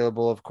and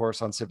available, of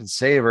course, on Sip and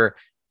Savor.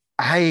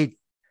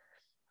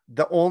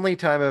 The only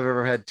time I've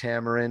ever had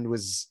tamarind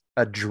was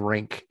a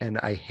drink, and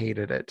I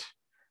hated it.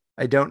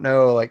 I don't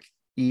know, like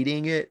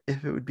eating it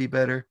if it would be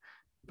better,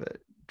 but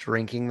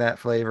drinking that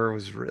flavor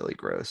was really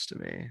gross to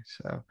me.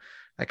 So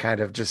I kind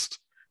of just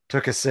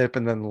took a sip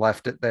and then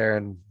left it there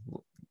and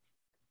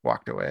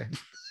walked away.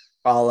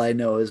 All I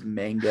know is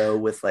mango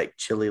with like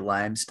chili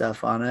lime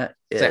stuff on it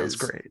Sounds is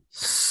great.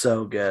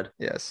 so good.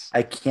 Yes.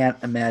 I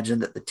can't imagine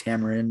that the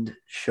tamarind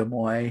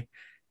chamoy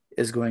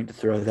is going to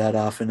throw that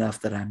off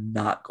enough that I'm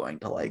not going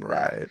to like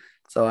that. Right.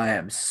 So I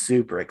am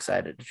super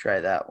excited to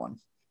try that one.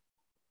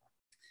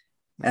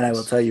 And I will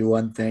Nice. tell you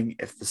one thing,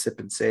 if the Sip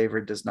and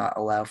Savor does not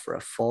allow for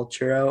a full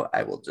churro,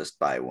 I will just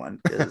buy one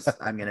because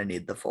I'm going to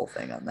need the full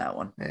thing on that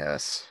one.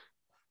 Yes.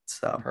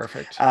 So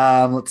Perfect.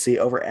 let's see,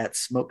 over at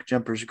Smoke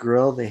Jumpers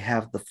Grill, they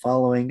have the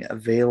following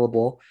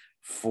available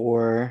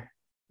for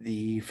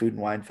the Food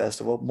and Wine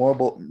Festival.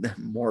 Morble.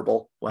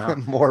 Wow.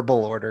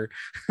 Morble order.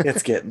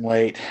 It's getting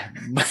late.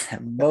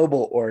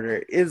 Mobile order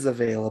is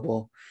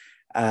available.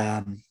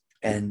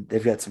 And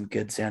they've got some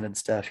good sounding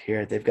stuff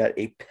here. They've got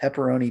a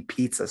pepperoni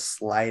pizza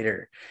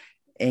slider,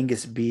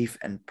 Angus beef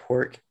and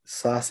pork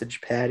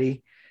sausage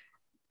patty,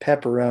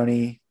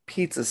 pepperoni,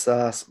 pizza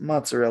sauce,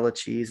 mozzarella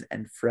cheese,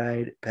 and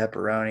fried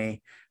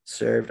pepperoni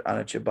served on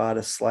a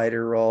ciabatta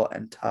slider roll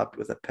and topped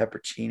with a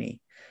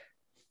peppercini.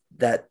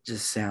 That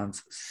just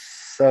sounds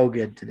so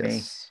good to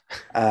Yes.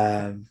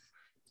 me.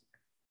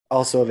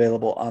 Also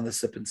available on the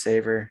Sip and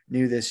Savor,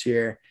 new this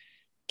year.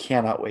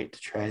 Cannot wait to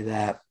try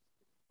that.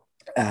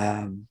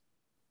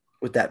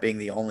 With that being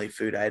the only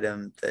food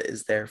item that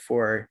is there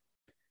for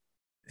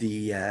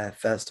the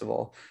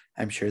festival,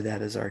 I'm sure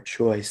that is our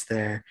choice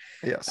there.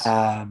 Yes.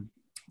 Very much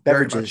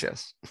Beverages,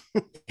 yes.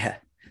 yeah,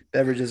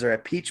 beverages are a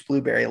peach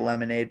blueberry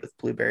lemonade with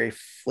blueberry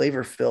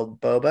flavor-filled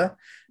boba,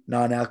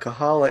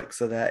 non-alcoholic,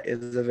 so that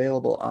is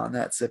available on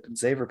that Sip and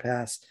Savor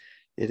pass.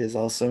 It is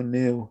also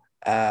new.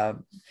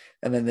 And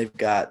then they've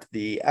got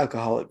the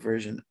alcoholic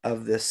version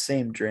of this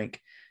same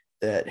drink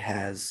that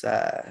has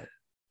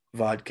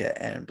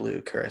vodka and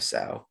blue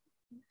curacao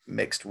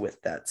mixed with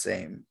that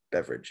same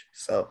beverage.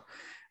 So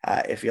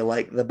if you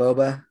like the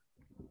boba,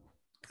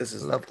 this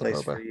is Love the the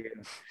place boba. for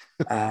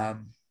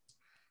you.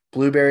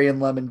 Blueberry and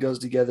lemon goes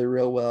together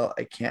real well.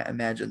 I can't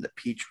imagine that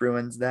peach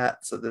ruins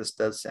that. So this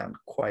does sound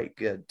quite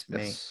good to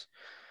me. Yes.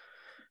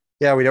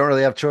 Yeah, we don't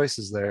really have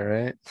choices there,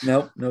 right?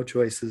 Nope, no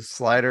choices.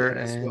 Slider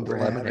That is what and we're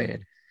having.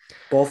 lemonade.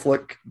 Both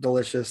look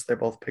delicious. They're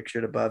both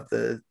pictured above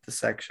the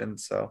section.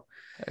 So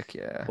Heck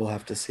yeah. we'll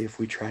have to see if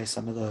we try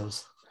some of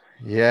those.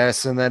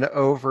 Yes, and then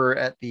over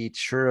at the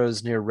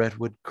churros near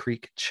Redwood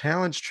Creek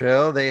Challenge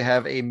Trail, they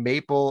have a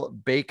maple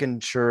bacon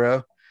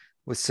churro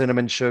with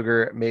cinnamon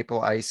sugar,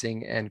 maple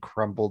icing, and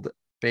crumbled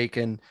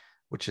bacon,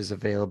 which is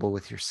available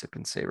with your Sip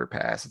and Savor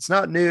pass. It's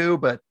not new,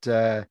 but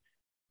I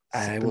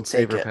Sip will and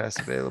Savor take it. pass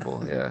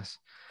available. Yes.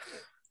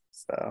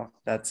 Expo.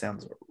 That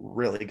sounds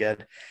really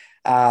good.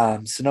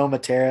 Sonoma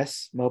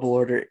Terrace mobile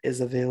order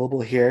is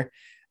available here.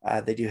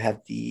 They do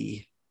have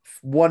the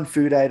one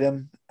food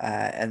item,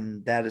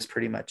 and that is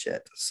pretty much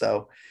it.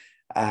 So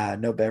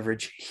no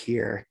beverage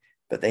here,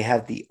 but they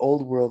have the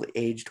old world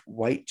aged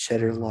white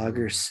cheddar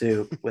lager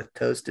soup with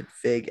toasted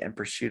fig and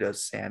prosciutto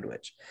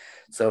sandwich.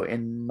 So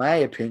in my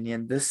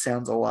opinion, this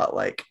sounds a lot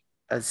like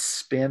a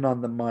spin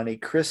on the Monte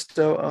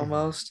Cristo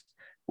almost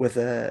with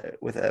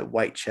a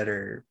white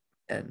cheddar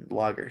and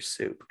lager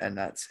soup, and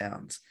that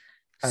sounds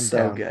I'm so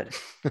down. good.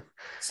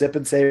 Sip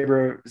and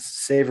savor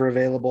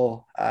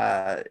available.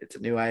 It's a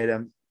new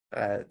item.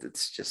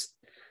 It's just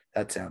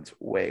that sounds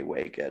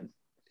way good.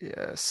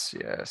 Yes,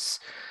 yes.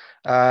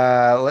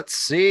 Let's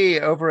see.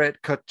 Over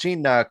at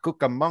Cocina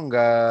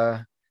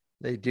Cucamonga,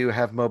 they do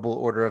have mobile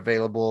order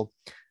available.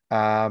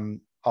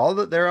 All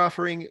that they're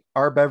offering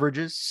are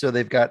beverages. So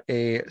they've got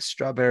a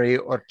strawberry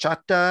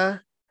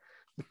horchata,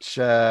 which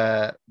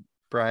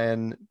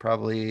Brian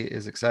probably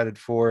is excited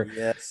for.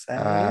 Yes, I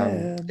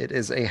am. It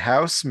is a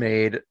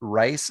house-made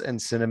rice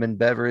and cinnamon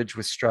beverage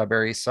with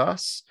strawberry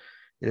sauce.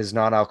 It is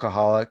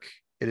non-alcoholic.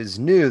 It is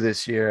new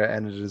this year,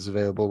 and it is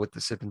available with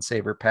the Sip and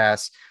Savor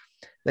Pass.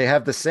 They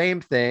have the same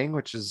thing,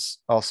 which is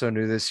also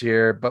new this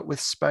year, but with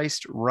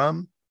spiced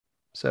rum.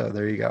 So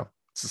there you go.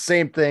 It's the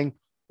same thing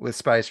with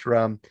spiced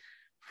rum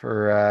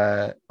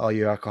for all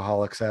you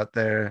alcoholics out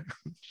there.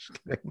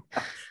 Just kidding.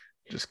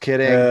 Just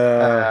kidding.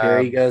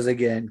 Here he goes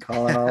again,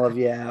 calling all of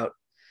you out.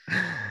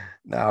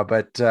 No,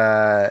 but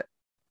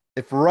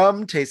if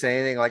rum tastes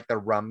anything like the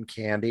rum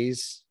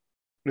candies,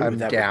 Ooh, I'm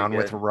that would be down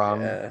with good. rum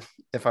Yeah.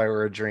 if I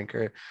were a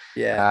drinker.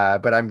 Yeah.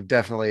 But I'm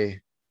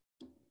definitely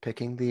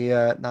picking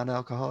the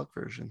non-alcoholic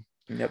version.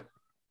 Yep.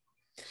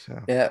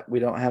 So Yeah, we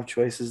don't have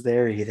choices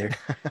there either.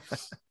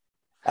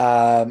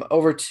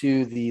 Over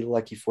to the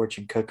Lucky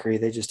Fortune Cookery.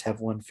 They just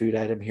have one food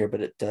item here,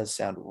 but it does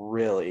sound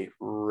really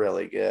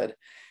good.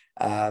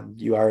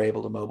 You are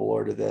able to mobile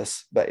order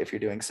this, but if you're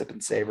doing Sip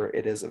and Savor,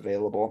 it is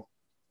available.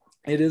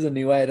 It is a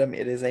new item.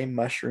 It is a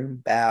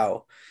mushroom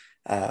bao,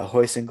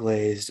 hoisin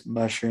glazed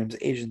mushrooms,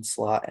 Asian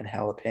slot, and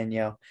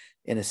jalapeno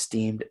in a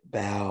steamed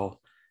bao.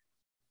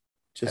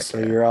 Just Heck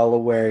so yeah. you're all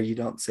aware, you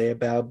don't say a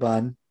bao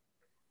bun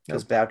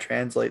because bao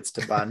translates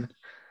to bun,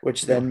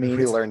 which then We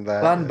means learned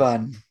that, bun yes.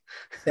 bun.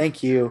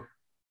 Thank you,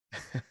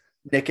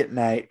 Nick at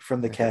Night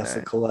from the Nick at Castle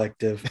Night.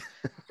 Collective,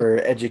 for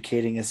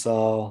educating us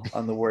all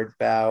on the word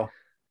bao.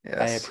 Yes.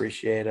 I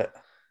appreciate it.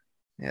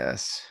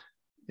 Yes.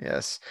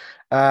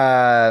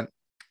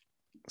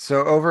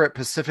 So over at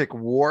Pacific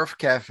Wharf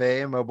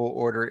Cafe, a mobile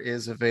order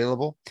is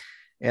available.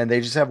 And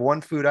they just have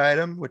one food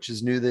item, which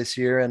is new this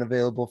year and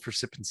available for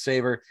Sip and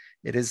Savor.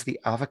 It is the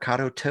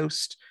avocado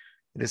toast.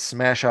 It is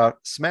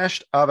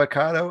smashed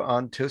avocado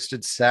on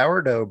toasted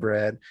sourdough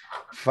bread,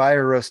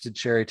 fire roasted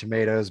cherry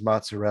tomatoes,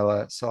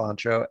 mozzarella,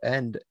 cilantro,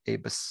 and a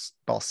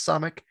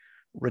balsamic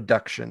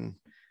reduction.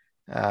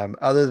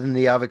 Other than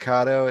the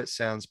avocado, it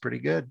sounds pretty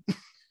good.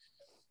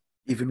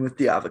 Even with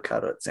the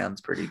avocado, it sounds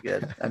pretty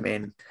good. I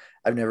mean,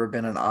 I've never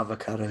been an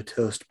avocado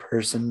toast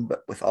person,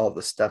 but with all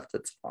the stuff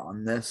that's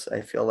on this,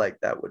 I feel like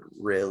that would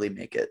really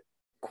make it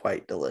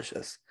quite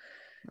delicious.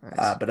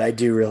 Nice. But I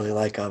do really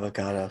like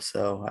avocado,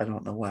 so I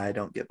don't know why I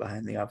don't get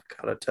behind the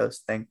avocado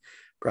toast thing.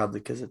 Probably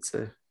because it's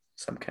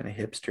some kind of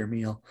hipster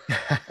meal,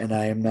 and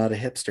I am not a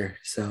hipster.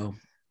 So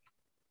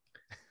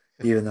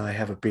even though I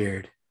have a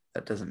beard,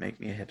 that doesn't make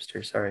me a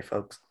hipster. Sorry,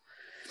 folks.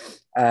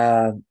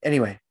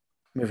 Anyway,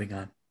 moving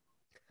on.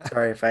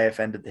 Sorry if I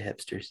offended the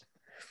hipsters.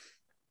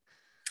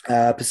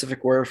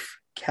 Pacific Wharf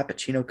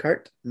Cappuccino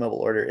Cart mobile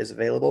order is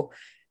available,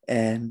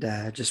 and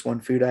just one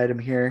food item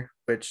here,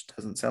 which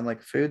doesn't sound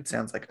like food,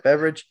 sounds like a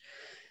beverage.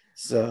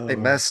 So They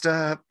messed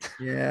up.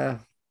 yeah,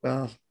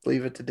 well,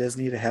 leave it to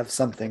Disney to have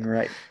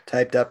something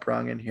typed up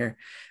wrong in here.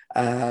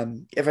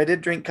 If I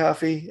did drink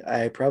coffee,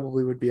 I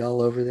probably would be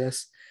all over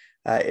this.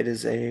 It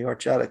is a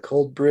horchata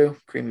cold brew,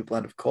 creamy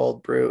blend of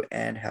cold brew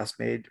and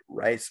house-made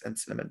rice and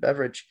cinnamon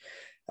beverage.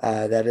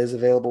 That is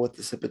available with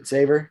the Sip and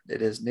Savor.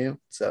 It is new.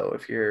 So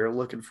if you're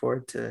looking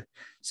forward to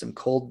some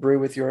cold brew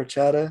with your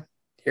horchata,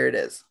 here it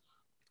is.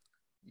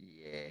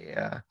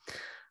 Yeah.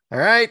 All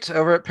right.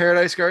 Over at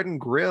Paradise Garden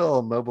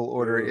Grill, mobile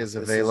order Ooh, is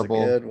this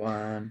available. a good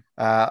one.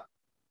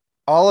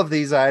 All of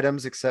these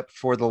items, except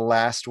for the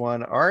last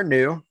one, are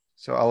new.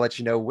 So I'll let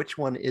you know which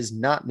one is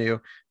not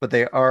new, but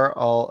they are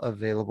all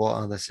available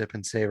on the Sip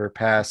and Savor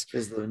Pass.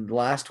 Because the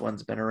last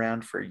one's been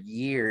around for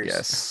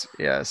years.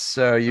 Yes.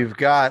 So you've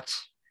got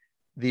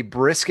the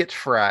brisket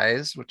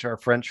fries, which are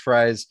French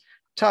fries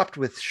topped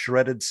with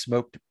shredded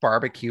smoked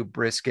barbecue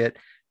brisket,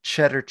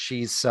 cheddar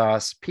cheese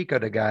sauce, pico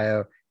de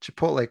gallo,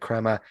 chipotle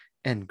crema,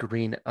 and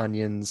green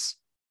onions.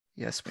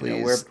 Yes, please. You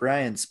know, where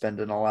Brian's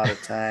spending a lot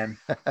of time.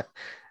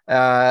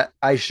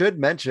 I should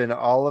mention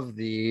all of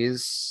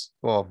these.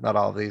 Well, not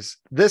all of these.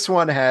 This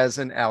one has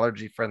an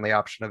allergy-friendly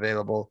option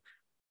available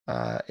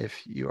if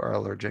you are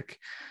allergic.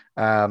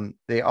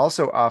 They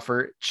also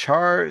offer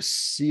char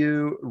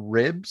siu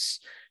ribs,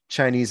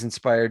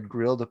 Chinese-inspired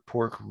grilled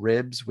pork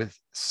ribs with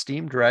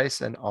steamed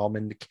rice and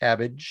almond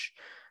cabbage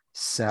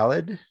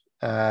salad.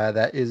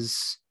 That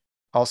is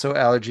also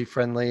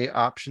allergy-friendly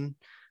option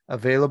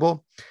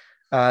available.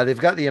 They've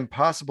got the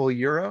Impossible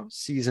Euro,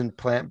 seasoned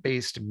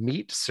plant-based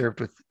meat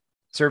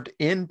served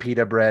in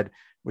pita bread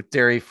with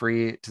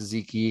dairy-free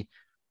tzatziki,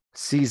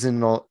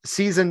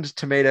 seasoned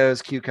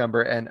tomatoes,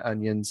 cucumber, and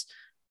onions.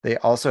 They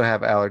also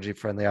have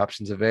allergy-friendly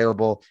options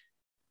available.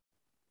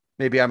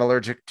 Maybe I'm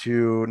allergic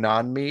to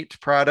non-meat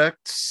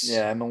products.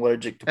 Yeah, I'm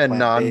allergic to And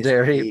plant-based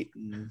non-dairy. meat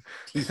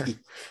and-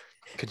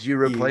 Could you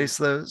replace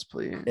those,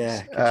 please?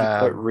 yeah, could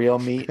you put real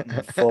meat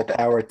in full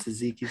power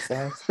tzatziki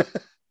sauce?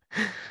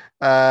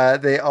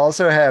 They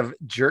also have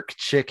jerk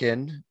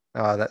chicken.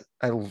 That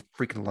I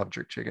freaking love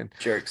jerk chicken.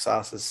 Jerk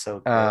sauce is so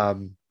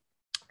good.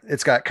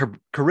 It's got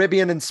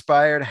Caribbean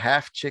inspired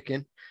half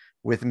chicken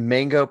with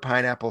mango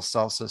pineapple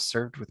salsa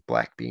served with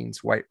black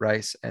beans, white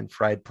rice, and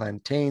fried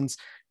plantains.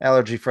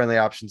 Allergy friendly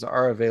options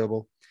are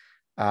available.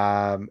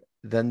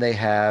 Then they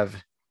have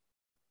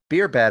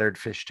beer battered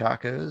fish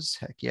tacos.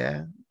 Heck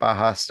yeah.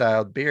 Baja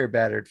styled beer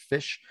battered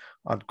fish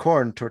on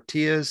corn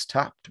tortillas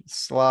topped with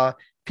slaw,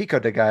 pico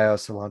de gallo,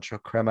 cilantro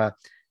crema,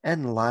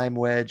 and lime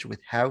wedge with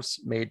house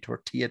made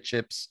tortilla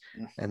chips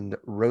and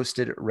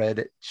roasted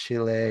red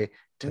chile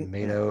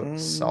tomato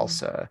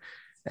salsa.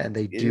 And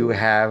they do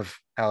have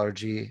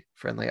allergy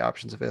friendly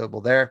options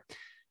available there.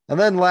 And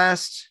then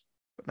last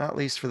but not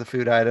least for the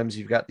food items,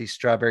 you've got the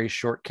strawberry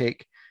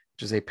shortcake,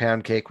 which is a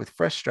pound cake with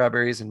fresh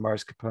strawberries and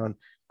mascarpone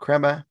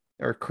crema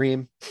or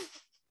cream.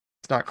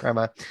 It's not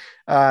crema.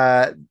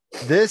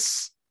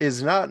 This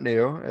is not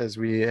new, as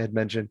we had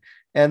mentioned,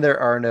 and there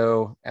are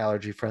no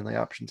allergy friendly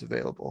options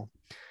available.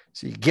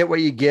 So you get what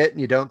you get and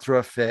you don't throw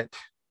a fit.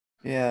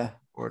 Yeah.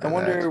 Order I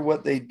wonder that.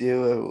 what they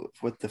do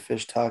with the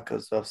fish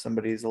tacos. So if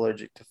somebody's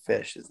allergic to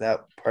fish, is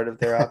that part of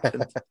their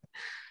options?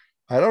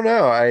 I don't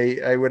know.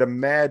 I would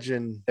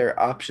imagine. Their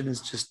option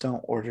is just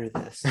don't order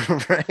this.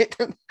 Right?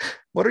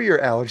 What are your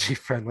allergy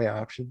friendly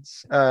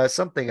options?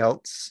 Something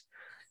else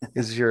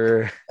is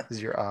your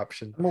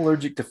option. I'm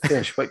allergic to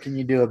fish. What can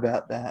you do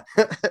about that?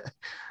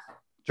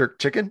 Jerk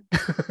chicken.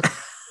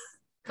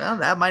 Well,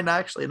 that might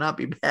actually not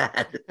be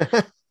bad.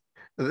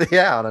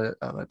 Yeah,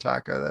 on a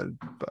taco, that'd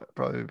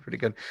probably be pretty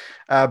good.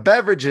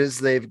 Beverages,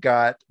 they've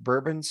got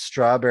bourbon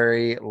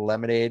strawberry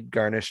lemonade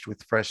garnished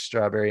with fresh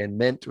strawberry and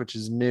mint, which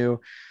is new,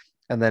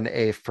 and then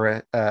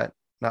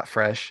not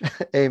fresh,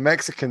 a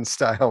Mexican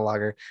style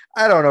lager.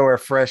 I don't know where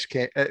fresh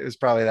came. It was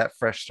probably that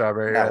fresh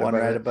strawberry. That one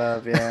right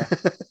above, yeah.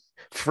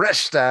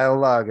 Fresh style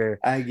lager.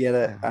 I get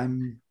it.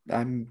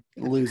 I'm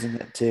losing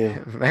it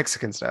too.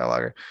 Mexican style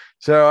lager.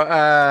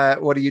 So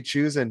what are you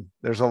choosing?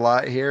 There's a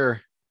lot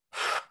here.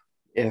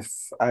 If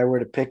I were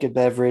to pick a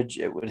beverage,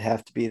 it would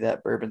have to be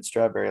that bourbon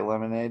strawberry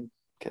lemonade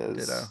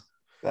because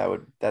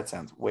that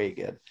sounds way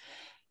good.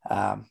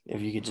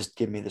 If you could just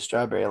give me the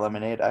strawberry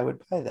lemonade, I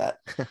would buy that.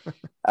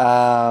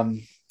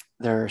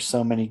 There are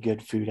so many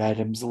good food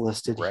items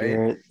listed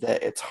here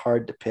that it's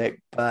hard to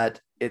pick, but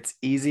it's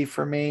easy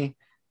for me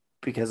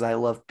because I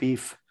love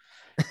beef.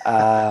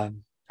 I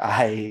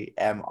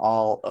am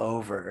all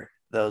over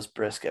those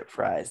brisket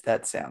fries.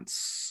 That sounds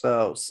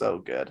so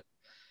good.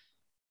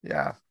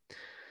 Yeah.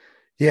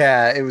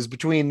 Yeah, it was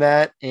between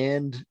that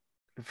and,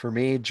 for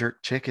me,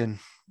 jerk chicken.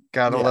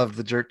 Gotta love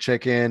the jerk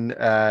chicken.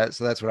 So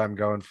that's what I'm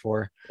going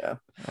for. Yeah.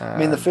 I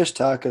mean, the fish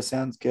taco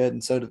sounds good,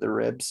 and so do the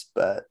ribs,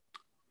 but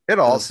it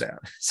all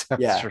sounds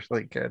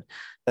really good.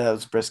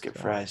 Those brisket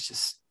fries,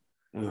 just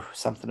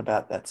something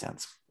about that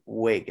sounds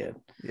way good.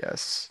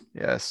 Yes.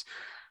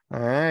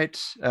 All right.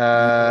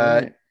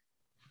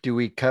 Do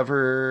we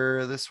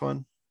cover this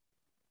one?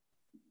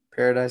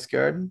 Paradise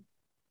Garden?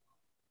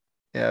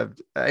 Yeah,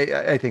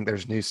 I think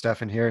there's new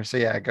stuff in here. So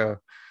yeah, go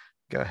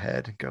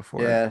ahead, go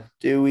for it. Yeah.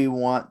 Do we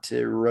want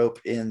to rope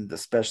in the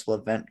special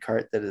event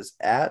cart that is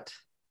at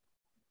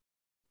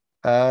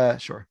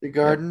sure. the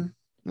garden?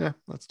 Yeah,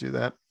 let's do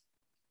that.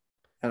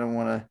 I don't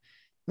want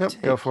to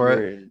go for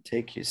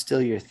it.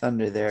 Steal your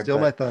thunder there. Steal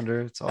my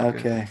thunder. It's all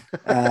okay.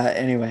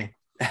 Anyway,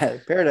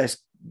 Paradise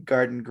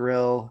Garden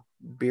Grill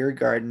Beer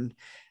Garden.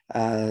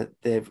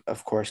 They've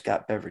of course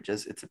got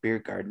beverages. It's a beer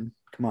garden.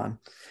 Come on.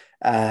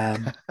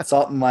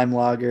 Salt and lime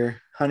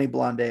lager, honey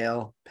blonde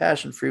ale,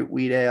 passion fruit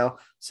wheat ale,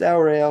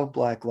 sour ale,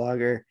 black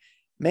lager,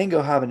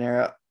 mango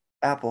habanero,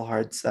 apple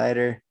hard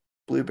cider,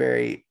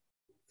 blueberry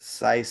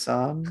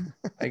saison,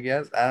 I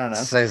guess. I don't know.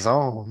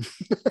 Saison.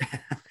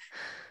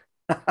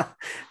 Oh,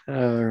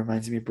 it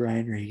reminds me of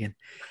Brian Regan.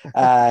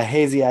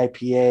 Hazy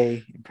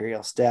IPA,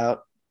 Imperial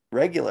Stout,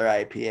 regular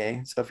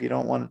IPA. So if you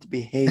don't want it to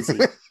be hazy,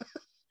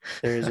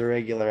 there's a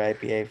regular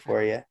IPA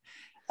for you.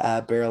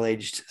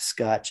 Barrel-aged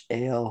Scotch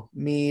ale,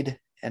 mead,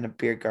 and a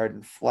beer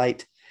garden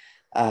flight.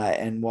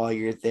 And while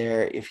you're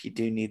there, if you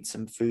do need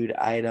some food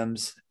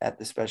items at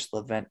the special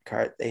event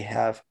cart, they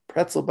have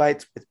pretzel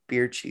bites with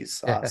beer cheese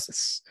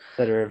sauce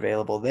that are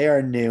available. They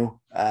are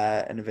new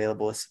and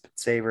available with Sip and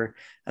Savor.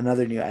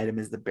 Another new item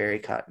is the berry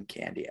cotton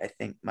candy. I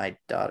think my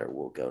daughter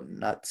will go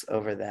nuts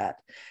over that.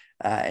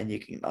 And you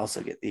can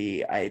also get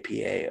the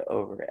IPA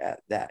over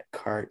at that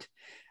cart.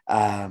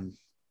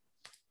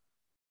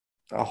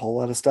 a whole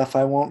lot of stuff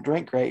I won't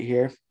drink right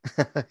here.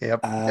 Yep.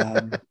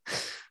 Um,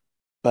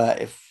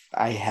 but if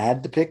I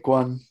had to pick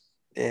one,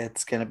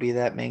 it's gonna be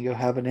that mango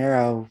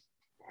habanero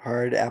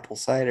hard apple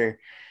cider.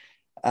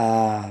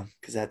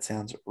 Because that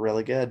sounds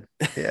really good.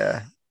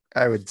 Yeah,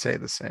 I would say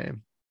the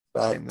same.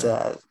 Same But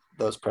though.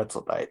 those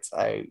pretzel bites,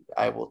 I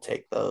will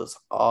take those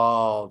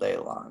all day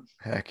long.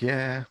 Heck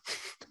yeah.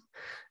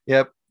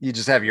 Yep. You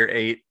just have your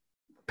eight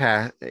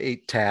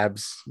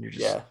tabs. You're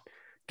just Yeah,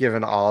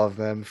 given all of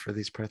them for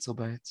these pretzel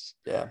bites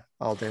yeah.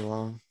 all day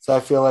long. So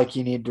I feel like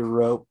you need to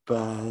rope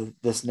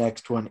this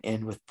next one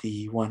in with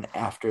the one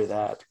after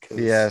that.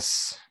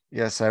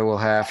 Yes, I will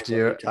have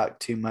to. Talk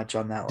too much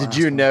on that. Did last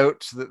you one.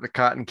 note that the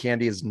cotton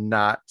candy is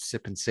not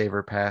sip and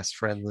savor pass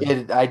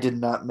friendly? I did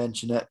not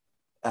mention it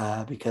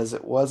because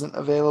it wasn't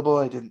available.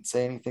 I didn't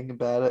say anything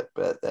about it,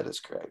 but that is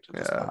correct.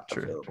 It is Yeah, not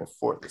true. available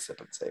for the sip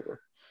and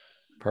savor.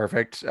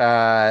 Perfect.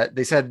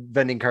 They said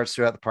vending carts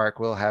throughout the park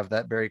will have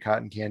that berry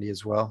cotton candy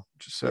as well,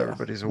 just so Yeah,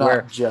 everybody's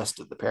aware. Not just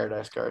at the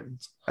Paradise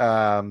Gardens.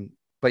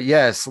 But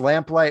yes,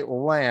 Lamplight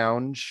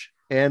Lounge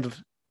and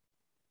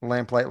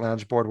Lamplight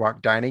Lounge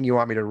Boardwalk Dining. You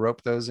want me to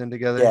rope those in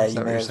together? Yeah, Is you that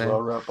what may you're as saying?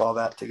 well rope all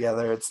that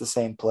together. It's the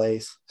same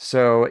place.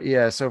 So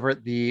yes, over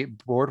at the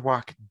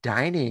Boardwalk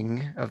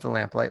Dining of the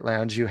Lamplight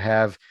Lounge, you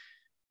have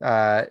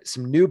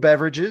some new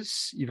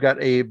beverages. You've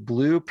got a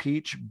blue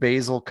peach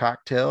basil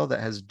cocktail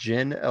that has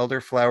gin,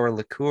 elderflower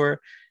liqueur,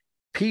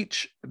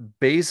 peach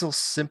basil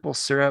simple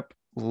syrup,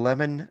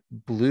 lemon,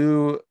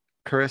 blue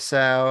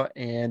curacao,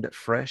 and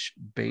fresh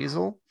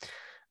basil.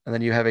 And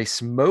then you have a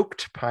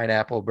smoked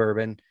pineapple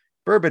bourbon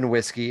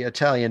whiskey,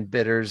 Italian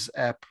bitters,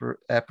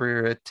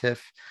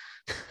 aperitif,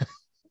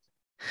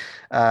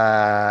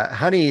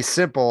 honey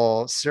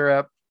simple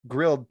syrup,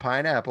 grilled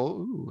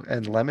pineapple,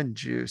 and lemon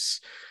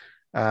juice.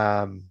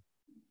 And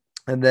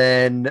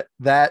then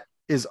that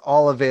is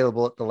all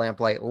available at the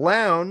Lamplight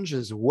Lounge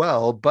as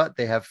well, but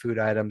they have food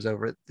items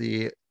over at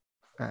the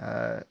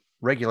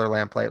regular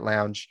Lamplight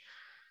Lounge.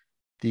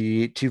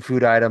 The two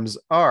food items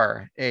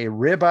are a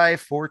ribeye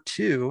for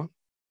two,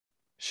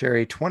 share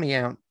a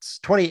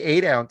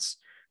 28 ounce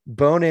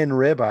bone-in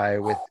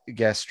ribeye with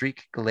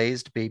gastrique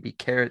glazed baby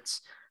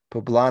carrots,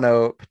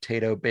 poblano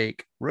potato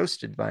bake,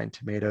 roasted vine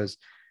tomatoes,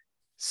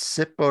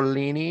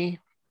 cipollini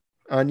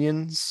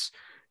onions,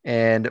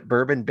 and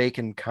bourbon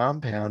bacon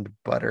compound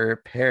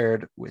butter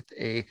paired with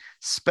a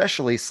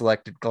specially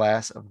selected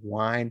glass of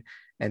wine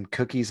and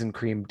cookies and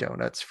cream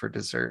donuts for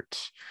dessert.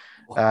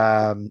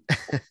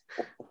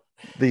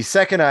 The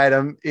second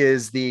item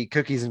is the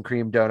cookies and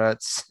cream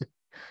donuts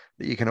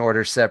that you can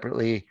order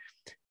separately,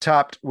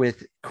 topped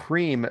with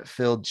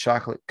cream-filled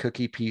chocolate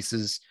cookie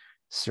pieces,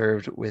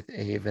 served with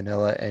a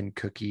vanilla and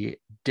cookie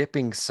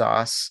dipping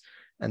sauce,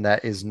 and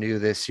that is new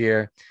this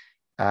year.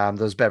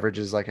 Those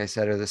beverages, like I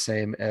said, are the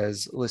same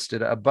as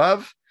listed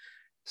above.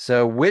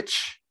 So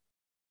which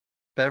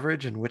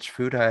beverage and which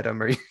food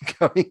item are you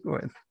going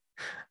with?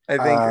 I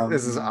think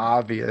this is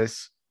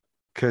obvious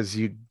because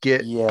you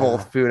get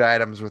both food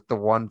items with the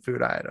one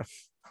food item.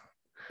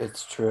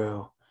 It's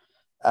true.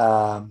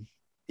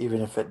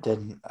 Even if it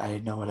didn't, I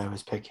know what I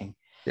was picking.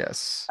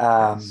 Yes.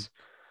 As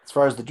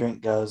far as the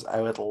drink goes,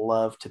 I would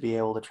love to be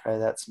able to try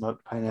that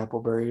smoked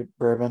pineapple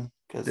bourbon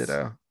because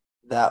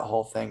that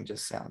whole thing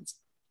just sounds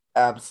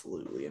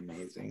absolutely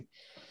amazing.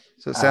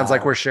 So it sounds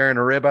like we're sharing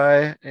a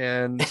ribeye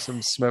and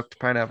some smoked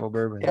pineapple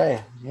bourbon.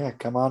 Yeah,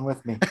 come on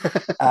with me.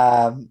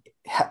 I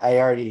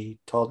already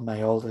told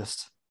my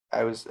oldest.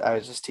 I was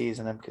just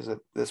teasing him because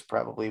this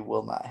probably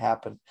will not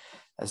happen.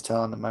 I was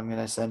telling him I'm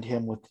going to send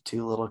him with the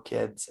two little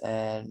kids,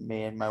 and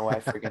me and my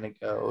wife are going to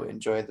go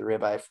enjoy the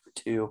ribeye for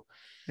two.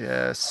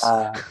 Yes.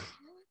 I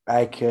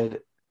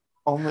can't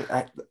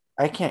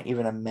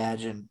even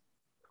imagine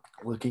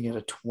looking at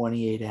a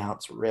 28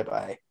 ounce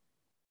ribeye.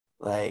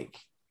 Like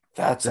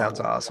that sounds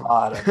awesome. A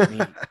lot of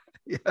meat.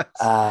 Yes.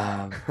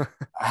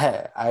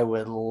 I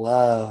would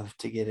love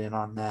to get in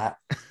on that.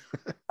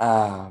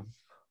 I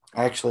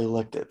actually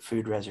looked at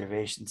food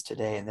reservations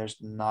today, and there's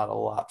not a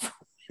lot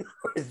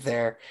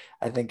there.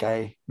 I think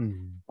I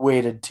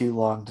waited too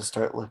long to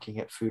start looking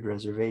at food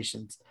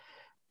reservations,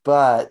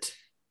 but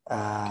you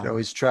can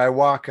always try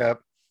walk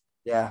up.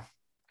 Yeah,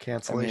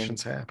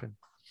 cancellations happen.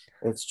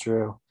 It's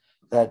true.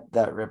 That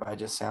ribeye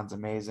just sounds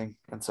amazing,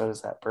 and so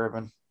does that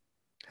bourbon.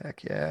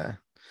 Heck yeah.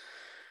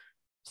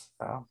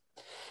 So,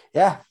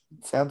 yeah,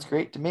 sounds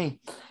great to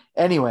me.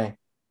 Anyway,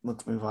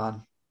 let's move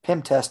on.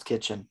 Pim Test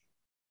Kitchen.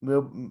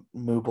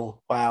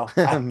 Mooble. Wow.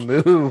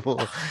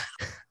 Mooble.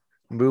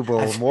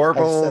 Mooble.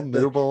 Morble.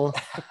 Mooble.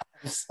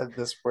 I've said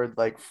this word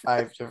like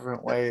 5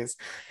 different ways.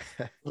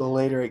 The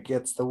later it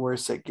gets, the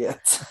worse it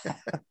gets.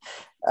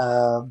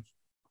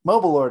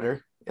 Mobile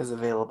order is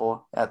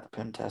available at the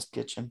Pim Test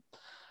Kitchen.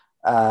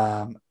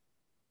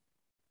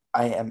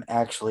 I am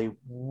actually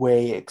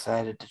way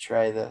excited to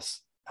try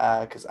this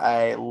because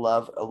I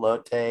love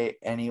elote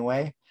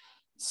anyway.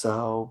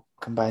 So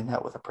combine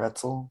that with a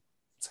pretzel.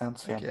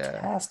 Sounds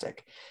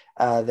fantastic.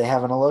 Yeah. They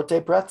have an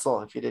elote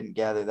pretzel, if you didn't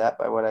gather that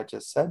by what I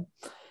just said.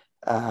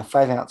 5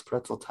 ounce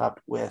pretzel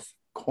topped with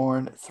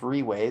corn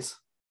 3 ways.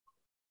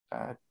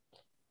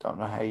 Don't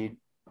know how you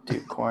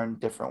do corn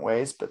different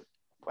ways, but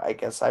I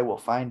guess I will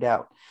find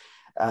out.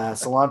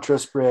 Cilantro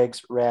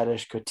sprigs,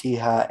 radish,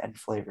 cotija, and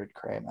flavored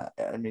crema.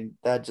 I mean,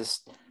 that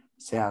just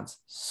sounds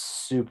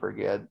super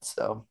good.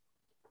 So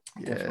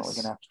definitely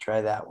gonna have to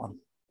try that one.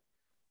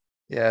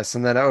 Yes,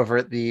 and then over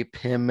at the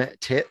PIM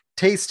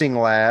Tasting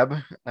Lab,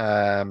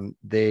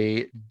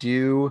 they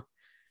do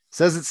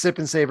says it's Sip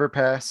and Savor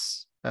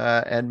Pass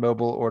and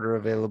mobile order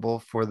available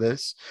for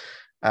this.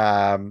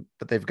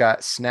 But they've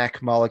got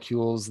snack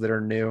molecules that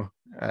are new.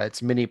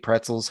 It's mini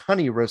pretzels,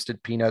 honey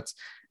roasted peanuts,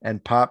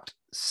 and popped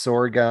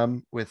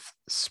sorghum with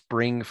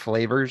spring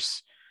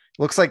flavors.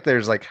 Looks like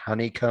there's like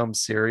honeycomb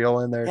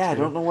cereal in there. Yeah,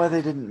 too. I don't know why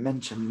they didn't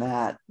mention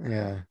that.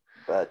 Yeah,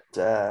 But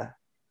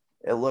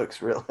it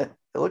looks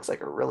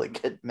like a really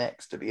good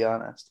mix, to be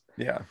honest.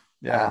 yeah.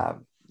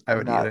 I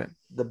would not eat it.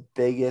 The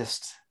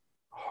biggest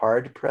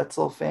hard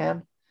pretzel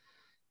fan,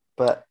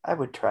 but I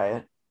would try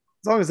it.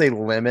 As long as they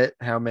limit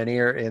how many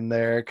are in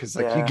there, because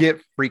like you Yeah.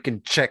 get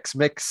freaking Chex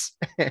Mix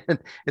and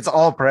it's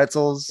all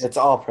pretzels. It's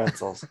all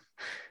pretzels.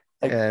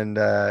 Like, and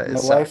my it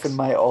wife sucks. and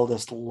my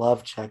oldest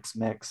love Chex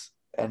Mix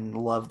and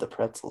love the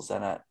pretzels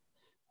in it.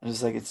 I'm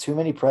just like, it's too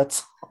many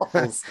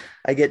pretzels.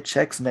 I get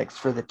Chex Mix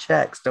for the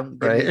checks. Don't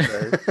give me Right.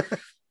 the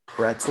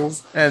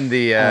pretzels. And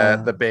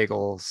the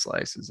bagel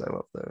slices, I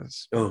love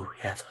those. Oh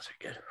yeah, those are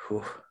good.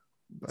 Whew.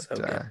 But So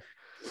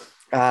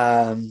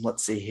good.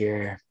 Let's see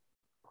here.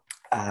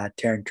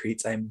 Terran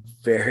Treats. I'm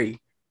very,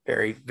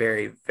 very,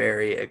 very,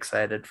 very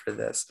excited for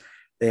this.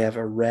 They have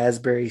a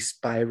raspberry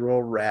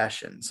spiral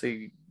ration. So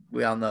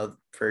we all know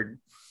for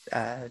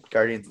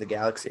Guardians of the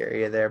Galaxy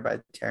area there by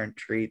Terran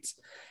Treats.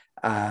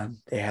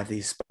 They have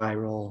these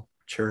spiral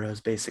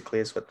churros, basically,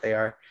 is what they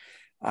are.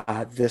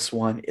 This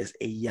one is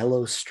a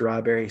yellow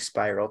strawberry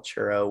spiral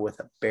churro with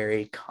a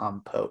berry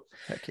compote.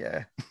 heck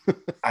yeah.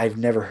 I've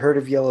never heard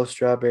of yellow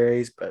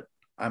strawberries, but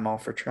I'm all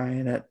for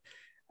trying it.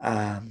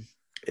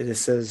 It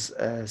says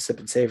Sip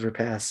and Savor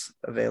Pass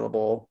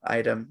available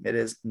item. It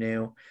is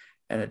new,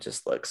 and it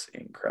just looks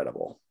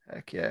incredible.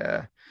 Heck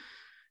yeah.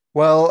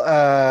 Well,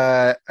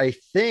 I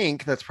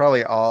think that's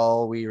probably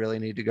all we really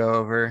need to go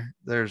over.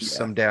 There's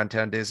some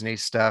Downtown Disney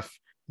stuff.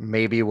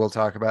 Maybe we'll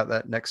talk about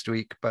that next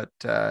week, but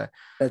That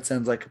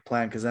sounds like a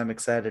plan because I'm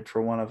excited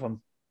for one of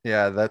them.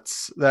 yeah,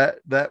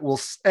 that we'll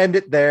end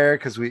it there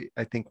because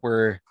I think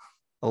we're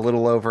a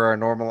little over our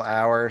normal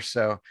hour.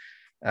 So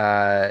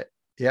I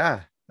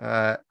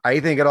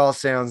think it all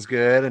sounds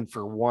good, and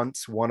for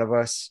once one of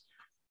us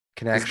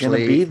can Is gonna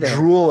actually be there.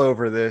 drool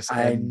over this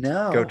I and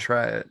know. go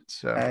try it.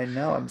 So I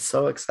know. I'm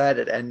so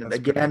excited. And that's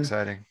pretty again,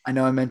 exciting. I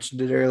know I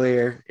mentioned it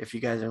earlier. If you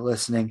guys are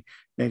listening,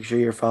 make sure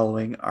you're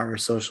following our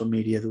social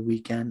media the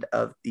weekend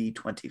of the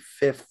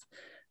 25th.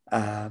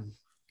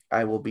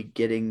 I will be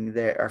getting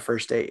there. Our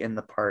first day in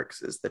the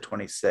parks is the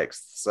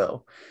 26th.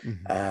 So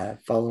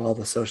follow all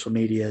the social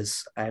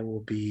medias. I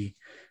will be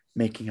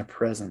making a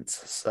presence.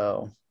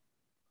 So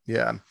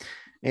Yeah.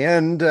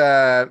 And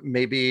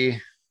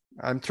maybe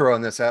I'm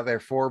throwing this out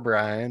there for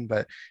Brian,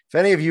 but if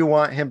any of you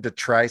want him to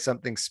try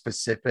something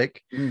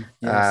specific,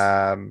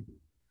 yes.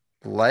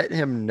 let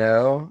him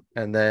know.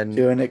 And then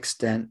To an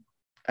extent,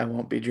 I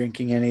won't be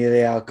drinking any of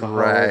the alcohol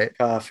or Right.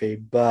 coffee,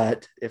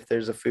 but if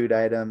there's a food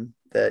item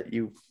that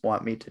you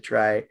want me to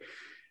try,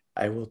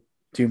 I will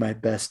do my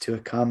best to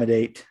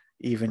accommodate,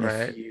 even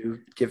Right. if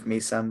you give me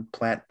some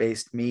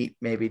plant-based meat,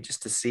 maybe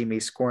just to see me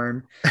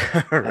squirm.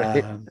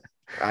 right.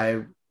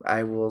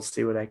 I will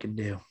see what I can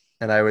do.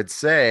 And I would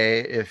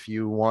say if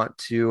you want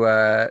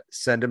to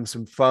send him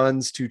some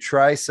funds to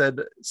try said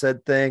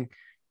thing,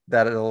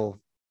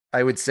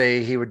 I would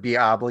say he would be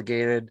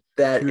obligated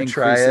That to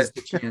try increases it.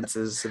 the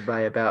chances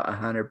by about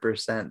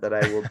 100% that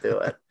I will do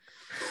it.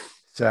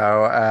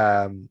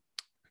 So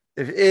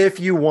if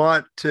you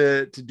want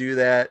to do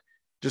that,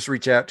 just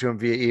reach out to him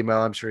via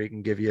email. I'm sure he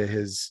can give you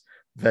his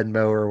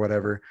Venmo or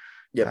whatever.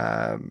 Yep.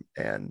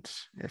 And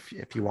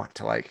if you want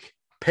to like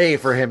pay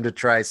for him to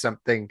try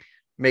something,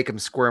 make him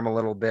squirm a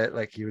little bit,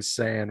 like he was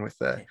saying with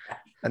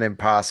an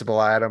impossible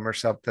item or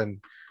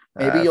something.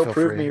 Maybe you'll feel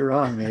prove free. me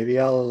wrong. Maybe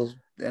I'll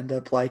end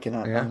up liking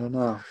it. Yeah. I don't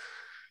know.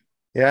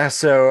 Yeah.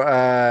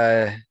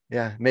 So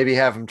maybe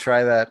have him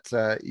try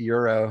that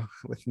Euro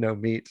with no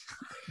meat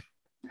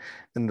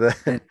and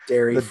the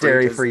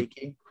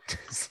dairy-free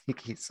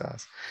tzatziki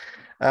sauce.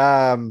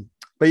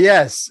 But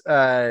yes,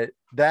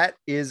 that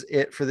is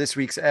it for this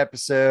week's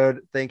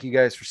episode. Thank you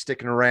guys for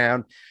sticking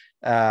around.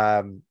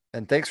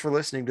 And thanks for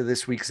listening to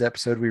this week's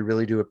episode. We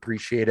really do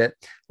appreciate it.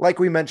 Like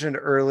we mentioned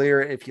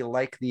earlier, if you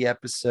like the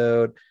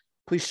episode,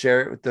 please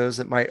share it with those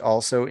that might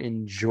also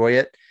enjoy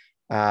it.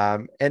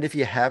 And if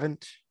you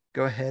haven't,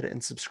 go ahead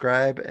and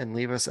subscribe and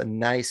leave us a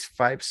nice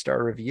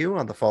 5-star review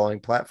on the following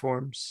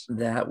platforms.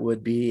 That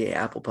would be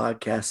Apple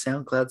Podcasts,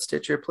 SoundCloud,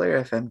 Stitcher,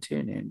 Player FM,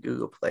 TuneIn,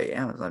 Google Play,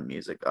 Amazon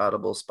Music,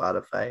 Audible,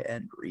 Spotify,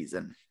 and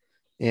Reason.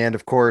 And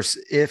of course,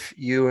 if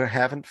you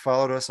haven't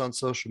followed us on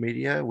social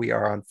media, we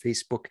are on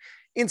Facebook,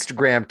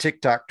 Instagram,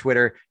 TikTok,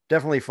 Twitter.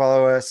 Definitely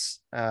follow us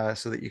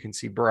so that you can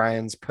see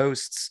Brian's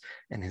posts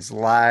and his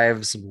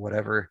lives and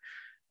whatever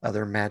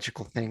other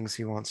magical things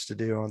he wants to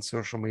do on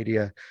social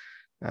media.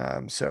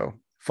 So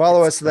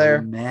follow us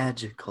there.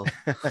 Magical.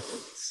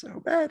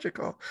 So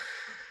magical.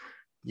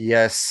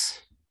 Yes,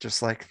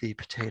 just like the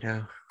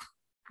potato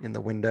in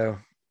the window.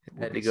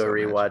 I had to go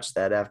rewatch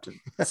that after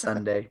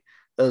Sunday.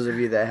 Those of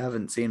you that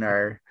haven't seen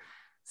our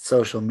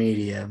social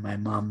media, my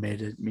mom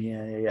made me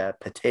a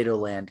Potato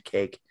Land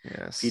cake.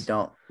 Yes. If you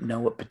don't know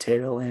what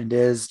Potato Land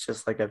is,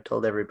 just like I've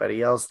told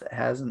everybody else that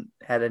hasn't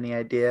had any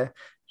idea,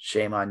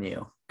 shame on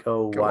you.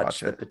 Go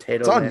watch the it. Potato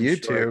It's on Land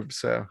YouTube, short.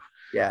 so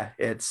Yeah,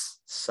 it's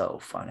so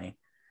funny.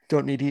 you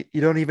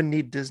don't even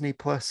need Disney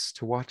Plus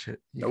to watch it.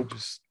 You Nope. can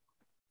just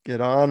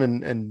get on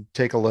and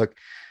take a look.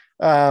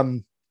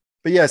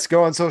 But yes,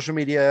 go on social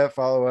media,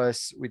 follow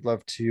us. We'd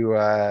love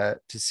to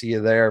see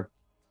you there.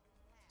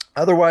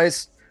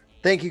 Otherwise,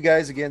 thank you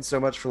guys again so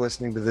much for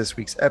listening to this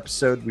week's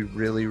episode. We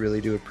really,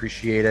 really do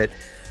appreciate it.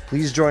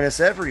 Please join us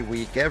every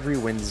week, every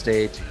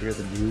Wednesday, to hear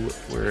the new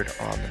word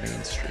on the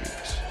main street.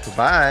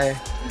 Goodbye.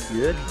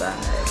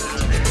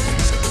 Goodbye.